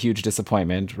has been a huge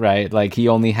disappointment, right? Like he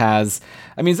only has,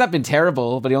 he's not been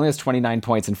terrible, but he only has 29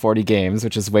 points in 40 games,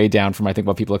 which is way down from I think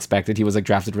what people expected. He was like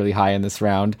drafted really high in this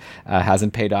round.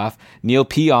 Hasn't paid off. Neil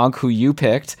Pionk, who you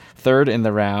picked, third in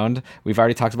the round. We've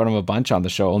already talked about him a bunch on the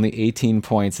show. Only 18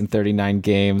 points in 39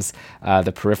 games.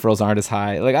 The peripherals aren't as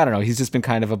high. Like, I don't know. He's just been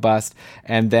kind of a bust.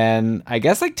 And then I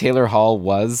guess like Taylor Hall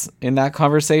was in that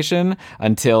conversation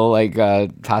until like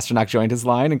Pasternak joined his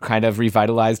line and kind of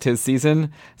revitalized his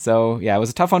season. So yeah, it was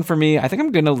a tough one for me. I think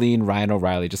I'm going to lean Ryan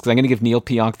O'Reilly just because I'm going to give Neil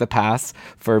Pionk the pass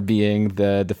for being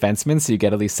the defenseman. So you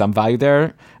get at least some value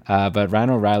there. But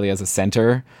Ryan O'Reilly as a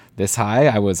center this high,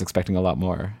 I was expecting a lot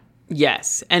more.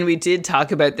 Yes, and we did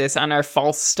talk about this on our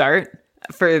false start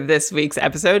for this week's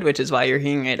episode, which is why you're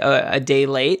hearing it a day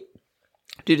late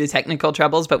due to technical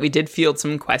troubles, but we did field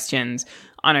some questions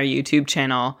on our YouTube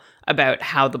channel about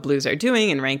how the Blues are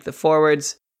doing and rank the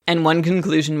forwards. And one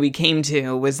conclusion we came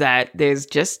to was that there's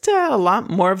just a lot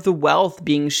more of the wealth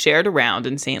being shared around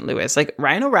in St. Louis. Like,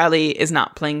 Ryan O'Reilly is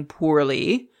not playing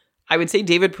poorly. I would say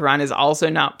David Perron is also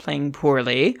not playing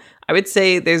poorly. I would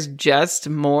say there's just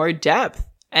more depth,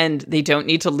 and they don't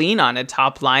need to lean on a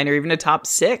top line or even a top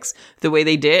six the way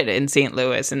they did in St.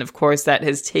 Louis. And of course, that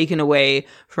has taken away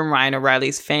from Ryan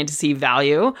O'Reilly's fantasy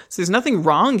value. So there's nothing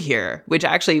wrong here, which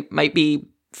actually might be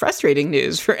frustrating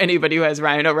news for anybody who has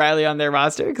Ryan O'Reilly on their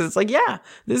roster, because it's like, yeah,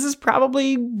 this is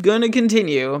probably going to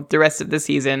continue the rest of the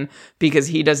season because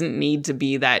he doesn't need to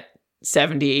be that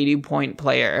 70, 80 point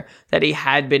player that he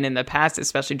had been in the past,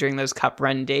 especially during those cup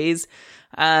run days.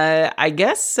 I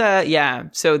guess, yeah.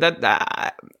 So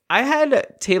that I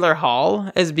had Taylor Hall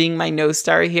as being my no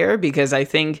star here because I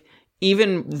think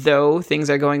even though things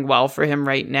are going well for him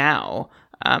right now,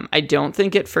 I don't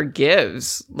think it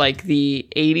forgives like the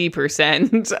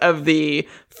 80% of the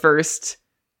first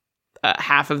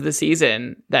half of the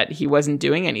season that he wasn't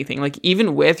doing anything. Like,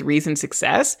 even with recent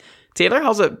success, Taylor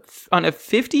Hall's on a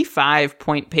 55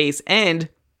 point pace, and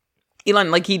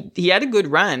Elon, like he had a good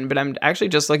run, but I'm actually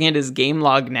just looking at his game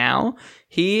log now.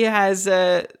 He has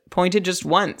pointed just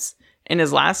once in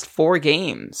his last 4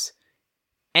 games,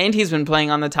 and he's been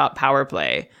playing on the top power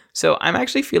play. So I'm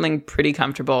actually feeling pretty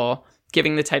comfortable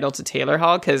giving the title to Taylor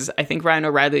Hall because I think Ryan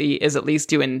O'Reilly is at least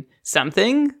doing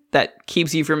something that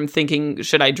keeps you from thinking,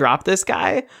 should I drop this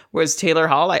guy? Whereas Taylor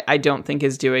Hall, I don't think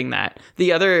is doing that.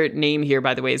 The other name here,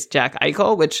 by the way, is Jack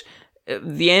Eichel, which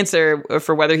the answer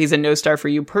for whether he's a no star for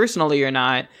you personally or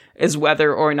not is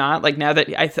whether or not, like now that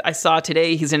I saw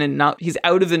today, he's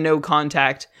out of the no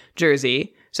contact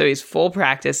jersey. So he's full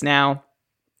practice now.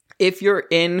 If you're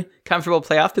in comfortable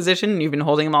playoff position and you've been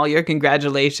holding him all year,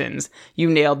 congratulations. You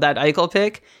nailed that Eichel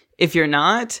pick. If you're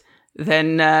not,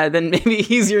 then maybe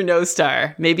he's your no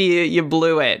star. Maybe you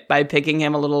blew it by picking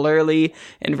him a little early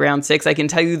in round 6. I can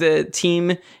tell you the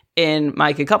team in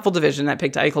my Cupful division that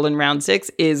picked Eichel in round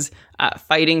 6 is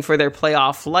fighting for their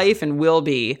playoff life and will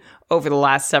be over the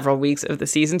last several weeks of the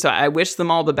season. So I wish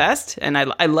them all the best. And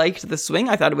I liked the swing.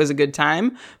 I thought it was a good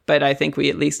time, but I think we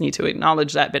at least need to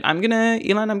acknowledge that. But I'm going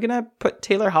to put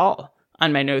Taylor Hall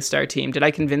on my no-star team. Did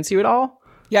I convince you at all?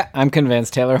 Yeah, I'm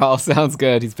convinced. Taylor Hall sounds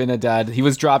good. He's been a dud. He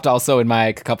was dropped also in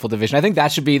my Cupful division. I think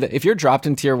that should be, if you're dropped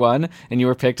in tier 1 and you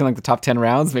were picked in like the top 10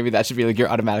 rounds, maybe that should be like you're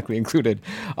automatically included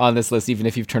on this list, even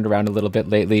if you've turned around a little bit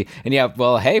lately. And yeah,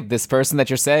 well, hey, this person that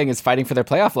you're saying is fighting for their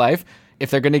playoff life.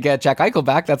 If they're going to get Jack Eichel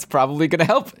back, that's probably going to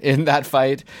help in that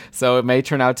fight. So it may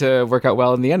turn out to work out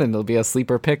well in the end, and it'll be a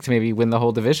sleeper pick to maybe win the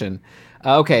whole division.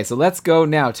 Okay, so let's go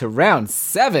now to round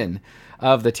 7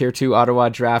 of the Tier 2 Ottawa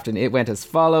draft, and it went as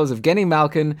follows: Evgeny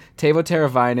Malkin, Teuvo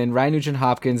Teravainen, Ryan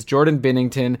Nugent-Hopkins, Jordan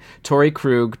Binnington, Torrey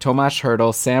Krug, Tomas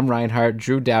Hertl, Sam Reinhart,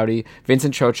 Drew Doughty,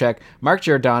 Vincent Trocheck, Mark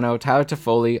Giordano, Tyler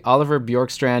Toffoli, Oliver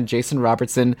Bjorkstrand, Jason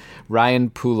Robertson,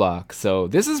 Ryan Pulock. So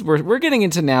this is, we're getting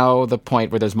into now the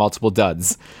point where there's multiple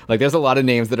duds. Like, there's a lot of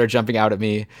names that are jumping out at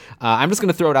me. I'm just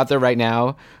going to throw it out there right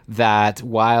now that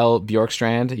while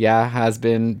Bjorkstrand, has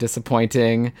been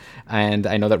disappointing, and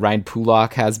I know that Ryan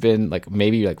Pulock has been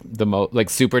maybe the most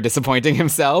super disappointing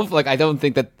himself. I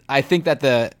think that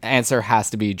the answer has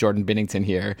to be Jordan Binnington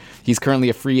here. He's currently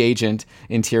a free agent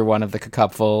in tier 1 of the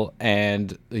Cupful,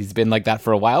 and he's been like that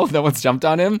for a while. No one's jumped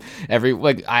on him.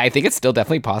 I think it's still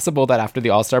definitely possible that after the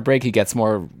All-Star break he gets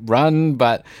more run,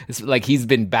 but it's he's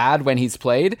been bad when he's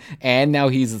played, and now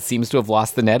he seems to have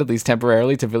lost the net, at least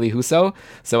temporarily, to Ville Husso.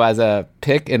 So So as a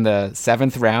pick in the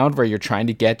 7th round where you're trying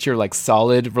to get your like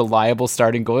solid, reliable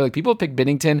starting goalie, like people pick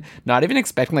Binnington, not even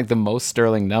expecting like the most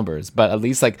sterling numbers, but at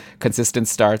least like consistent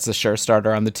starts, a sure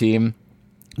starter on the team.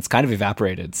 It's kind of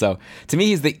evaporated. So to me,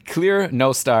 he's the clear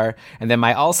no star. And then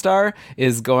my all-star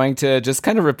is going to just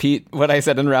kind of repeat what I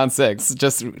said in round 6.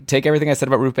 Just take everything I said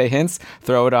about Roope Hintz,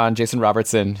 throw it on Jason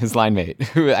Robertson, his line mate,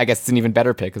 who I guess is an even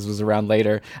better pick because it was around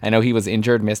later. I know he was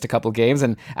injured, missed a couple games,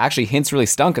 and actually Hintz really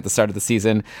stunk at the start of the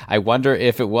season. I wonder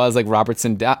if it was like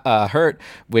Robertson hurt,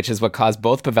 which is what caused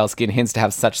both Pavelski and Hintz to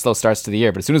have such slow starts to the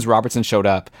year. But as soon as Robertson showed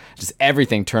up, just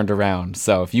everything turned around.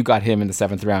 So if you got him in the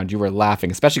 7th round, you were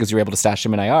laughing, especially because you were able to stash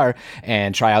him in IR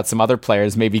and try out some other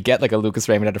players, maybe get like a Lucas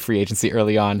Raymond at a free agency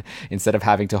early on instead of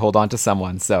having to hold on to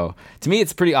someone. So to me,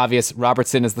 it's pretty obvious.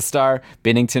 Robertson is the star.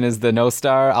 Binnington is the no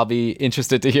star. I'll be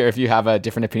interested to hear if you have a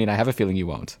different opinion. I have a feeling you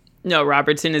won't. No,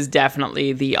 Robertson is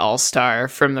definitely the all-star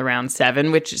from the round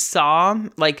 7, which saw,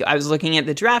 like, I was looking at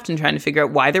the draft and trying to figure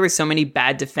out why there were so many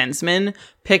bad defensemen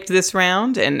picked this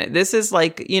round. And this is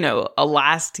like, you know, a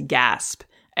last gasp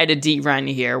at a D run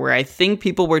here where I think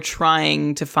people were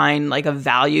trying to find like a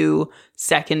value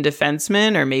second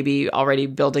defenseman or maybe already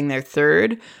building their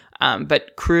third.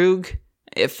 But Krug,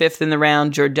 5th in the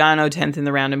round, Giordano 10th in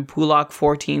the round, and Pulock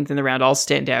 14th in the round all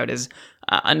stand out as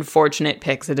unfortunate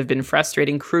picks that have been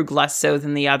frustrating. Krug less so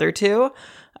than the other two.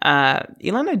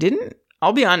 Elon,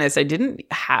 I'll be honest, I didn't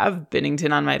have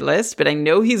Binnington on my list, but I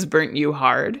know he's burnt you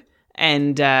hard.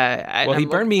 And he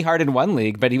burned me hard in one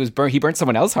league, but he burnt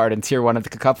someone else hard in tier 1 of the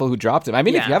couple who dropped him. I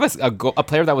mean, if you have a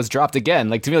player that was dropped again,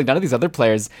 like to me, like none of these other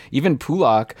players, even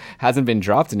Pulock hasn't been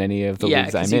dropped in any of the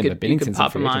leagues I'm in. You could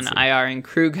pop him on IR, and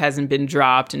Krug hasn't been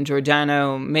dropped, and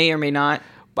Giordano may or may not.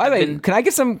 By the way, can I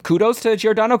give some kudos to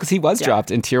Giordano? Because he was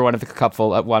dropped in tier 1 of the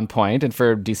couple at one point, and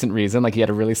for a decent reason. Like, he had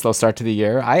a really slow start to the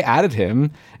year. I added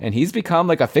him, and he's become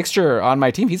like a fixture on my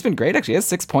team. He's been great, actually. He has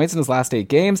 6 points in his last 8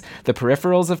 games. The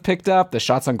peripherals have picked up. The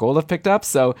shots on goal have picked up.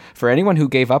 So for anyone who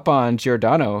gave up on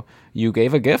Giordano, you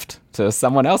gave a gift to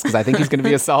someone else, because I think he's going to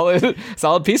be a solid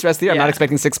piece rest of the year. I'm not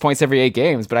expecting 6 points every 8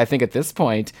 games, but I think at this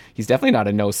point, he's definitely not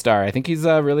a no star. I think he's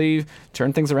really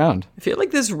turned things around. I feel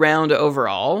like this round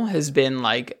overall has been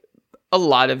like a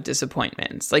lot of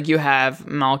disappointments. Like, you have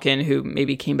Malkin, who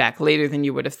maybe came back later than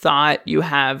you would have thought. You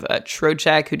have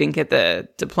Trocheck, who didn't get the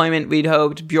deployment we'd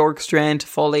hoped. Bjorkstrand,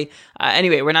 Foley.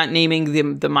 Anyway, we're not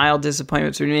naming the mild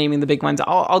disappointments. We're naming the big ones.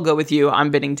 I'll go with you.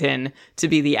 I'm Binnington to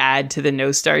be the add to the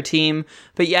no-star team.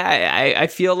 But yeah, I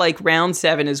feel like round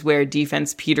 7 is where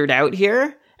defense petered out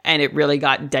here. And it really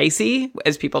got dicey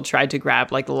as people tried to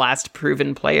grab like the last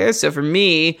proven players. So for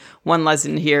me, one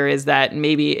lesson here is that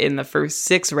maybe in the first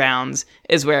 6 rounds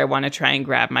is where I want to try and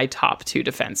grab my top 2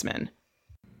 defensemen.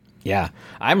 Yeah,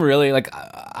 I'm really like,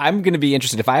 I'm going to be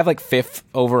interested. If I have like 5th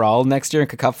overall next year in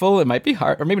Cacupful, it might be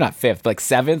hard, or maybe not 5th, but like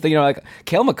 7th, you know, like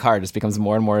Cale Makar just becomes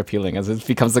more and more appealing as it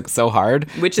becomes like so hard.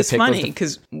 Which is funny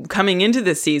because coming into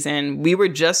this season, we were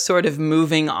just sort of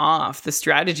moving off the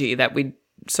strategy that we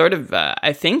sort of,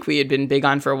 I think we had been big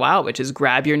on for a while, which is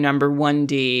grab your number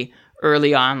 1D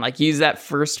early on, like use that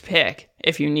first pick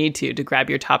if you need to grab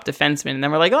your top defenseman. And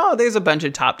then we're like, oh, there's a bunch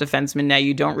of top defensemen now.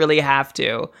 You don't really have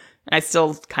to. And I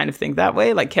still kind of think that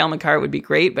way. Like, Cale Makar would be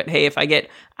great, but hey, if I get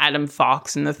Adam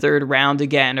Fox in the 3rd round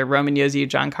again, or Roman Josi or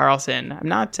John Carlson, I'm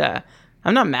not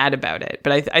mad about it.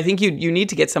 But I think you need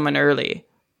to get someone early.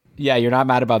 Yeah, you're not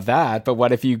mad about that, but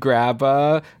what if you grab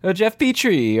a Jeff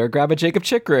Petrie or grab a Jacob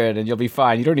Chikrin and you'll be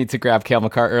fine? You don't need to grab Cale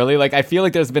Makar early. Like, I feel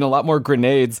like there's been a lot more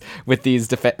grenades with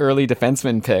these early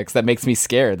defenseman picks that makes me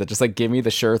scared, that just like give me the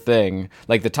sure thing.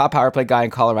 Like the top power play guy in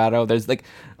Colorado, there's like,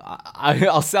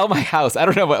 I'll sell my house. I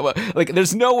don't know what like,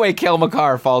 there's no way Cale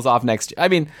Makar falls off next year. I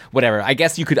mean, whatever. I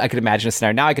guess I could imagine a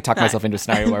scenario. Now I could talk myself into a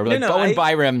scenario where like Bowen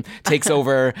Byram takes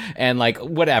over and like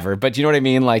whatever. But you know what I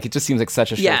mean? Like, it just seems like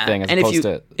such a sure thing. And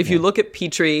if you look at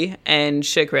Petrie and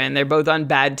Chikrin, they're both on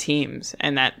bad teams,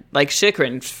 and that like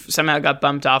Chikrin somehow got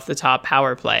bumped off the top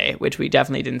power play, which we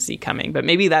definitely didn't see coming. But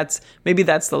maybe that's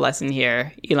the lesson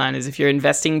here, Elon, is if you're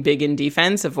investing big in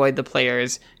defense, avoid the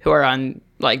players who are on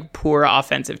like poor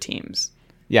offensive teams.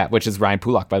 Yeah, which is Ryan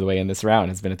Pulock, by the way, in this round.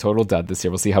 Has been a total dud this year.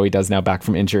 We'll see how he does now back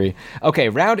from injury. Okay,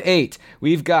 round 8.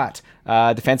 We've got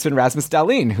defenseman Rasmus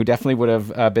Dahlin, who definitely would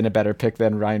have been a better pick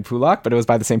than Ryan Pulock, but it was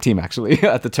by the same team, actually,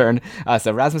 at the turn.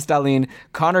 So Rasmus Dahlin,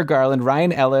 Connor Garland,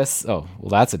 Ryan Ellis. Oh, well,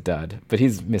 that's a dud, but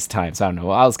he's missed time, so I don't know.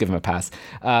 Well, I'll just give him a pass.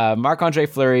 Marc-Andre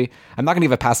Fleury. I'm not going to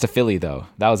give a pass to Philly, though.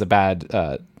 That was a bad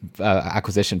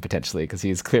acquisition, potentially, because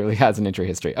he clearly has an injury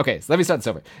history. Okay, so let me start this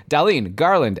over. Dahlin,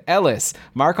 Garland, Ellis,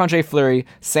 Marc-Andre Fleury,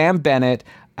 Sam Bennett,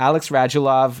 Alex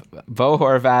Radulov, Bo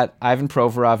Horvat, Ivan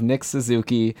Provorov, Nick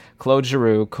Suzuki, Claude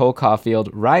Giroux, Cole Caulfield,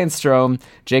 Ryan Strome,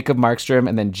 Jacob Markstrom,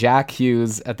 and then Jack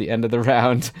Hughes at the end of the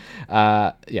round.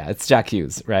 It's Jack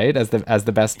Hughes, right? As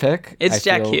the best pick. It's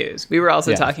Jack Hughes. We were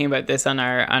also talking about this on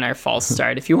our false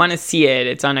start. If you want to see it,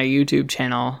 it's on our YouTube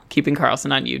channel, Keeping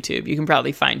Karlsson on YouTube. You can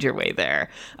probably find your way there.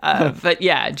 But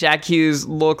yeah, Jack Hughes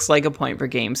looks like a point per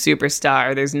game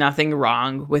superstar. There's nothing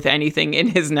wrong with anything in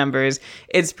his numbers.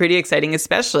 It's pretty exciting,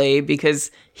 especially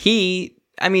because he's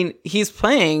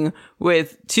playing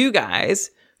with two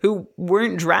guys who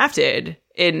weren't drafted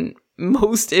in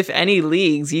most, if any,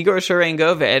 leagues, Igor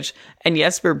Sharangovich and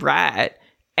Jesper Bratt,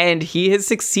 and he has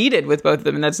succeeded with both of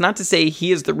them. And that's not to say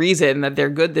he is the reason that they're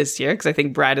good this year, because I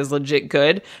think Bratt is legit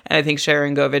good, and I think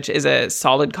Sharangovich is a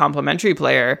solid complementary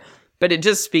player. But it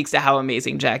just speaks to how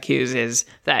amazing Jack Hughes is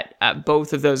that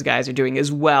both of those guys are doing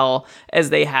as well as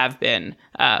they have been.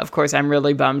 Of course, I'm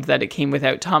really bummed that it came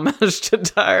without Tomas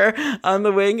Tatar on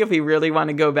the wing, if we really want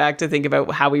to go back to think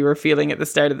about how we were feeling at the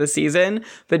start of the season.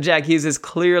 But Jack Hughes is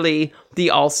clearly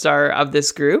the all-star of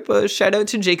this group. A shout out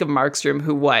to Jacob Markstrom,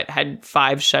 who had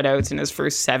 5 shutouts in his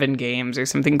first 7 games or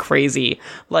something crazy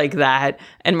like that.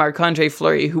 And Marc-Andre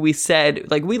Fleury, who we said,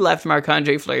 we left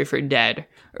Marc-Andre Fleury for dead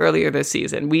earlier this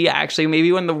season. We actually, maybe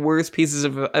one of the worst pieces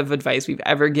of advice we've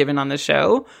ever given on the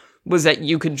show was that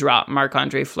you could drop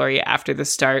Marc-Andre Fleury after the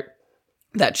start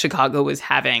that Chicago was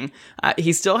having.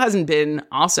 He still hasn't been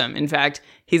awesome. In fact,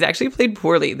 he's actually played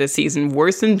poorly this season,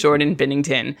 worse than Jordan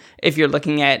Binnington, if you're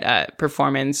looking at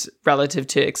performance relative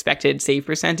to expected save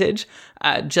percentage.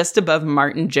 Just above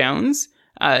Martin Jones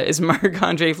is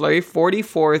Marc-Andre Fleury,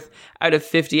 44th out of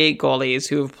 58 goalies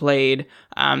who have played,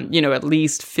 at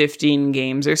least 15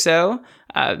 games or so.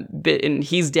 And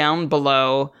he's down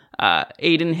below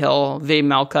Adin Hill,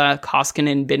 Vejmelka,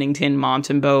 Koskinen, Binnington,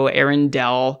 Montembeault, Aaron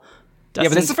Dell. Yeah,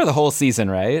 but this is for the whole season,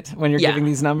 right? When you're giving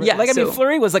these numbers? Yeah,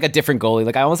 Fleury was a different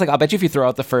goalie. I'll bet you if you throw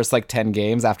out the first 10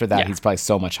 games after that, he's probably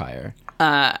so much higher.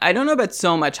 I don't know about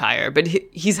so much higher, but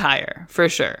he's higher for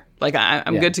sure.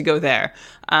 I'm good to go there.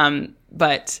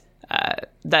 But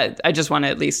that I just want to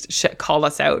at least call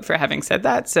us out for having said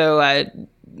that. So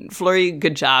Fleury,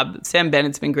 good job. Sam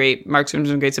Bennett's been great. Markstrom's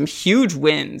been great. Some huge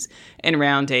wins in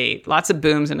round 8. Lots of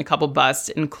booms and a couple busts,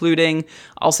 including,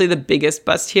 I'll say the biggest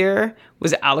bust here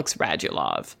was Alex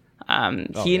Radulov.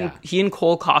 He and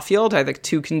Cole Caulfield are the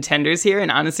 2 contenders here.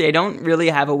 And honestly, I don't really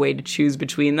have a way to choose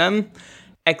between them.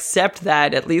 Except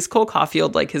that at least Cole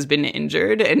Caulfield has been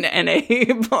injured in NA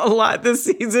a lot this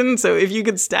season. So if you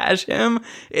could stash him,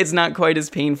 it's not quite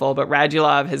as painful. But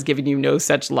Radulov has given you no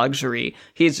such luxury.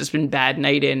 He's just been bad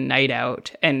night in, night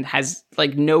out, and has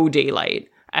no daylight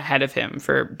ahead of him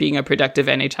for being a productive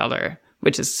NHLer,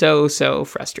 which is so, so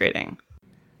frustrating.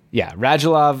 Yeah,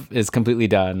 Radulov is completely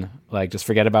done. Just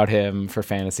forget about him for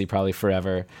fantasy, probably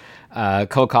forever.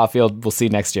 Cole Caulfield, we'll see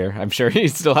next year. I'm sure he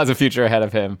still has a future ahead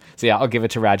of him. So yeah, I'll give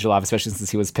it to Radulov, especially since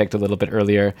he was picked a little bit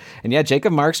earlier. And yeah,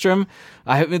 Jacob Markstrom,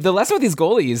 the lesson with these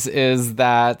goalies is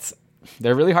that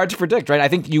they're really hard to predict, right? I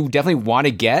think you definitely want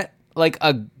to get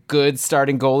a good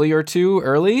starting goalie or 2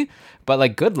 early,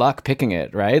 but good luck picking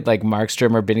it, right?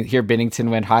 Markstrom or Binnington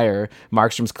went higher.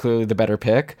 Markstrom's clearly the better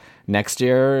pick. Next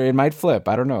year it might flip.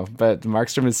 I don't know, but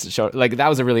Markstrom is that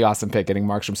was a really awesome pick, getting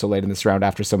Markstrom so late in this round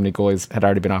after so many goalies had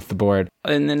already been off the board.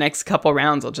 In the next couple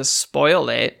rounds, I'll just spoil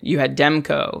it. You had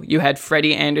Demko, you had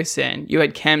Freddie Anderson, you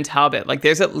had Cam Talbot.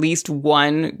 There's at least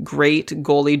one great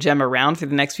goalie gem around for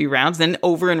the next few rounds. Then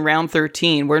over in round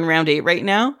 13, we're in round 8 right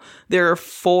now. There are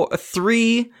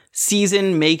 3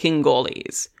 season-making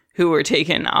goalies who were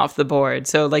taken off the board.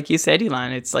 So like you said,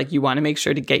 Elon, it's you want to make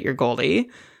sure to get your goalie.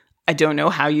 I don't know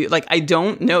how I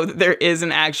don't know that there is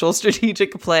an actual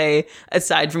strategic play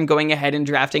aside from going ahead and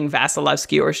drafting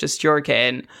Vasilevsky or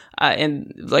Shesterkin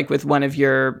and with one of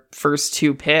your first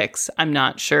 2 picks. I'm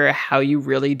not sure how you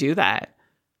really do that.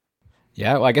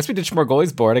 Yeah, well, I guess we did more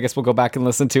goalies board. I guess we'll go back and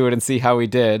listen to it and see how we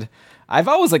did. I've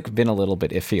always been a little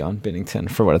bit iffy on Binnington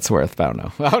for what it's worth, but I don't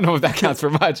know. I don't know if that counts for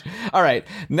much. All right,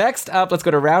 next up, let's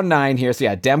go to round 9 here. So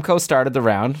yeah, Demko started the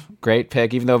round. Great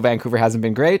pick, even though Vancouver hasn't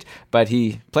been great, but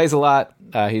he plays a lot.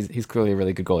 He's clearly a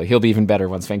really good goalie. He'll be even better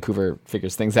once Vancouver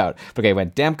figures things out. But okay,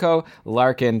 went Demko,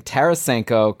 Larkin,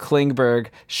 Tarasenko, Klingberg,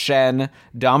 Shen,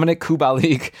 Dominic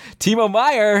Kubalik, Timo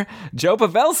Meier, Joe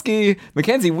Pavelski,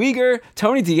 Mackenzie Weegar,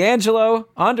 Tony DeAngelo,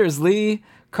 Anders Lee,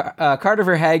 Carter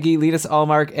Verhaeghe, Linus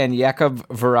Ullmark, and Jakub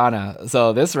Vrana.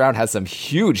 So this round has some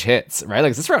huge hits, right?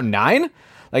 Is this round 9?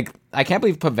 I can't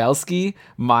believe Pavelski,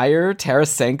 Meier,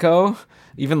 Tarasenko,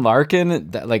 even Larkin.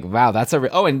 Wow, that's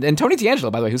and Tony DeAngelo,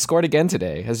 by the way, who scored again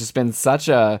today, has just been such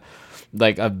a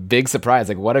like a big surprise.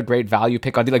 Like, what a great value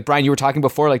pick on D. Like, Brian, you were talking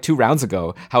before, like 2 rounds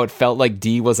ago, how it felt like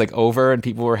D was like over and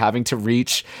people were having to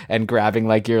reach and grabbing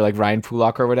like your like Ryan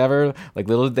Pulock or whatever. Like,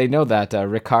 little did they know that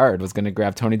Ricard was going to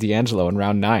grab Tony DeAngelo in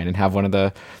round 9 and have one of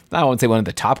the, I won't say one of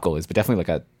the top goalies, but definitely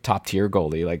like a top tier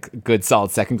goalie, like good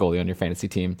solid second goalie on your fantasy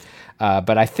team.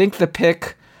 But I think the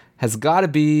pick has got to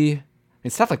be,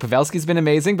 it's tough. Like, Pavelski's been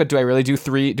amazing, but do I really do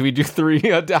 3? Do we do 3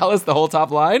 Dallas, the whole top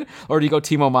line? Or do you go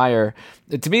Timo Meier?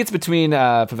 To me, it's between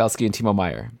Pavelski and Timo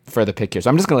Meier for the pick here. So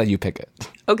I'm just going to let you pick it.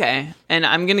 Okay. And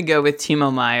I'm going to go with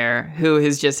Timo Meier, who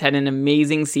has just had an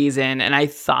amazing season. And I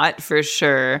thought for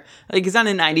sure, like, he's on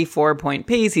a 94-point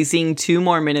pace. He's seeing 2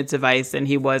 more minutes of ice than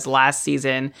he was last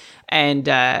season. And,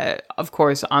 of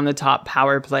course, on the top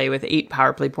power play with 8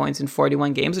 power play points in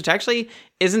 41 games, which actually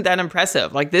isn't that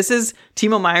impressive. Like, this is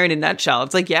Timo Meier in a nutshell.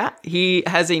 It's like, yeah, he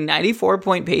has a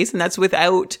 94-point pace, and that's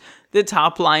without the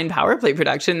top line power play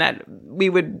production that we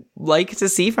would like to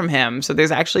see from him. So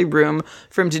there's actually room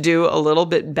for him to do a little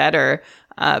bit better.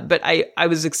 But I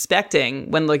was expecting,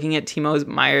 when looking at Timo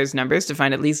Meier's numbers, to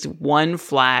find at least one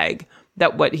flag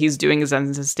that what he's doing is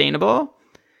unsustainable.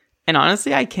 And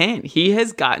honestly, I can't. He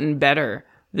has gotten better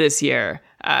this year.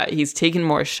 He's taken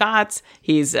more shots.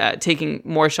 He's taking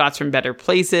more shots from better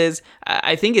places.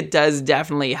 I think it does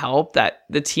definitely help that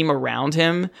the team around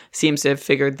him seems to have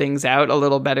figured things out a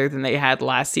little better than they had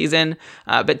last season.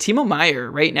 But Timo Meier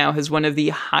right now has one of the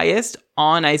highest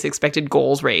on-ice expected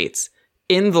goals rates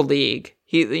in the league.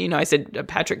 I said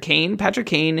Patrick Kane. Patrick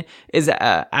Kane is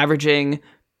averaging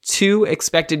 2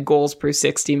 expected goals per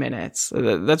 60 minutes.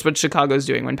 That's what Chicago's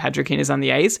doing when Patrick Kane is on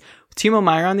the ice. Timo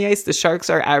Meier on the ice, the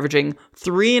Sharks are averaging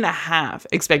 3.5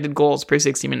 expected goals per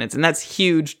 60 minutes, and that's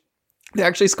huge. They're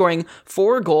actually scoring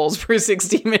 4 goals per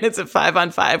 60 minutes at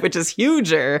 5-on-5, which is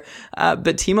huger. But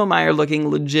Timo Meier looking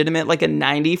legitimate, like a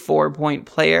 94-point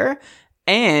player.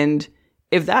 And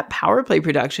if that power play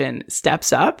production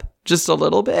steps up just a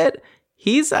little bit,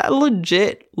 he's a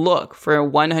legit look for a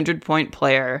 100-point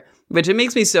player, which it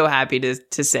makes me so happy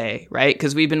to say, right?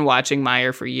 Because we've been watching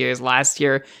Meier for years. Last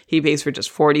year, he paced for just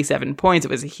 47 points.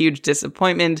 It was a huge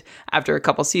disappointment after a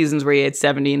couple seasons where he had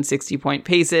 70 and 60-point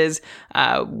paces.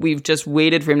 We've just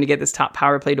waited for him to get this top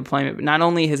power play deployment. But not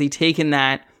only has he taken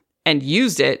that and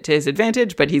used it to his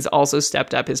advantage, but he's also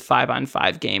stepped up his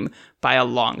 5-on-5 game by a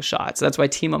long shot. So that's why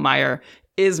Timo Meier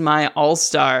is my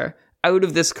all-star out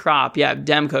of this crop. Yeah,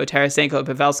 Demko, Tarasenko,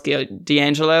 Pavelski,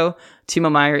 DeAngelo.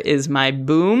 Timo Meier is my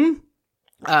boom.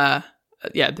 The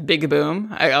big boom.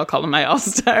 I'll call him my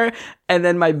all-star. And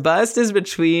then my bust is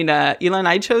between Elon.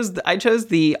 I chose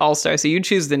the all-star, so you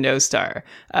choose the no-star.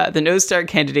 The no-star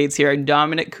candidates here are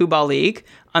Dominic Kubalik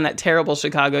on that terrible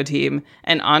Chicago team,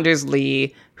 and Anders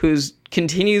Lee, who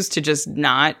continues to just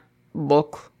not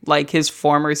look like his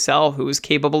former self, who was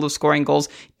capable of scoring goals,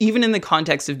 even in the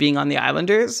context of being on the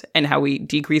Islanders and how we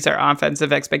decrease our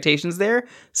offensive expectations there.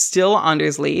 Still,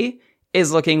 Anders Lee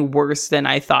is looking worse than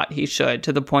I thought he should,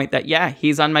 to the point that, yeah,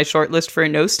 he's on my short list for a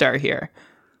no-star here.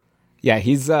 Yeah,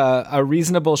 he's a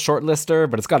reasonable shortlister,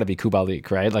 but it's got to be Kubalik,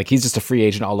 right? Like, he's just a free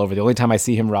agent all over. The only time I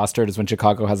see him rostered is when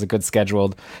Chicago has a good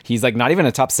scheduled. He's like not even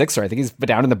a top sixer. I think he's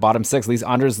down in the bottom 6. At least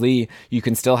Anders Lee, you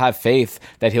can still have faith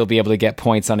that he'll be able to get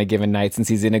points on a given night since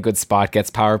he's in a good spot, gets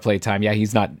power play time. Yeah,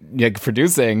 he's not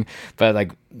producing, but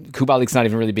like Kubalik's not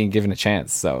even really being given a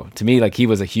chance. So to me, like, he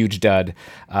was a huge dud.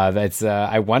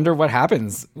 I wonder what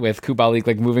happens with Kubalik,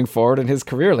 like, moving forward in his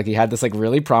career. Like, he had this like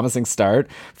really promising start,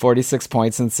 46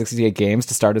 points in 68 games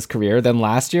to start his career. Then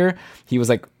last year he was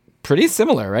like pretty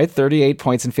similar, right? 38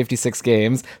 points in 56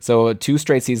 games. So 2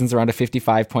 straight seasons around a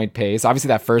 55-point pace. Obviously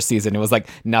that first season, it was like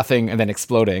nothing and then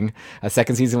exploding. A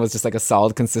second season was just like a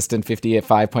solid, consistent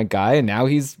 55-point guy. And now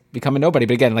he's become a nobody.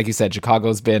 But again, like you said,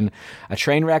 Chicago's been a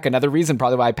train wreck. Another reason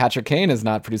probably why Patrick Kane is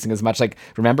not producing as much. Like,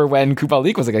 remember when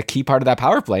Kubalik was like a key part of that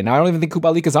power play? Now I don't even think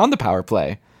Kubalik is on the power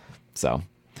play. So,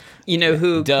 you know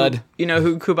who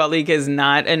Kubalik is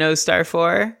not a no-star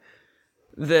for?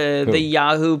 The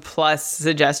Yahoo Plus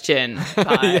suggestion.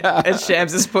 As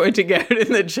Shams is pointing out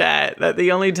in the chat, that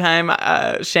the only time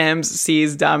Shams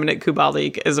sees Dominic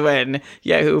Kubalik is when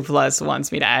Yahoo Plus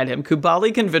wants me to add him.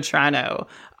 Kubalik and Vetrano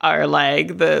are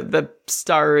like the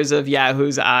stars of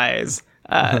Yahoo's eyes.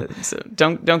 So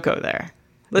don't go there.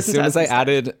 Listen,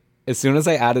 as soon as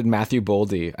I added Matthew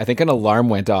Boldy, I think an alarm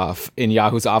went off in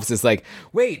Yahoo's office. It's like,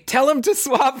 wait, tell him to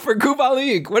swap for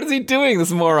Kubalik. What is he doing,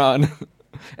 this moron?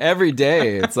 Every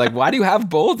day. It's like, why do you have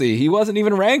Boldy? He wasn't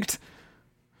even ranked.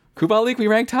 Kubalik, we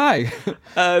ranked high.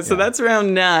 So that's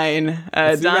round 9.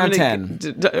 Round 10.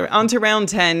 On to round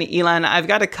 10. Elon, I've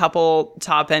got a couple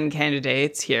top-end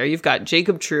candidates here. You've got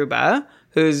Jacob Trouba,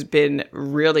 who's been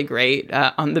really great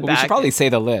on the back. We should probably say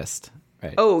the list.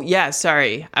 right? Oh, yeah,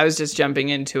 sorry. I was just jumping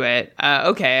into it.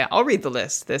 Okay, I'll read the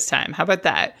list this time. How about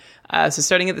that? So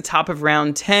starting at the top of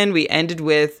round 10, we ended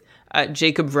with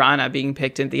Jacob Vrana being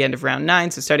picked at the end of round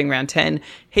 9. So starting round 10,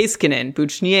 Heiskanen,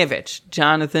 Buchnevich,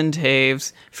 Jonathan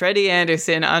Toews, Freddie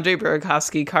Anderson, Andre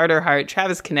Burakovsky, Carter Hart,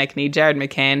 Travis Konechny, Jared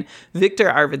McCann, Victor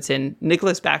Arvidsson,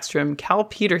 Nicholas Backstrom, Cal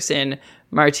Peterson,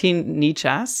 Martin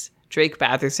Nichas, Drake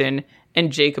Batherson,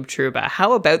 and Jacob Trouba.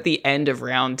 How about the end of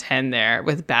round 10 there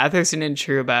with Batherson and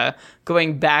Trouba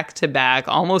going back to back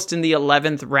almost in the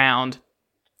 11th round?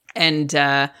 And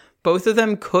both of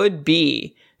them could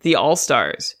be the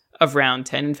All-Stars of round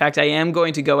 10. In fact, I am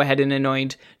going to go ahead and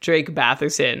anoint Drake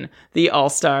Batherson the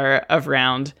All-Star of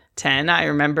round 10. I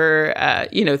remember,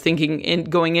 thinking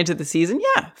going into the season,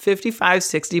 55,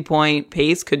 60 point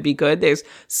pace could be good. There's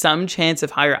some chance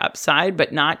of higher upside,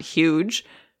 but not huge.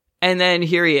 And then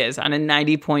here he is on a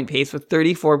 90 point pace with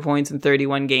 34 points in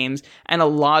 31 games. And a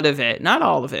lot of it, not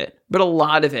all of it, but a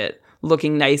lot of it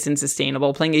looking nice and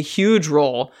sustainable, playing a huge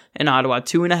role in Ottawa,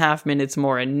 2.5 minutes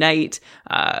more a night,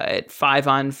 at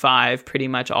 5-on-5, pretty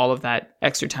much all of that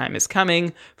extra time is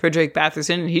coming for Drake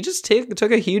Batherson, and he just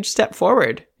took a huge step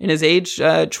forward in his age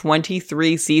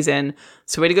 23 season.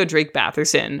 So way to go, Drake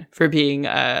Batherson, for being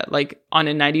on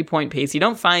a 90-point pace. You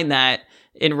don't find that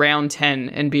in round 10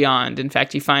 and beyond. In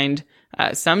fact, you find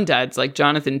some duds like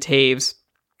Jonathan Toews,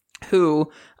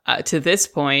 who to this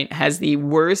point has the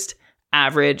worst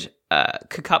average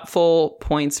cupful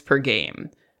points per game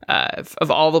of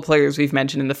all the players we've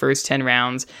mentioned in the first 10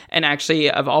 rounds. And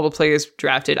actually, of all the players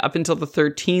drafted up until the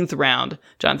 13th round,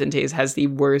 Jonathan Toews has the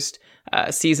worst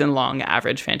season-long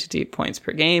average fantasy points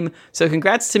per game. So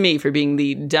congrats to me for being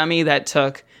the dummy that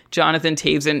took Jonathan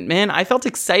Toews. And man, I felt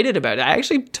excited about it. I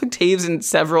actually took Toews in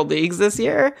several leagues this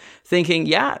year,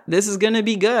 thinking, this is going to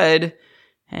be good.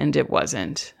 And it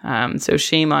wasn't. So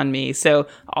shame on me. So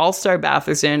All-Star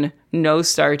Batherson,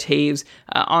 no-star Toews.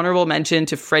 Honorable mention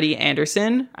to Freddie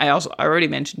Anderson. I already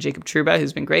mentioned Jacob Trouba,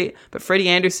 who's been great. But Freddie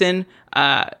Anderson,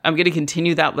 I'm going to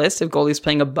continue that list of goalies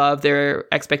playing above their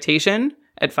expectation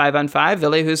at 5-on-5.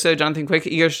 Ville Husso, Jonathan Quick,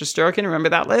 Igor Shesterkin. Remember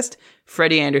that list?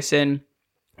 Freddie Anderson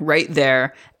right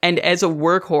there. And as a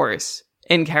workhorse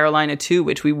in Carolina too,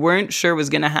 which we weren't sure was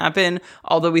going to happen,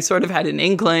 although we sort of had an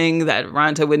inkling that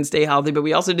Raanta wouldn't stay healthy, but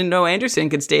we also didn't know Anderson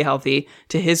could stay healthy.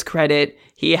 To his credit,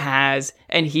 he has,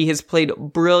 and he has played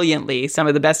brilliantly, some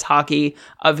of the best hockey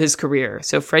of his career.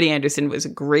 So Freddie Anderson was a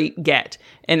great get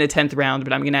in the 10th round,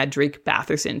 but I'm going to add Drake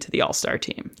Batherson to the All-Star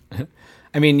team.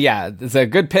 I mean, yeah, it's a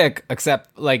good pick, except,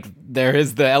 there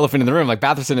is the elephant in the room.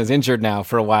 Batherson is injured now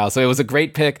for a while, so it was a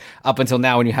great pick up until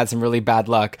now when you had some really bad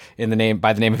luck by the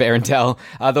name of Aaron Dell.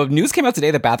 The news came out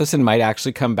today that Batherson might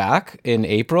actually come back in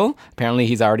April. Apparently,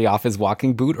 he's already off his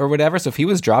walking boot or whatever, so if he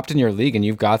was dropped in your league and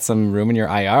you've got some room in your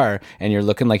IR and you're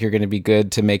looking like you're going to be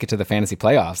good to make it to the fantasy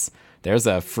playoffs, there's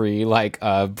a free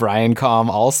Brian Com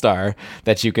All-Star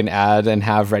that you can add and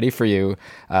have ready for you.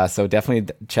 So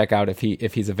definitely check out if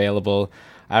he's available.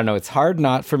 I don't know. It's hard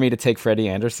not for me to take Freddie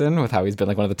Anderson with how he's been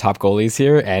one of the top goalies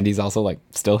here, and he's also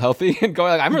still healthy and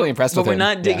going. I'm really impressed with him. But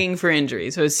we're not digging for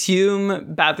injury, so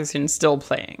assume Batherson's still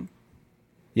playing.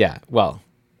 Yeah. Well.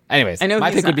 Anyways,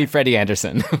 my pick would be Freddie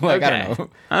Anderson. Okay. I don't know.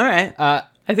 All right.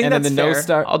 I think that's fair.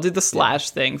 No-star, I'll do the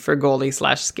slash thing for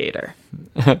goalie/skater.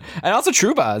 And also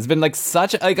Trouba has been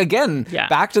such again,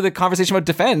 back to the conversation about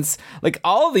defense.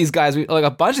 All of these guys, a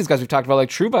bunch of these guys we've talked about,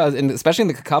 Trouba, and especially in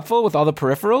the cupful with all the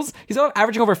peripherals, he's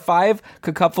averaging over 5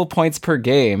 cupful points per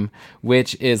game,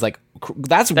 which is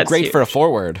that's great huge for a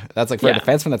forward. That's for a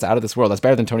defenseman that's out of this world. That's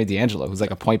better than Tony DeAngelo, who's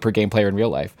a point per game player in real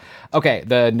life. Okay,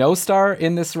 the no star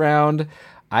in this round,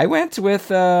 I went with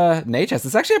Necas.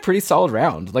 It's actually a pretty solid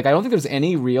round. I don't think there's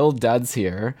any real duds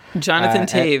here. Jonathan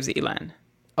Toews, Elan.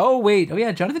 Oh, wait. Oh,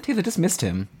 yeah. Jonathan Toews, I just missed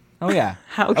him. Oh, yeah.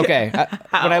 Okay.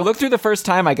 When I looked through the first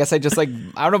time, I guess I just I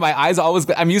don't know, my eyes always,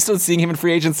 I'm used to seeing him in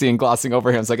free agency and glossing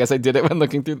over him. So I guess I did it when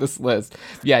looking through this list.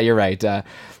 Yeah, you're right.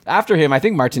 After him, I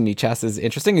think Martin Nichas is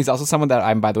interesting. He's also someone that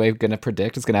I'm, by the way, going to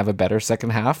predict is going to have a better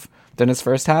second half than his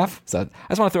first half. So I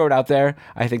just want to throw it out there.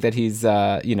 I think that he's,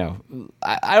 I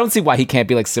don't see why he can't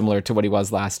be similar to what he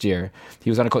was last year. He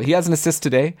has an assist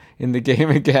today in the game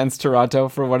against Toronto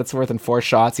for what it's worth, and 4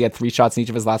 shots. He had 3 shots in each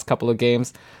of his last couple of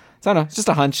games. So I don't know, it's just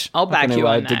a hunch. I'll back you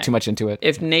on that. Dig too much into it.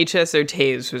 If Necas or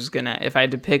Toews was if I had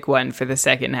to pick one for the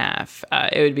second half,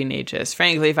 it would be Necas.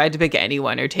 Frankly, if I had to pick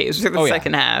anyone or Toews for the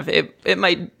second half, it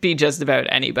might be just about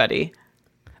anybody.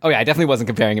 Oh yeah, I definitely wasn't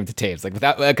comparing him to Taves. Like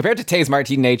without compared to Taves,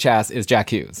 Martin Necas is Jack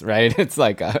Hughes, right? It's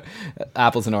like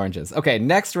apples and oranges. Okay,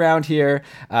 next round here,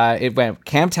 it went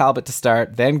Cam Talbot to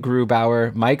start, then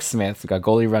Grubauer, Mike Smith. We got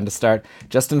goalie run to start.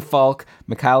 Justin Falk,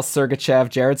 Mikhail Sergachev,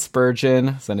 Jared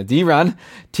Spurgeon. So in a D run,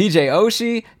 TJ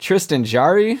Oshie, Tristan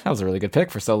Jarry. That was a really good pick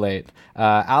for so late.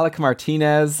 Alec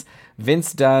Martinez,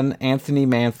 Vince Dunn, Anthony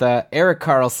Mantha, Erik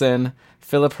Karlsson,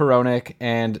 Philip Hronek,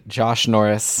 and Josh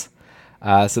Norris.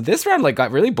 So this round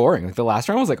got really boring. Like the last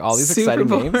round was all these super exciting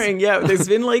boring names. Yeah, there's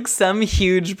been some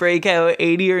huge breakout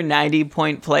 80 or 90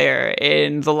 point player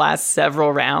in the last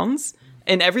several rounds,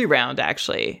 in every round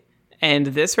actually, and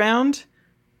this round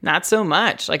not so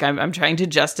much. I'm trying to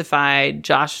justify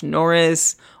Josh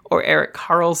Norris or Erik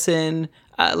Karlsson.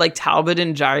 Talbot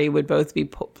and Jarry would both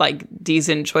be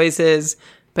decent choices,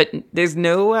 but there is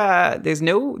no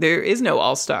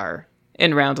all-star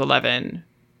in round 11.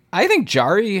 I think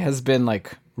Jarry has been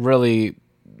really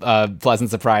pleasant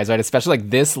surprise, right? Especially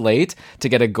this late to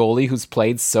get a goalie who's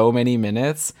played so many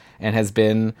minutes and has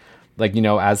been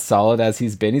as solid as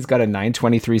he's been. He's got a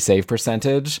 .923 save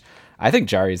percentage. I think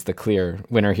Jarry's the clear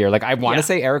winner here. I want to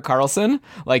say Erik Karlsson.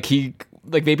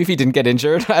 Maybe if he didn't get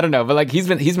injured, I don't know, but he's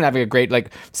been having a great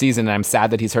season, and I'm sad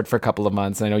that he's hurt for a couple of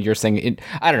months. And I know you're saying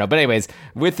I don't know, but anyways,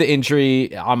 with the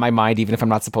injury on my mind, even if I'm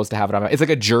not supposed to have it on my, it's like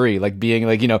a jury,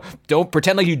 being don't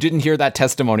pretend like you didn't hear that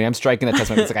testimony. I'm striking that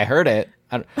testimony. It's I heard it.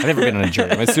 I've never been on a jury.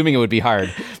 I'm assuming it would be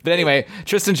hard. But anyway,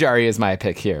 Tristan Jarry is my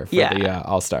pick here for the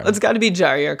All-Star. It's got to be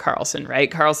Jarry or Karlsson, right?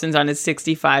 Karlsson's on his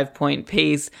 65-point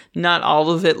pace. Not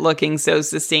all of it looking so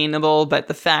sustainable, but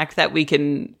the fact that we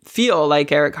can feel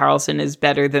like Erik Karlsson is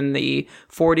better than the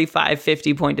 45,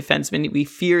 50-point defenseman we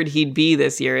feared he'd be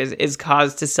this year is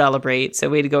cause to celebrate. So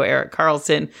way to go, Erik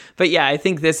Karlsson. But yeah, I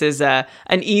think this is an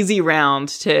easy round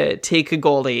to take a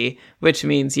goalie, which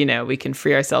means, we can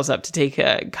free ourselves up to take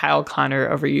Kyle Connor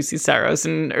over UC Saros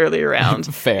in an earlier round.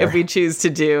 Fair. If we choose to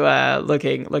do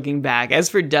looking back. As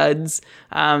for duds,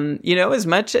 as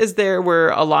much as there were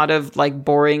a lot of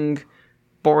boring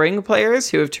players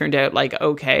who have turned out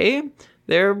okay,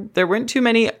 there weren't too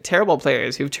many terrible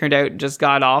players who've turned out just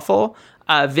god awful.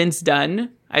 Vince Dunn,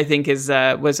 I think, was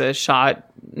a shot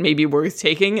maybe worth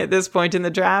taking at this point in the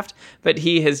draft, but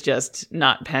he has just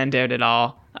not panned out at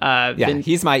all.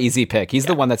 He's my easy pick. He's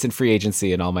the one that's in free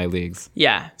agency in all my leagues.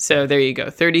 Yeah, so there you go.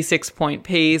 36-point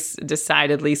pace,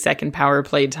 decidedly second power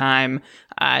play time,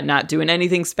 not doing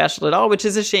anything special at all, which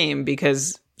is a shame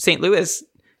because St. Louis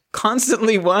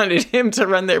constantly wanted him to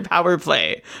run their power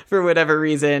play for whatever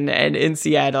reason, and in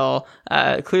Seattle,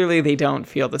 clearly they don't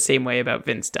feel the same way about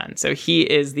Vince Dunn. So he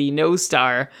is the no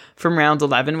star from round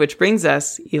 11, which brings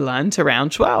us, Elon, to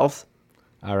round 12.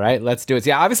 All right, let's do it. So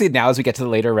yeah, obviously now as we get to the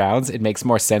later rounds, it makes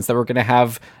more sense that we're going to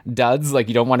have duds.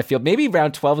 You don't want to feel, maybe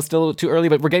round 12 is still too early,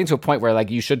 but we're getting to a point where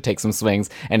you should take some swings,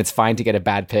 and it's fine to get a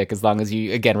bad pick as long as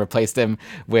you, again, replaced him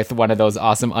with one of those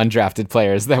awesome undrafted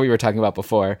players that we were talking about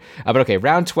before. But okay,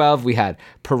 round 12, we had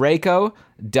Parayko,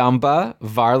 Dumba,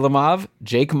 Varlamov,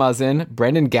 Jake Muzzin,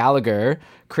 Brendan Gallagher,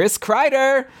 Chris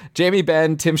Kreider, Jamie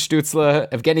Benn, Tim Stützle,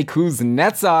 Evgeny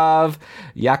Kuznetsov,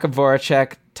 Jakub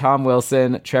Voracek, Tom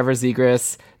Wilson, Trevor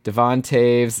Zegras, Devon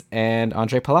Taves, and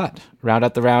Andre Palat. Round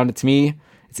out the round. To me,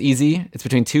 it's easy. It's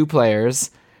between two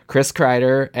players, Chris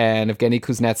Kreider and Evgeny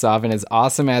Kuznetsov. And as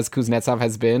awesome as Kuznetsov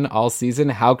has been all season,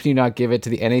 how can you not give it to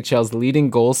the NHL's leading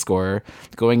goal scorer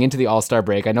going into the All-Star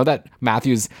break? I know that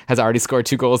Matthews has already scored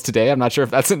 2 goals today. I'm not sure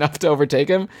if that's enough to overtake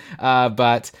him,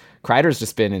 but Kreider's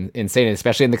just been insane,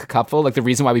 especially in the cupful. The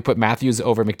reason why we put Matthews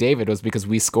over McDavid was because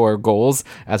we score goals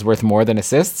as worth more than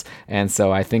assists. And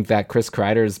so I think that Chris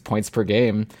Kreider's points per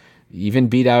game even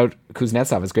beat out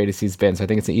Kuznetsov as great as he's been. So I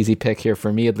think it's an easy pick here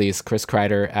for me, at least. Chris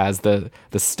Kreider as the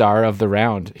star of the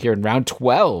round here in round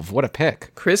 12. What a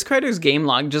pick. Chris Kreider's game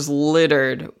log just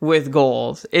littered with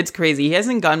goals. It's crazy. He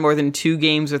hasn't gone more than 2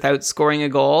 games without scoring a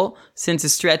goal since a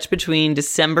stretch between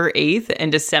December 8th and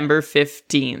December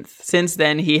 15th. Since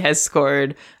then, he has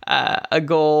scored a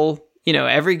goal,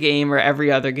 every game or every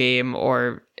other game,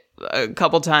 or a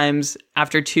couple times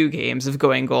after 2 games of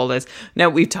going goalless. Now,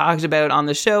 we've talked about on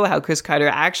the show how Chris Kreider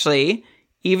actually,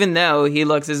 even though he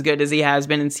looks as good as he has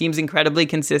been and seems incredibly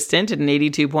consistent at an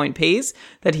 82-point pace,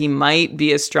 that he might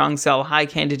be a strong sell high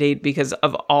candidate because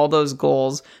of all those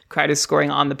goals Kreider's scoring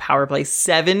on the power play.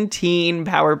 17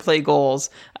 power play goals.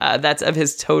 That's of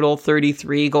his total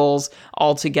 33 goals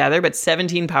altogether, but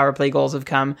 17 power play goals have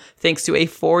come thanks to a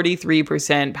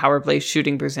 43% power play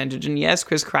shooting percentage. And yes,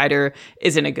 Chris Kreider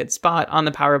is in a good spot on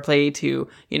the power play to,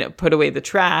 put away the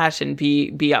trash and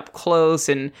be up close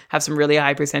and have some really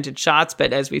high percentage shots, but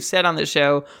But as we've said on the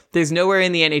show, there's nowhere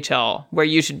in the NHL where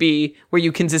you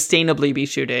can sustainably be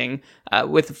shooting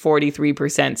with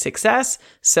 43% success.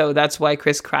 So that's why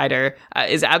Chris Kreider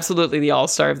is absolutely the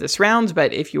all-star of this round.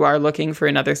 But if you are looking for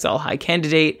another sell high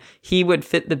candidate, he would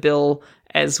fit the bill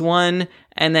as one.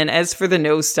 And then as for the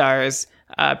no stars,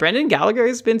 Brendan Gallagher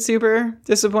has been super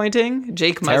disappointing.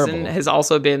 Jake Muzzin has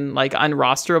also been like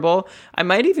unrosterable. I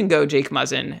might even go Jake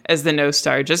Muzzin as the no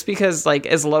star, just because like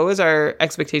as low as our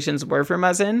expectations were for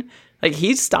Muzzin, like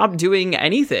he stopped doing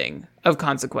anything of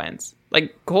consequence,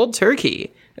 like cold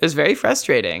turkey. It was very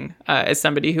frustrating as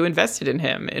somebody who invested in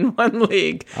him in one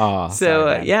league. Oh, so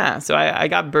I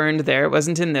got burned there. It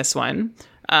wasn't in this one,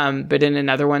 but in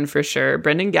another one for sure.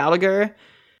 Brendan Gallagher.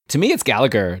 To me, it's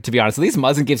Gallagher, to be honest. At least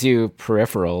Muzzin gives you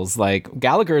peripherals. Like,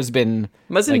 Gallagher's been...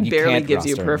 Muzzin like, barely gives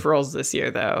you peripherals this year,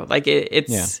 though. Like,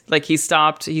 like he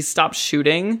stopped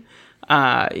shooting.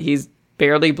 He's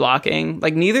barely blocking.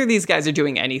 Like, neither of these guys are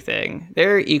doing anything.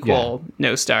 They're equal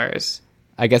no stars.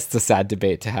 I guess it's a sad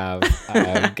debate to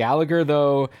have. Gallagher,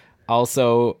 though,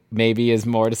 also maybe is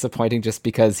more disappointing just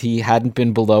because he hadn't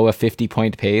been below a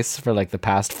 50-point pace for, like, the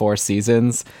past 4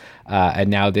 seasons. And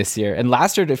now this year, and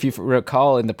last year, if you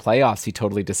recall, in the playoffs, he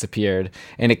totally disappeared.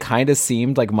 And it kind of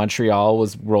seemed like Montreal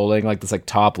was rolling like this like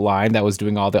top line that was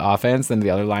doing all the offense, and the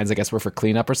other lines, I guess, were for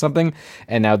cleanup or something.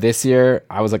 And now this year,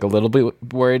 I was like a little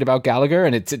bit worried about Gallagher,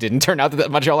 and it didn't turn out that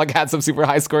Montreal like had some super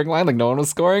high scoring line, like no one was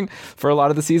scoring for a lot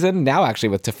of the season. Now, actually,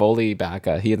 with Toffoli back,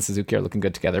 he and Suzuki are looking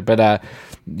good together. But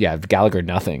yeah, Gallagher,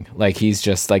 nothing. Like he's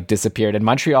just like disappeared, and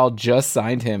Montreal just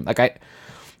signed him.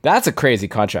 That's a crazy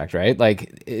contract, right?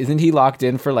 Like, isn't he locked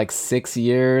in for like 6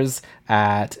 years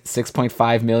at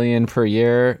 $6.5 million per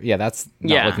year? Yeah, that's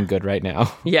not looking good right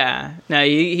now. Yeah, no,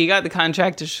 he got the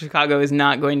contract that Chicago is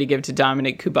not going to give to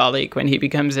Dominik Kubalik when he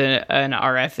becomes an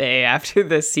RFA after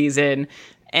this season.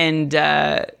 And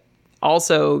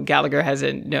also, Gallagher has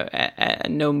a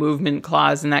no movement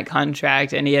clause in that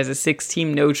contract, and he has a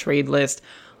 6-team no trade list.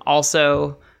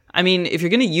 Also, I mean, if you're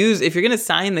going to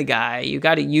sign the guy, you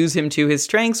got to use him to his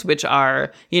strengths, which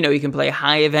are, he can play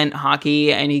high event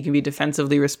hockey and he can be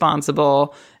defensively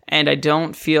responsible. And I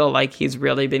don't feel like he's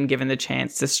really been given the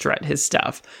chance to strut his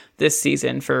stuff this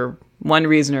season for one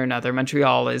reason or another.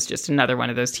 Montreal is just another one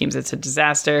of those teams that's a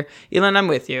disaster. Elon, I'm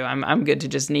with you. I'm good to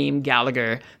just name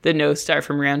Gallagher the no star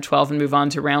from round 12 and move on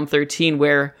to round 13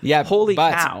 where, holy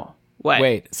cow. What?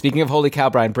 Wait, speaking of holy cow,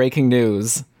 Brian, breaking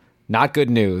news, not good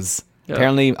news.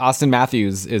 Apparently, Austin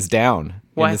Matthews is down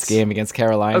in this game against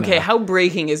Carolina. Okay, how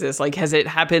breaking is this? Like, has it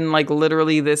happened, like,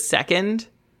 literally this second?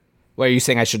 What, are you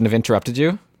saying I shouldn't have interrupted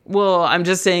you? Well, I'm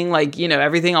just saying, like,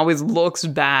 everything always looks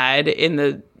bad in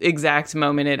the exact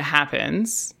moment it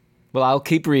happens. Well, I'll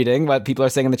keep reading what people are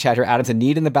saying in the chat here. Adams, a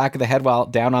knee in the back of the head while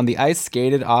down on the ice,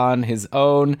 skated on his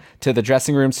own to the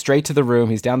dressing room, straight to the room.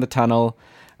 He's down the tunnel.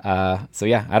 So,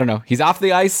 yeah, I don't know. He's off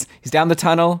the ice. He's down the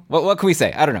tunnel. What can we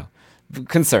say? I don't know.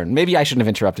 Concern. Maybe I shouldn't have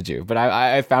interrupted you, but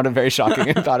I found it very shocking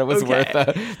and thought it was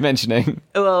worth mentioning.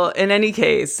 Well, in any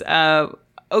case, I'm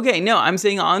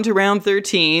saying on to round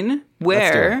 13,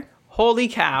 where, holy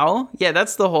cow,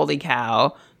 that's the holy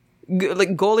cow,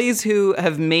 like goalies who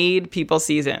have made people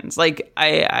seasons. Like,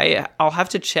 I'll have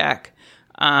to check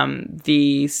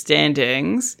the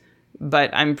standings, but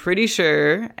I'm pretty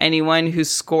sure anyone who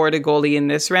scored a goalie in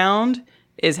this round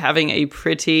is having a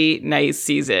pretty nice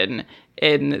season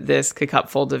in this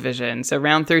Cupful division. So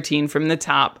round 13 from the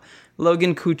top,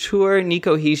 Logan Couture,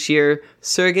 Nico Hischier,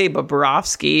 Sergei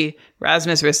Bobrovsky,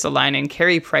 Rasmus Ristolainen,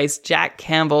 Carey Price, Jack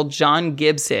Campbell, John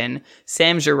Gibson,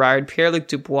 Sam Girard, Pierre-Luc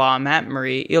Dubois, Matt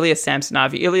Murray, Ilya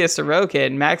Samsonov, Ilya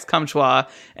Sorokin, Max Comtois,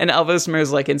 and Elvis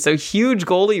Merzlikins. So huge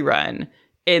goalie run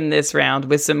in this round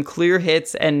with some clear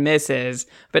hits and misses.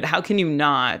 But how can you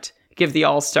not give the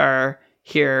all-star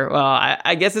here? Well,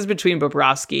 I guess it's between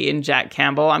Bobrovsky and Jack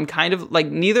Campbell. I'm kind of like,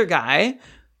 neither guy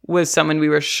was someone we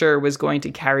were sure was going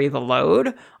to carry the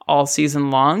load all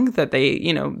season long, that they,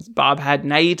 Bob had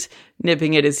Knight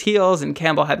nipping at his heels and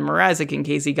Campbell had Mrazek in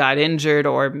case he got injured,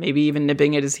 or maybe even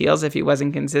nipping at his heels if he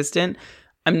wasn't consistent.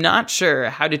 I'm not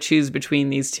sure how to choose between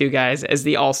these two guys as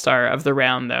the all-star of the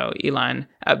round, though, Elon.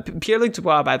 Pierre-Luc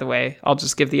Dubois, by the way, I'll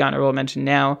just give the honorable mention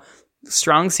now.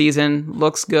 Strong season,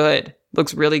 looks good.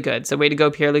 Looks really good. So way to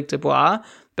go, Pierre-Luc Dubois.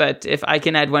 But if I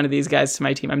can add one of these guys to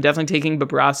my team, I'm definitely taking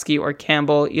Bobrovsky or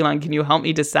Campbell. Elon, can you help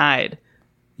me decide?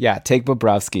 Yeah, take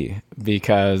Bobrovsky,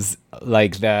 because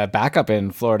like the backup in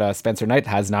Florida, Spencer Knight,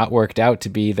 has not worked out to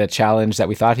be the challenge that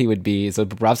we thought he would be. So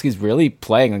Bobrovsky's really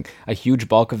playing a huge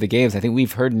bulk of the games. I think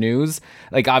we've heard news,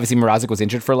 like obviously Mrazek was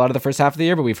injured for a lot of the first half of the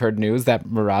year, but we've heard news that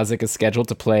Mrazek is scheduled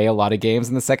to play a lot of games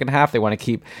in the second half. They want to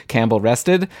keep Campbell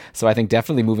rested. So I think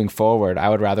definitely moving forward, I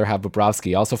would rather have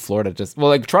Bobrovsky. Also Florida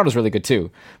Toronto's really good too.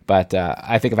 But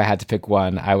I think if I had to pick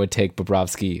one, I would take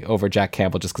Bobrovsky over Jack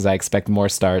Campbell just because I expect more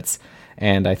starts.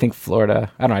 And I think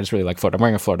Florida, I don't know, I just really like Florida. I'm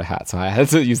wearing a Florida hat, so I had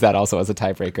to use that also as a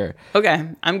tiebreaker. Okay,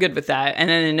 I'm good with that. And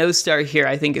then a no-star here,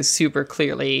 I think, is super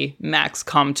clearly Max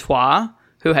Comtois,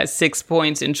 who has 6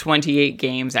 points in 28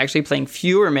 games, actually playing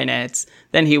fewer minutes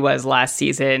than he was last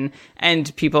season.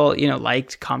 And people,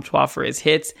 liked Comtois for his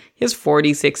hits. He has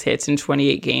 46 hits in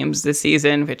 28 games this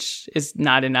season, which is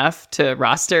not enough to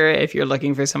roster if you're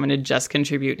looking for someone to just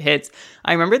contribute hits.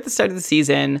 I remember at the start of the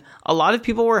season, a lot of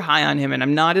people were high on him, and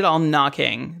I'm not at all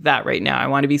knocking that right now. I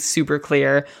want to be super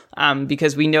clear,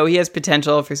 because we know he has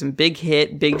potential for some big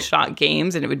hit, big shot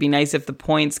games, and it would be nice if the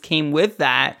points came with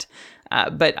that.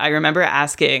 But I remember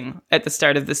asking at the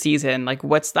start of the season, like,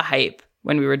 what's the hype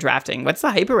when we were drafting? What's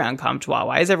the hype around Comtois?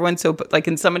 Why is everyone so, like,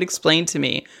 can someone explain to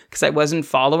me? Because I wasn't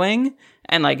following,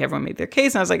 and, like, everyone made their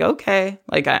case, and I was like, okay,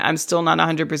 like, I'm still not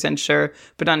 100% sure.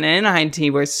 But on an Anaheim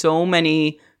team where so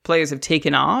many players have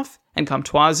taken off, and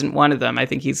Comtois isn't one of them, I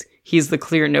think he's the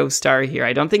clear no-star here.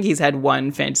 I don't think he's had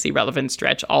one fantasy-relevant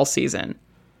stretch all season.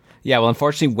 Yeah, well,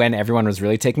 unfortunately, when everyone was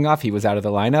really taking off, he was out of the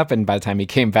lineup, and by the time he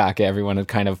came back, everyone had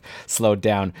kind of slowed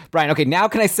down. Brian, okay, now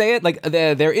can I say it? Like,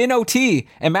 they're in OT,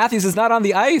 and Matthews is not on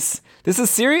the ice. This is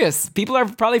serious. People are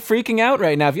probably freaking out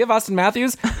right now. If you have Austin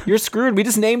Matthews, you're screwed. We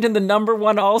just named him the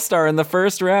 #1 All-Star in the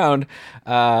first round.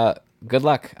 Good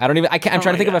luck. I'm trying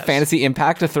to think of a fantasy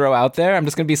impact to throw out there. I'm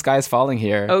just going to be skies falling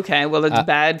here. Okay, well, it's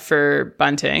bad for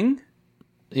Bunting.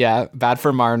 Yeah, bad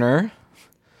for Marner.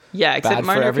 Yeah, except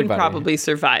Marner can probably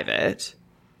survive it.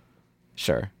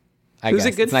 Sure. Who's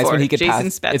it good for? When he could Jason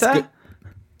Spezza?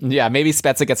 Yeah, maybe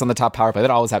Spezza gets on the top power play.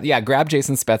 That always happens. Yeah, grab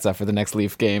Jason Spezza for the next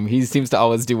Leaf game. He seems to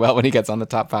always do well when he gets on the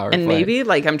top power play. And maybe,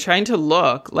 like, I'm trying to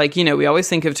look, like, we always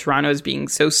think of Toronto as being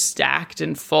so stacked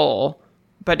and full.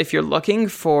 But if you're looking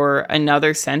for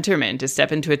another centerman to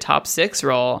step into a top 6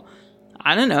 role,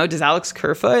 I don't know, does Alex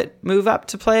Kerfoot move up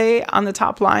to play on the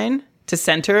top line? To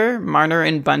center Marner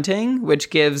and Bunting,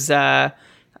 which gives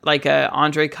like a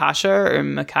Andre Kasha or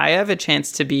Mikheyev a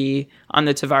chance to be on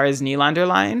the Tavares Nylander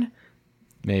line.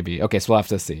 Maybe. Okay, so we'll have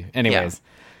to see. Anyways.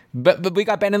 Yeah. But we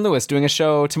got Ben and Lewis doing a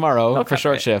show tomorrow for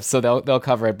short shifts, so they'll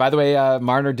cover it. By the way,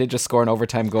 Marner did just score an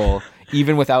overtime goal,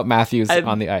 even without Matthews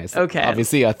on the ice. Okay.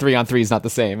 Obviously, a 3-on-3 is not the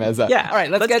same as. Yeah. All right.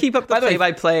 Let's keep up the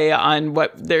play-by-play on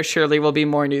what there surely will be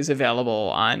more news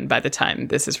available on by the time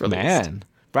this is released. Man.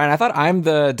 Brian, I thought I'm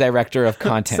the director of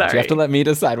content. You have to let me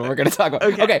decide what we're going to talk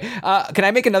about. Okay. Can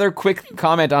I make another quick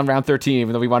comment on round 13,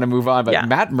 even though we want to move on? But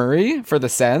Matt Murray for the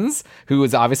Sens, who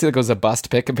is obviously goes a bust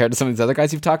pick compared to some of these other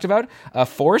guys you've talked about.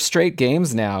 4 straight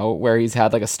games now where he's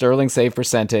had like a sterling save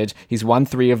percentage. He's won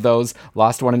 3 of those,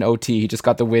 lost 1 in OT. He just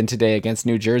got the win today against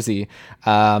New Jersey.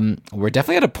 We're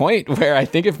definitely at a point where I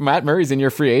think if Matt Murray's in your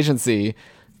free agency,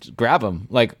 grab him.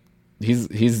 Like,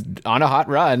 He's on a hot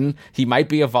run. He might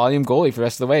be a volume goalie for the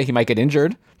rest of the way. He might get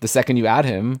injured the second you add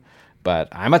him. But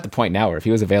I'm at the point now where if he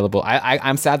was available,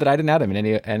 I'm sad that I didn't add him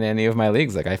in any of my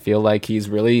leagues. Like, I feel like he's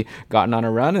really gotten on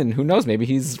a run, and who knows, maybe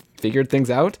he's figured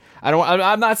things out.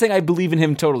 I'm not saying I believe in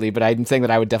him totally, but I'm saying that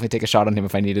I would definitely take a shot on him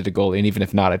if I needed a goalie, and even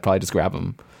if not, I'd probably just grab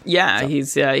him. Yeah, so.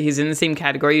 He's in the same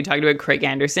category. You talked about Craig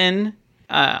Anderson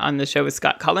on the show with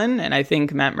Scott Cullen, and I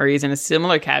think Matt Murray's in a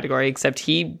similar category, except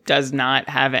he does not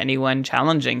have anyone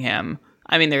challenging him.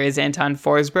 I mean, there is Anton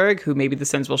Forsberg, who maybe the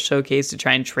Sens will showcase to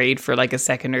try and trade for like a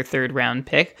 2nd or 3rd round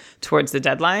pick towards the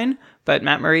deadline. But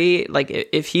Matt Murray, like,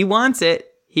 if he wants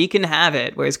it, he can have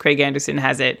it, whereas Craig Anderson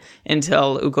has it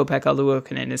until Ukko-Pekka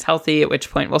Luukkonen is healthy, at which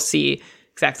point we'll see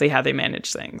exactly how they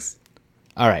manage things.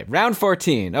 All right, round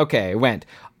 14. Okay, went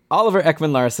Oliver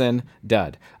Ekman-Larsson,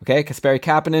 dud. Okay, Kasperi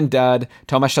Kapanen, dud.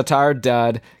 Tomas Tatar,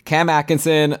 dud. Cam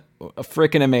Atkinson,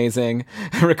 freaking amazing.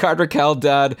 Rickard Rakell,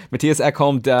 dud. Matthias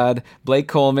Ekholm, dud. Blake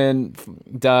Coleman,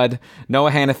 dud.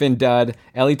 Noah Hannafin, dud.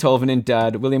 Eli Tolvanen,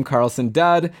 dud. William Karlsson,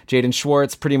 dud. Jaden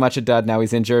Schwartz, pretty much a dud. Now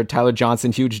he's injured. Tyler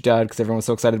Johnson, huge dud because everyone was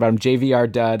so excited about him. JVR,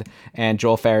 dud. And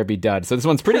Joel Farabee, dud. So this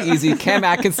one's pretty easy. Cam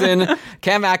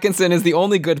Atkinson is the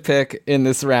only good pick in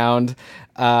this round.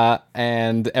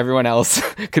 And everyone else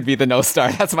could be the no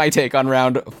star. That's my take on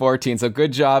round 14. So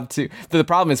good job to. The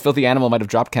problem is Filthy Animal might have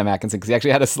dropped Cam Atkinson because he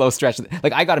actually had a slow stretch.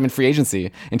 Like, I got him in free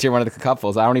agency in tier 1 of the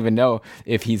cupfuls. I don't even know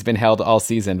if he's been held all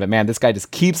season, but man, this guy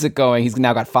just keeps it going. He's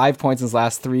now got 5 points in his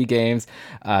last 3 games.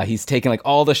 He's taken like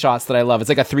all the shots that I love. It's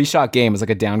like a 3-shot game. It's like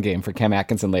a down game for Cam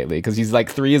Atkinson lately, because he's like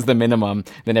 3 is the minimum.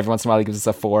 Then every once in a while he gives us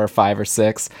a 4 or 5 or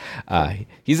 6.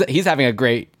 He's having a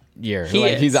great year.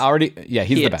 He's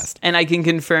the best. And I can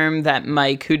confirm that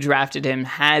Mike, who drafted him,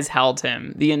 has held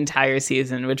him the entire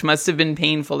season, which must have been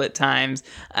painful at times.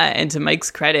 And to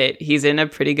Mike's credit, he's in a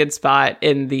pretty good spot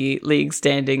in the league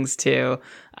standings too.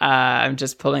 I'm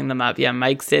just pulling them up. Yeah,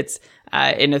 Mike sits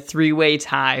in a 3-way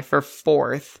tie for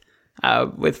 4th.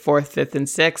 With 4th, 5th, and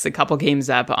 6th, a couple games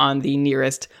up on the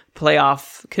nearest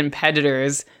playoff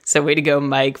competitors. So way to go,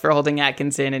 Mike, for holding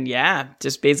Atkinson. And yeah,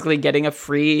 just basically getting a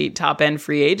free top-end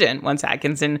free agent once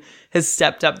Atkinson has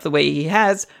stepped up the way he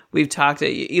has. We've talked,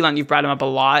 Elon, you've brought him up a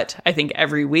lot, I think,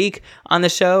 every week on the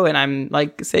show. And I'm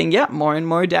like saying, yeah, more and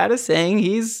more data saying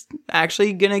he's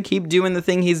actually going to keep doing the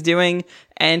thing he's doing.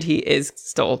 And he is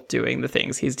still doing the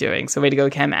things he's doing. So way to go,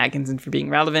 Cam Atkinson, for being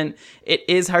relevant. It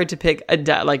is hard to pick a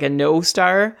no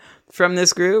star from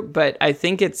this group, but I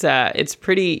think it's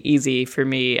pretty easy for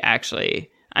me,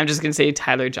 actually. I'm just going to say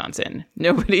Tyler Johnson.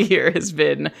 Nobody here has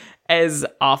been as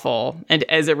awful and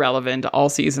as irrelevant all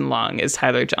season long as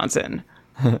Tyler Johnson.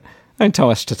 And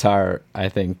Tomas Tatar, I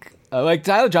think. Like,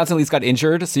 Tyler Johnson at least got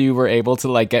injured, so you were able to,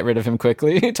 like, get rid of him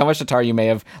quickly. Tomas Tatar, you may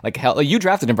have, like, you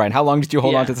drafted him, Brian. How long did you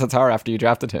hold on to Tatar after you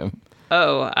drafted him?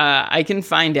 I can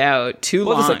find out. Too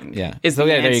long. There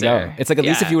you go. It's like, at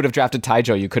least if you would have drafted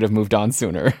Tyjo, you could have moved on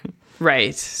sooner.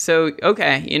 Right. So,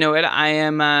 okay. You know what?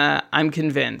 I'm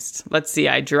convinced. Let's see.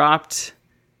 I dropped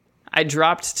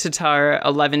Tatar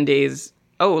 11 days.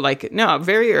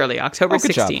 Very early, October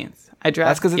 16th.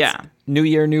 That's because it's New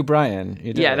Year, New Brian.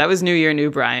 That was New Year, New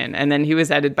Brian. And then he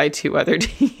was added by 2 other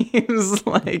teams,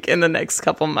 like, in the next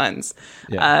couple months.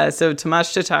 Yeah. So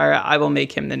Tomas Tatar, I will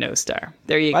make him the no star.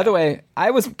 There you go. By the way,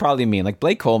 I was probably mean. Like,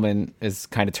 Blake Coleman is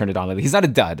kind of turned it on lately. He's not a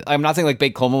dud. I'm not saying, like,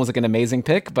 Blake Coleman was, like, an amazing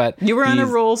pick, but... You were on a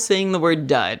roll saying the word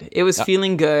dud. It was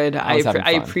feeling good.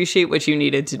 I appreciate what you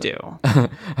needed to do.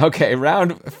 Okay,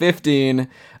 round 15...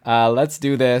 let's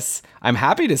do this. I'm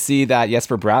happy to see that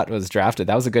Jesper Bratt was drafted.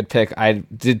 That was a good pick.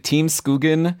 Did Team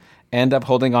Skogen end up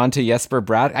holding on to Jesper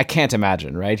Bratt? I can't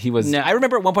imagine, right? He was. No. I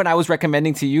remember at one point I was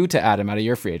recommending to you to add him out of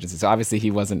your free agency. So obviously he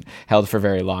wasn't held for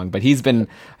very long, but he's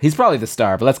probably the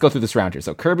star. But let's go through this round here.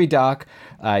 So Kirby Doc,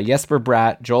 Jesper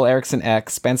Bratt, Joel Eriksson Ek,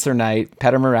 Spencer Knight,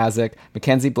 Petr Mrazek,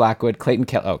 Mackenzie Blackwood, Clayton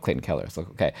Keller. So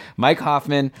okay, Mike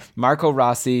Hoffman, Marco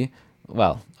Rossi.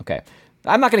 Well, okay.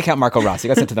 I'm not going to count Marco Rossi. He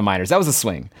got sent to the minors. That was a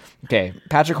swing. Okay,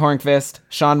 Patrick Hornqvist,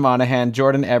 Sean Monahan,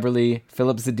 Jordan Eberle,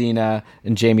 Philip Zadina,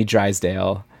 and Jamie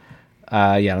Drysdale.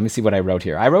 Let me see what I wrote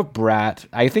here. I wrote Bratt.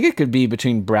 I think it could be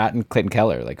between Bratt and Clayton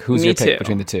Keller. Like, who's your pick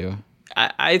between the two?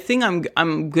 I think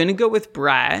I'm going to go with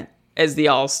Bratt as the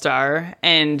all-star,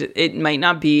 and it might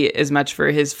not be as much for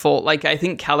his fault. Like, I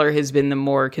think Keller has been the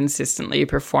more consistently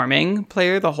performing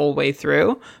player the whole way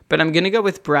through, but I'm going to go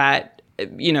with Bratt,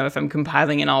 if I'm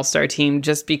compiling an all-star team,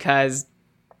 just because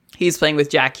he's playing with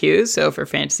Jack Hughes. So for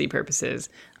fantasy purposes,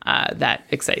 that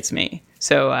excites me.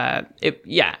 So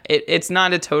it's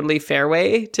not a totally fair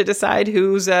way to decide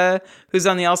who's on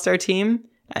the all-star team.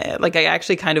 I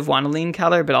actually kind of want to lean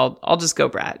Keller, but I'll just go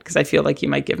Bratt because I feel like you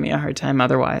might give me a hard time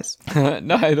otherwise.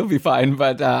 No, it'll be fine.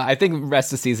 But I think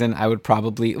rest of the season, I would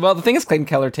probably... Well, the thing is, Clayton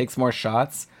Keller takes more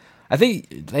shots. I think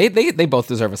they both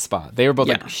deserve a spot. They were both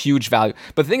like huge value.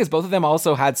 But the thing is, both of them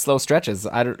also had slow stretches.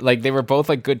 They were both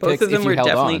like good picks if you held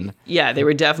on. Yeah, they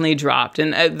were definitely dropped.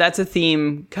 And that's a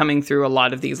theme coming through a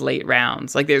lot of these late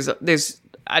rounds. Like there's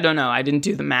I don't know, I didn't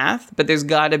do the math, but there's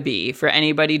got to be, for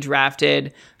anybody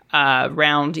drafted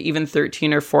round even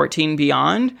 13 or 14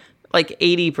 beyond, like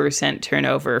 80%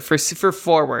 turnover for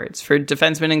forwards. For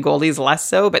defensemen and goalies, less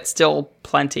so, but still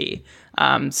plenty.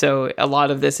 So a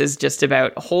lot of this is just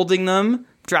about holding them,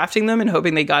 drafting them, and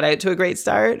hoping they got out to a great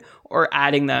start, or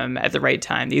adding them at the right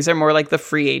time. These are more like the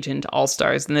free agent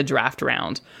all-stars than the draft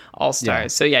round all-stars. Yeah.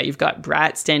 So yeah, you've got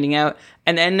Bratt standing out,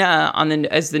 and then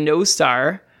as the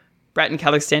no-star, Bratt and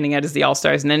Keller standing out as the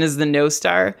all-stars, and then as the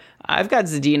no-star, I've got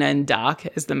Zadina and Doc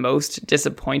as the most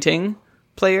disappointing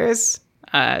players.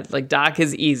 Doc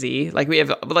is easy.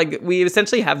 We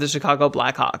essentially have the Chicago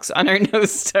Blackhawks on our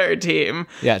no-star team.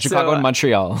 Yeah, Chicago and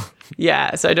Montreal.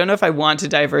 Yeah, so I don't know if I want to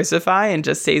diversify and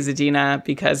just say Zadina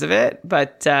because of it,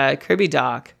 but Kirby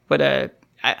Doc,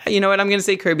 you know what, I'm going to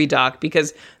say Kirby Doc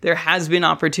because there has been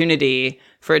opportunity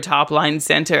for a top-line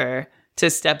center to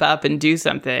step up and do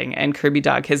something, and Kirby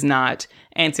Doc has not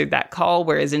answered that call,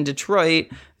 whereas in Detroit,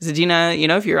 Zadina,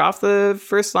 if you're off the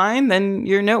first line, then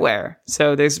you're nowhere.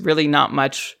 So there's really not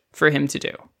much for him to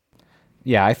do.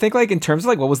 Yeah, I think like in terms of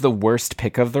like what was the worst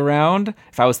pick of the round,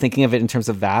 if I was thinking of it in terms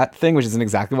of that thing, which isn't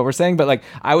exactly what we're saying, but like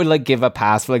I would like give a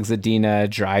pass for like Zadina,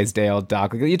 Drysdale,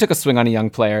 Doc. Like, you took a swing on a young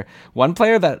player. One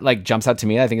player that like jumps out to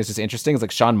me, I think is just interesting, is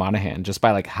like Sean Monahan, just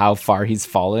by like how far he's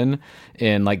fallen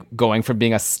in like going from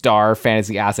being a star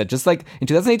fantasy asset. Just like in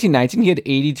 2018-19, he had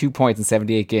 82 points in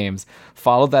 78 games.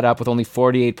 Followed that up with only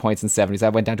 48 points in 70s.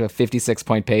 That went down to a 56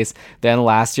 point pace. Then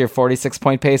last year, 46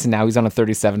 point pace, and now he's on a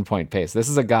 37 point pace. This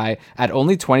is a guy at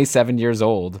only 27 years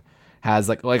old has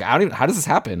like I don't even, how does this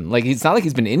happen? Like, it's not like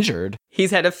he's been injured.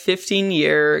 He's had a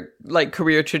 15-year like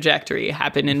career trajectory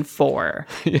happen in 4.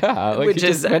 Yeah, like he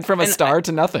just went from a star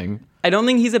to nothing. I don't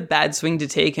think he's a bad swing to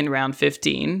take in round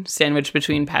 15, sandwiched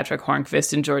between Patrick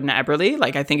Hornqvist and Jordan Eberle.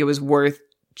 Like, I think it was worth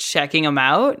checking him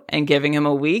out and giving him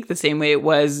a week, the same way it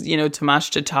was, Tomas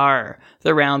Tatar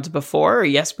the round before, or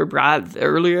Jesper Bratt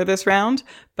earlier this round.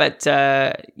 But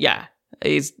yeah.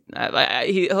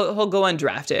 He'll go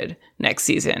undrafted next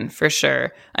season for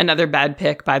sure. Another bad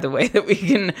pick, by the way, that we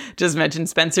can just mention,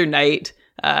 Spencer Knight.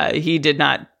 He did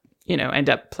not, end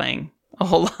up playing a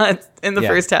whole lot in the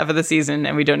first half of the season,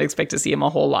 and we don't expect to see him a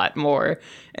whole lot more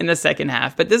in the second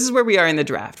half. But this is where we are in the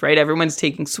draft, right? Everyone's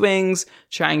taking swings,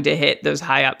 trying to hit those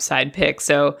high upside picks.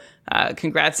 So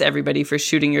congrats to everybody for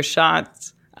shooting your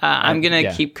shots. I'm going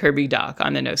to keep Kirby Dach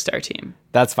on the no-star team.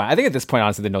 That's fine. I think at this point,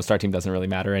 honestly, the no-star team doesn't really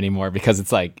matter anymore because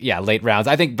it's like, late rounds.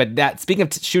 I think, but that, speaking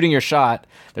of shooting your shot,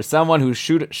 there's someone who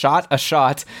shot a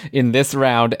shot in this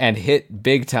round and hit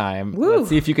big time. Woo. Let's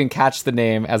see if you can catch the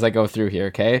name as I go through here,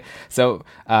 okay? So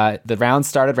the round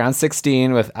started, round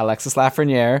 16, with Alexis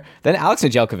Lafreniere, then Alex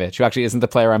Nedeljkovic, who actually isn't the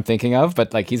player I'm thinking of,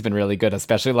 but like he's been really good,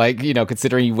 especially like,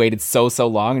 considering you waited so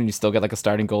long and you still get like a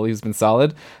starting goalie who's been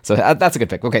solid. So that's a good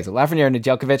pick. Okay, so Lafreniere,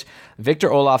 Nedeljkovic, Victor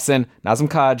Olofsson, Nazem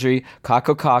Kadri,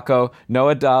 Kako,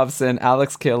 Noah Dobson,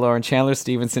 Alex Killorn, Chandler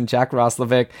Stevenson, Jack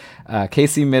Roslovic,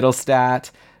 Casey Middlestat,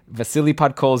 Vasily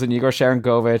Podkolzin, Igor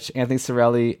Sharangovich, Anthony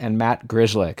Cirelli, and Matt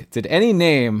Grishlik. Did any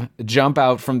name jump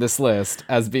out from this list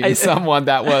as being someone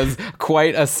that was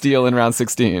quite a steal in round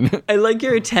 16? I like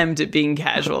your attempt at being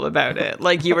casual about it.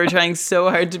 Like, you were trying so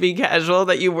hard to be casual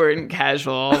that you weren't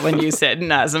casual when you said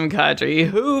Nazem Kadri,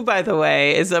 who, by the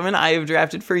way, is someone I have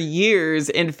drafted for years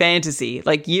in fantasy.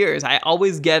 Like, years. I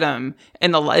always get him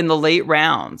in the late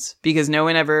rounds because no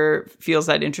one ever feels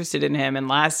that interested in him. And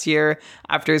last year,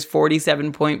 after his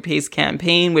 47-point pace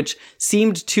campaign, which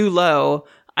seemed too low,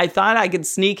 I thought I could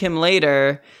sneak him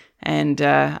later, and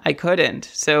I couldn't.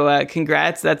 So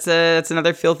congrats. That's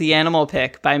another filthy animal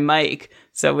pick by Mike.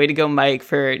 So way to go, Mike,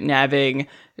 for nabbing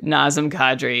Nazem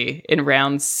Kadri in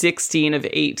round 16 of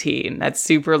 18. That's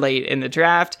super late in the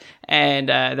draft, and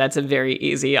that's a very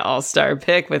easy all-star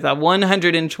pick with a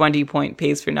 120-point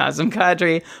pace for Nazem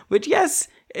Kadri, which, yes,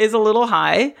 is a little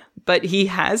high, but he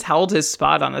has held his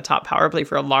spot on the top power play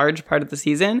for a large part of the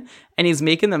season, and he's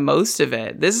making the most of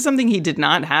it. This is something he did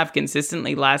not have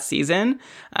consistently last season,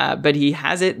 but he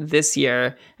has it this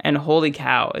year, and holy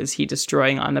cow, is he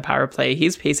destroying on the power play.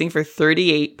 He's pacing for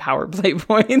 38 power play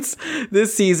points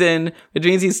this season, which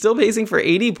means he's still pacing for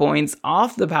 80 points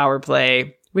off the power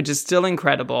play, which is still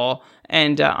incredible.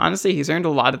 And honestly, he's earned a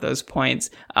lot of those points,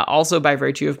 also by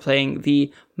virtue of playing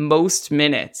the most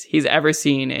minutes he's ever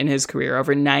seen in his career,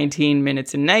 over 19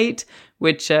 minutes a night,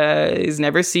 which is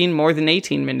never seen more than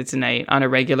 18 minutes a night on a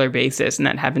regular basis. And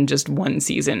that happened just one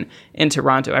season in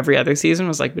Toronto. Every other season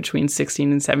was like between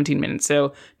 16 and 17 minutes.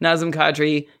 So Nazem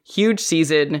Kadri, huge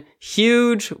season,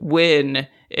 huge win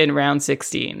in round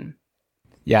 16.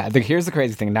 Yeah, here's the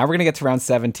crazy thing. Now we're going to get to round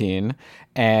 17.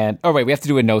 And, oh, wait, we have to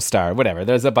do a no-star. Whatever.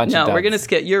 There's a bunch of No, we're going to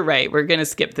skip. You're right. We're going to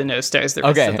skip the no-stars the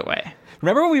rest of the way.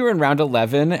 Remember when we were in round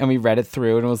 11 and we read it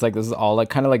through and it was like, this is all like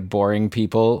kind of like boring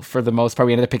people for the most part.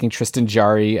 We ended up picking Tristan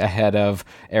Jarry ahead of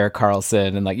Erik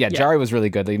Karlsson. And Jarry was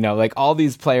really good. Like all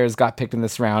these players got picked in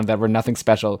this round that were nothing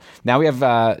special. Now we have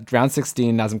round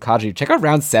 16, Nazem Kadri. Check out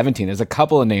round 17. There's a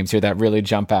couple of names here that really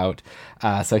jump out.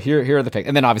 So here are the picks.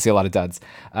 And then obviously a lot of duds.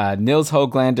 Nils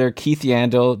Höglander, Keith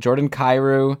Yandel, Jordan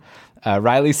Kyrou,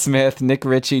 Riley Smith, Nick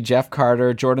Ritchie, Jeff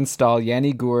Carter, Jordan Stahl,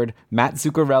 Yanni Gourde, Matt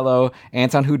Zuccarello,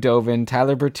 Anton Hudovin,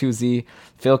 Tyler Bertuzzi,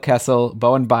 Phil Kessel,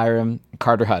 Bowen Byram,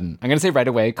 Carter Hutton. I'm going to say right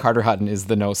away, Carter Hutton is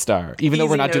the no-star, even though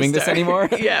we're not doing this anymore.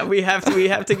 Yeah, we have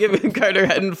to give Carter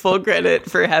Hutton full credit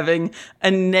for having a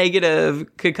negative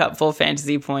Cupful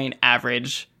fantasy point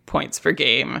average points per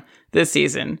game this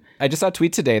season. I just saw a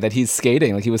tweet today that he's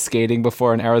skating, like he was skating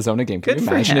before an Arizona game. Can you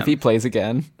imagine if he plays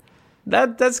again?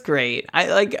 That's great.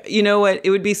 You know what?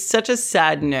 It would be such a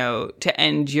sad note to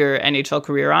end your NHL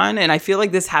career on. And I feel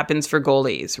like this happens for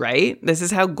goalies, right? This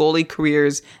is how goalie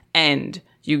careers end.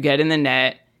 You get in the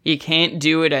net, You can't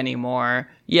do it anymore.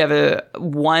 You have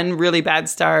one really bad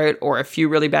start or a few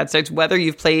really bad starts, whether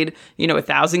you've played,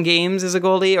 1,000 games as a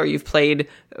goalie or you've played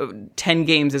 10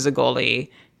 games as a goalie.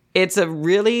 It's a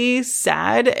really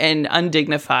sad and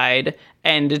undignified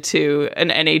end to an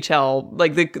NHL,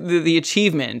 like the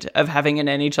achievement of having an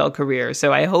NHL career.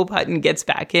 So I hope Hutton gets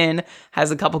back in,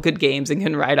 has a couple good games, and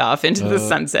can ride off into the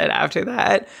sunset after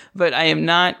that. But I am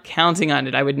not counting on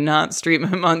it. I would not stream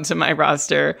him onto my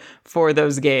roster for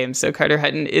those games. So Carter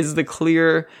Hutton is the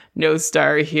clear no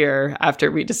star here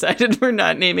after we decided we're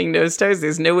not naming no stars.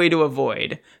 There's no way to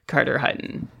avoid Carter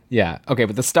Hutton. Yeah. Okay.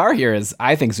 But the star here is,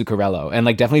 I think, Zuccarello. And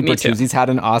definitely Bertuzzi's had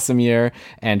an awesome year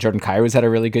and Jordan Kyrou's had a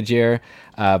really good year.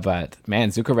 But man,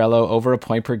 Zuccarello over a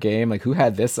point per game. Who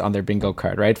had this on their bingo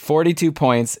card, right? 42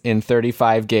 points in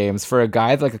 35 games for a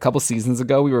guy that a couple seasons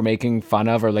ago we were making fun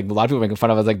of, or a lot of people were making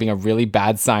fun of as being a really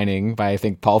bad signing by, I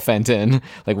think, Paul Fenton.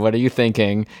 What are you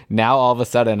thinking? Now all of a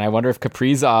sudden, I wonder if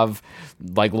Kaprizov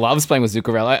loves playing with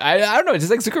Zuccarello. I don't know.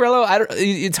 Just Zuccarello,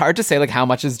 it's hard to say how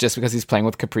much is just because he's playing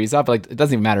with Kaprizov, but it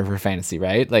doesn't even matter for fantasy,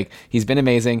 right? He's been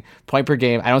amazing, point per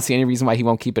game. I don't see any reason why he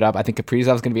won't keep it up. I think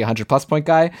Kaprizov's going to be a 100+ point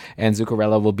guy, and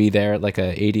Zuccarello will be there a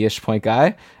 80-ish point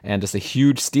guy, and just a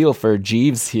huge steal for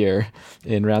Jeeves here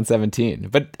in round 17.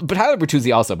 But Tyler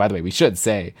Bertuzzi also, by the way, we should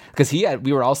say, because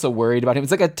we were also worried about him.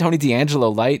 It's a Tony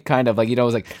DeAngelo light kind of it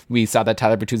was we saw that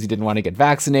Tyler Bertuzzi didn't want to get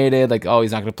vaccinated, he's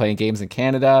not going to play in games in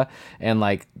Canada, and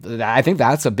I think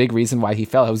that's a big reason why he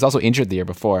fell. He was also injured the year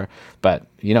before, but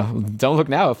don't look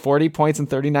now, 40 points in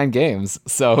 39 games.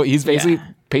 So he's basically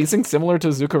pacing similar to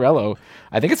Zuccarello.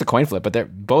 I think it's a coin flip, but they're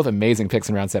both amazing picks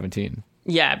in round 17.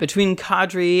 Yeah, between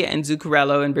Kadri and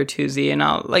Zuccarello and Bertuzzi, and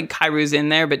Kyrou's in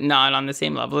there, but not on the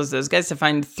same level as those guys, to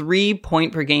find 3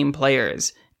 point per game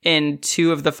players in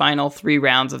 2 of the final 3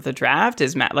 rounds of the draft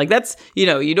is that's,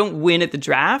 you don't win at the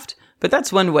draft, but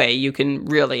that's one way you can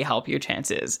really help your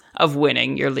chances of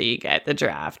winning your league at the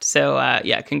draft. So,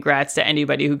 congrats to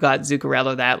anybody who got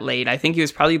Zuccarello that late. I think he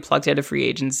was probably plucked out of free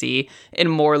agency in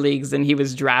more leagues than he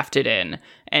was drafted in.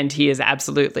 And he is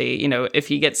absolutely, if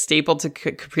he gets stapled to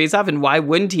Kaprizov, and why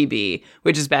wouldn't he be?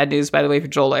 Which is bad news, by the way, for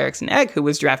Joel Eriksson-Ek, who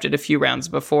was drafted a few rounds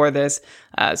before this.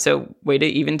 So way to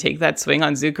even take that swing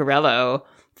on Zuccarello,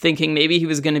 thinking maybe he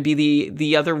was going to be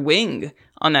the other wing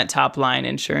on that top line.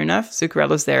 And sure enough,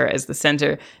 Zuccarello's there as the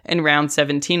center in round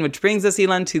 17, which brings us,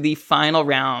 Elon, to the final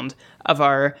round of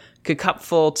our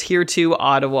Cupful Tier 2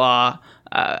 Ottawa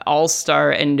All-Star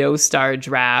and No-Star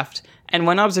draft. And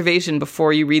one observation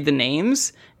before you read the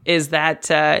names is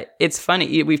that it's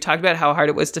funny. We've talked about how hard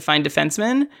it was to find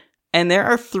defensemen, and there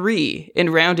are 3 in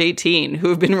round 18 who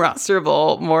have been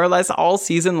rosterable more or less all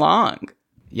season long.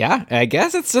 Yeah, I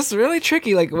guess it's just really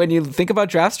tricky. When you think about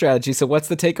draft strategy, so what's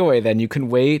the takeaway then? You can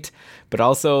wait, but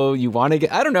also you want to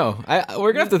get, I don't know.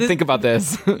 We're going to have to think about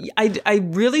this. I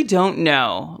really don't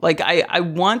know. I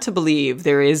want to believe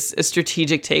there is a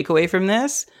strategic takeaway from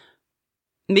this.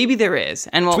 Maybe there is.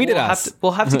 And Tweet at us.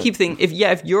 We'll have to keep thinking.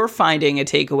 If you're finding a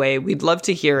takeaway, we'd love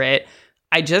to hear it.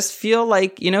 I just feel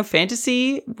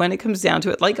fantasy, when it comes down to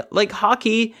it, like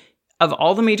hockey, of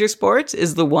all the major sports,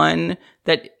 is the one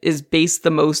that is based the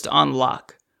most on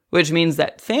luck, which means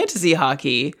that fantasy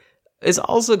hockey is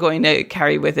also going to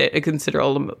carry with it a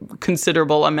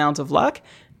considerable amount of luck.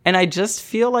 And I just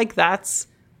feel like that's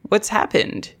what's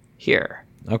happened here.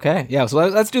 Okay. Yeah. So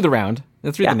let's do the round.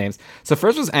 Let's read the names. So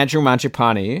first was Andrew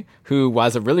Mangiapane, who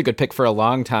was a really good pick for a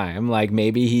long time.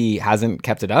 Maybe he hasn't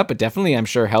kept it up, but definitely, I'm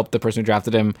sure, helped the person who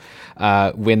drafted him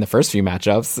win the first few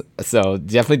matchups. So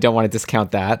definitely don't want to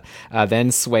discount that. Then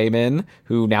Swayman,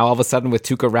 who now all of a sudden with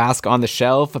Tuukka Rask on the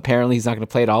shelf, apparently he's not going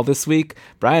to play at all this week.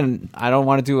 Brian, I don't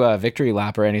want to do a victory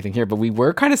lap or anything here, but we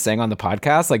were kind of saying on the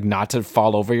podcast, not to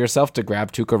fall over yourself to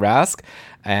grab Tuukka Rask.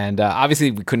 And obviously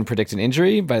we couldn't predict an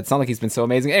injury, but it's not like he's been so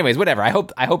amazing. Anyways, whatever. I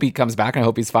hope he comes back and I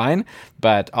hope he's fine.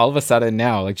 But all of a sudden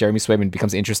now, Jeremy Swayman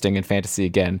becomes interesting in fantasy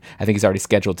again. I think he's already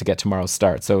scheduled to get tomorrow's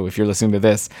start. So if you're listening to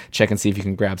this, check and see if you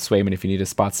can grab Swayman if you need a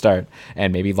spot start,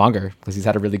 and maybe longer, because he's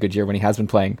had a really good year when he has been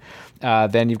playing.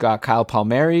 Then you've got Kyle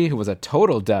Palmieri, who was a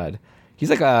total dud. He's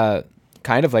a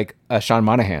kind of like a Sean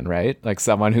Monahan, right?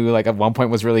 Someone who at one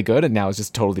point was really good and now has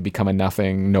just totally become a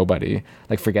nothing, nobody.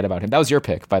 Forget about him. That was your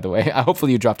pick, by the way.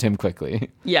 Hopefully you dropped him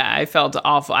quickly. Yeah, I felt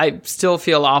awful. I still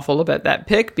feel awful about that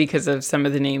pick because of some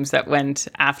of the names that went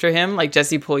after him, like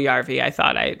Jesse Puljujarvi. I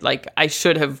thought I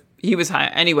should have. He was high.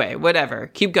 Anyway,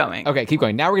 whatever. Keep going. Okay, keep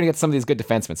going. Now we're going to get some of these good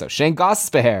defensemen. So Shane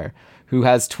Gostisbehere, who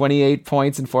has 28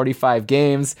 points in 45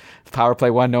 games. Power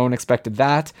play one, no one expected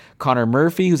that. Connor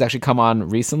Murphy, who's actually come on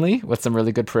recently with some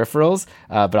really good peripherals,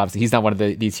 but obviously he's not one of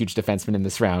these huge defensemen in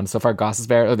this round. So far,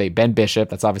 Gostisbehere, Ben Bishop,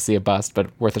 that's obviously a bust, but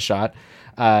worth a shot.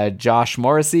 Josh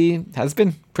Morrissey has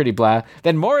been pretty blah.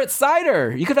 Then Moritz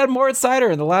Seider. You could have had Moritz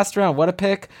Seider in the last round. What a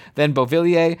pick. Then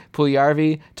Beauvillier,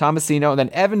 Puljujarvi, Tomasino, and then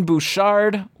Evan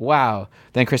Bouchard. Wow.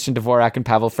 Then Christian Dvorak and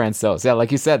Pavel Francouz. Yeah,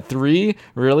 like you said, 3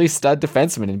 really stud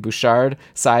defensemen in Bouchard,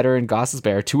 Seider, and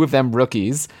Gostisbehere. 2 of them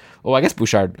rookies. Well, I guess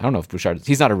Bouchard, I don't know if Bouchard,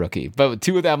 he's not a rookie, but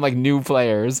 2 of them like new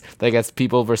players. I guess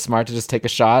people were smart to just take a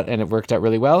shot and it worked out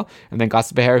really well. And then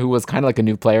Gostisbehere, who was kind of like a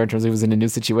new player in terms of he was in a new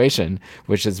situation,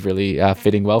 which is really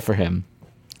fitting well for him.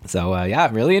 So,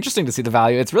 really interesting to see the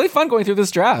value. It's really fun going through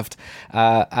this draft.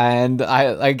 And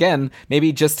again,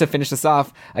 maybe just to finish this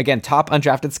off, again, top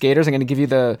undrafted skaters, I'll give you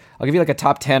like a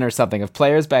top 10 or something of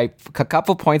players by a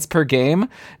couple points per game,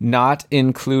 not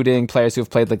including players who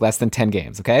have played like less than 10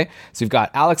 games. Okay. So you've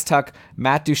got Alex Tuck,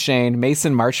 Matt Duchene,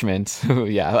 Mason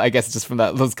Marchment. Yeah, I guess just from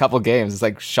those couple games, it's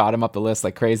like shot him up the list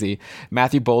like crazy.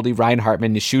 Matthew Boldy, Ryan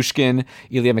Hartman, Nishushkin,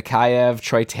 Ilya Mikheyev,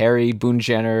 Troy Terry, Boone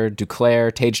Jenner,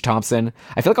 Duclair, Tage Thompson.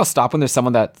 I feel like I'll stop when there's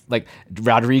someone that like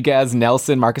Rodriguez,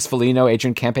 Nelson, Marcus Foligno,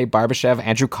 Adrian Kempe, Barbashev,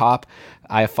 Andrew Kopp,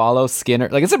 Iafallo, Skinner.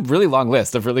 Like it's a really long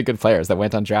list of really good players that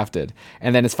went undrafted.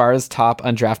 And then as far as top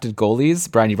undrafted goalies,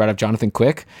 Brian, you brought up Jonathan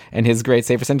Quick and his great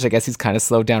save percentage. I guess he's kind of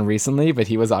slowed down recently, but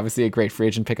he was obviously a great free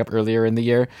agent pickup earlier in the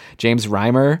year. James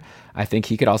Reimer, I think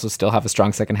he could also still have a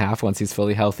strong second half once he's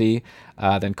fully healthy.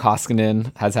 Then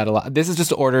Koskinen has had a lot. This is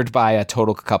just ordered by a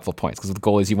total couple of points because with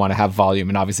goalies you want to have volume,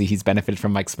 and obviously he's benefited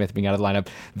from Mike Smith being out of the lineup.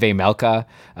 Vejmelka,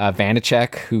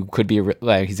 Vanacek, who could be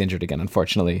he's injured again,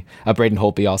 unfortunately. Braden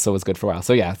Holtby also was good for a while.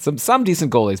 So yeah, some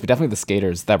decent goalies, but definitely the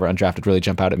skaters that were undrafted really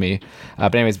jump out at me.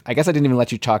 But anyways, I guess I didn't even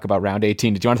let you talk about round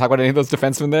 18. Did you want to talk about any of those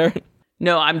defensemen there?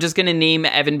 No, I'm just going to name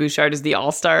Evan Bouchard as the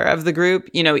all-star of the group.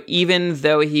 You know, even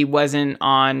though he wasn't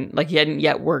on, like he hadn't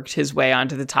yet worked his way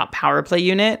onto the top power play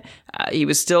unit, he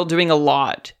was still doing a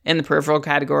lot in the peripheral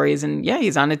categories. And yeah,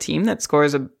 he's on a team that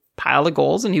scores a pile of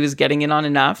goals, and he was getting in on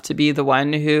enough to be the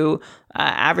one who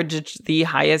averaged the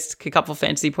highest couple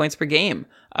fantasy points per game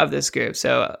of this group.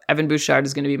 So Evan Bouchard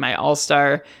is going to be my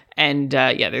all-star. And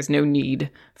there's no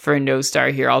need for a no-star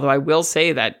here. Although I will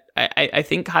say that I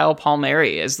think Kyle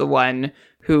Palmieri is the one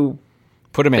who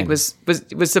put him in. Was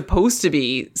supposed to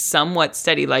be somewhat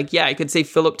steady. Like, yeah, I could say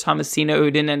Philip Tomasino, who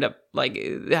didn't end up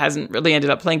hasn't really ended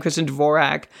up playing. Christian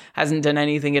Dvorak hasn't done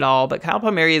anything at all. But Kyle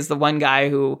Palmieri is the one guy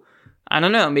who, I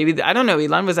don't know,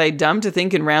 Elon, was I dumb to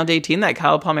think in round 18 that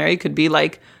Kyle Palmieri could be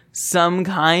like some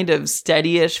kind of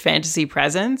steady-ish fantasy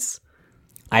presence?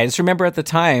 I just remember at the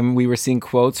time we were seeing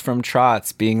quotes from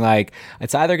Trotz being like,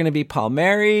 it's either going to be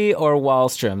Palmieri or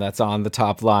Wahlstrom that's on the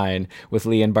top line with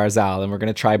Lee and Barzal, and we're going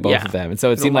to try both of them. And so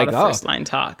it seemed like first line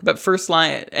talk, but first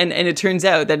line, and it turns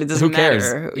out that it doesn't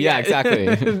matter. Yeah, exactly.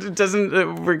 It doesn't,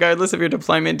 regardless of your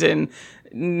deployment in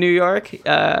New York,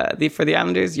 for the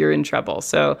Islanders, you're in trouble.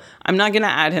 So I'm not going to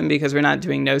add him because we're not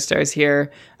doing no stars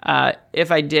here.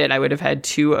 If I did, I would have had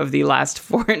 2 of the last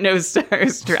 4 no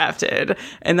stars drafted,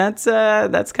 and that's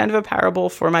kind of a parable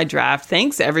for my draft.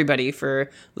 Thanks everybody for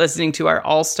listening to our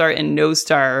all-star and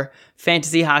no-star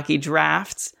fantasy hockey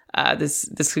drafts.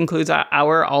 This concludes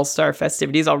our all-star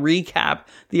festivities. I'll recap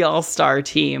the all-star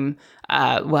team.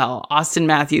 Austin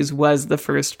Matthews was the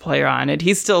first player on it.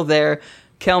 He's still there.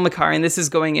 Cale Makar, and this is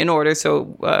going in order.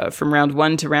 So from round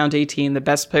 1 to round 18, the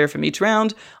best player from each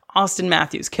round: Austin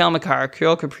Matthews, Cale Makar,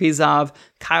 Kirill Kaprizov,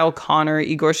 Kyle Connor,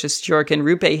 Igor Shesterkin,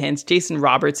 Rupe Hintz, Jason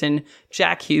Robertson,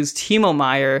 Jack Hughes, Timo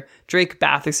Meyer, Drake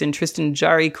Batherson, Tristan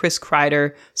Jarry, Chris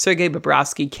Kreider, Sergei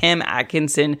Bobrovsky, Cam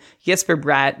Atkinson, Jesper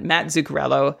Bratt, Matt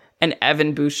Zuccarello, and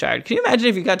Evan Bouchard. Can you imagine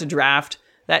if you got to draft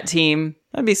that team?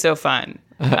 That'd be so fun.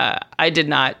 I did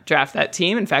not draft that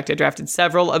team. In fact, I drafted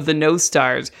several of the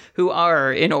no-stars, who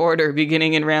are, in order,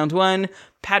 beginning in round 1,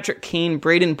 Patrick Kane,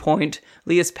 Braden Point,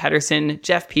 Elias Pettersson,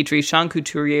 Jeff Petrie, Sean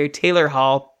Couturier, Taylor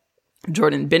Hall,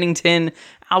 Jordan Binnington,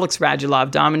 Alex Radulov,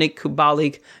 Dominic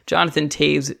Kubalik, Jonathan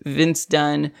Taves, Vince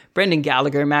Dunn, Brendan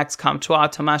Gallagher, Max Comtois,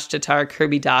 Tomas Tatar,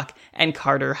 Kirby Doc, and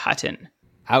Carter Hutton.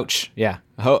 Ouch. Yeah.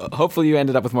 Hopefully you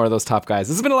ended up with more of those top guys.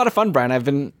 This has been a lot of fun, Brian. I've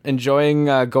been enjoying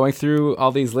going through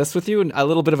all these lists with you, and a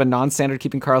little bit of a non-standard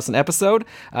Keeping Karlsson episode.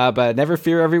 But never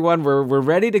fear, everyone. We're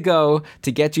ready to go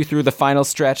to get you through the final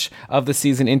stretch of the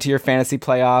season into your fantasy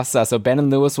playoffs. So Ben and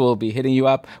Lewis will be hitting you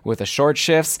up with a short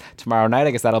shifts tomorrow night.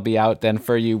 I guess that'll be out then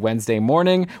for you Wednesday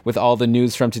morning with all the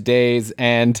news from today's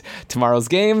and tomorrow's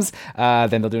games.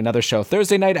 Then they'll do another show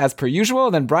Thursday night as per usual.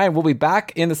 And then Brian will be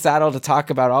back in the saddle to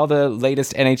talk about all the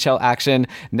latest NHL action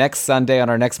next Sunday on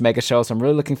our next mega show. So I'm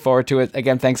really looking forward to it.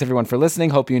 Again, thanks everyone for listening.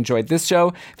 Hope you enjoyed this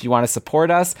show. If you want to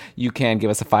support us, you can give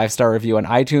us a 5-star review on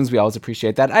iTunes. We always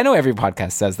appreciate that. I know every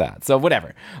podcast says that, so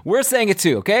whatever. We're saying it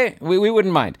too, okay? We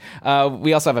wouldn't mind.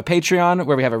 We also have a Patreon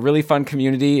where we have a really fun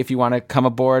community. If you want to come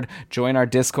aboard, join our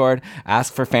Discord,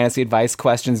 ask for fantasy advice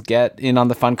questions, get in on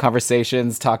the fun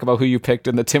conversations, talk about who you picked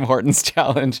in the Tim Hortons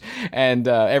challenge, and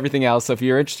everything else. So if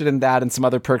you're interested in that and some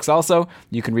other perks also,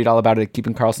 you can read all about it at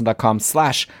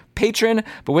keepingkarlsson.com/patron.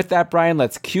 But with that, Brian,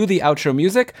 let's cue the outro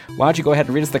music. Why don't you go ahead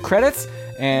and read us the credits,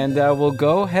 and we'll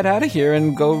go head out of here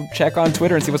and go check on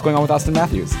Twitter and see what's going on with Austin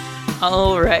Matthews.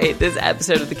 All right, this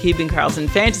episode of the Keeping Karlsson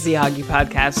Fantasy Hockey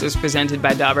Podcast was presented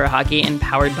by Dobber Hockey and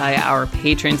powered by our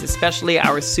patrons, especially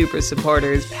our super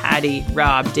supporters, Patty,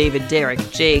 Rob, David,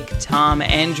 Derek, Jake, Tom,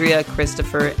 Andrea,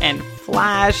 Christopher, and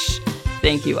Flash.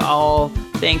 Thank you all.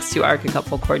 Thanks to our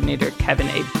Cupful coordinator, Kevin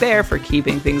A. Bear, for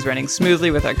keeping things running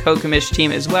smoothly with our co-commish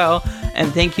team as well.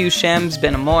 And thank you, Shems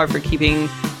Ben-Amor, for keeping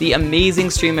the amazing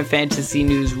stream of fantasy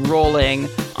news rolling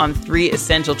on 3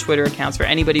 essential Twitter accounts for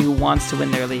anybody who wants to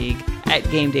win their league: at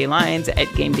Game Day Lions,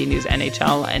 at Game Day News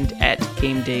NHL, and at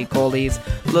Game Day Goalies.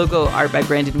 Logo art by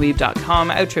BrandonWeave.com.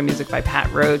 Outro music by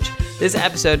Pat Roach. This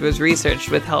episode was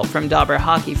researched with help from Dobber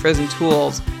Hockey, Frozen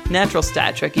Tools, Natural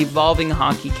Stat Trick, Evolving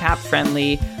Hockey, Cap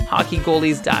Friendly,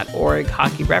 HockeyGoalies.org,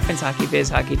 Hockey Reference, Hockey Viz,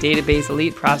 Hockey Database,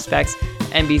 Elite Prospects,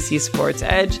 NBC Sports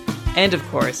Edge, and of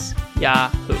course,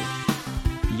 Yahoo.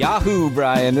 Yahoo,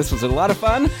 Brian. This was a lot of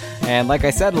fun. And like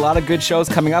I said, a lot of good shows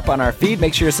coming up on our feed.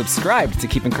 Make sure you're subscribed to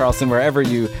Keeping Karlsson wherever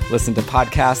you listen to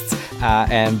podcasts.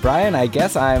 And Brian, I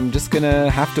guess I'm just going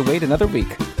to have to wait another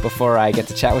week before I get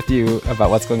to chat with you about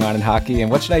what's going on in hockey.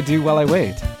 And what should I do while I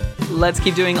wait? Let's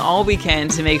keep doing all we can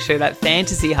to make sure that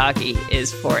fantasy hockey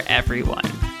is for everyone.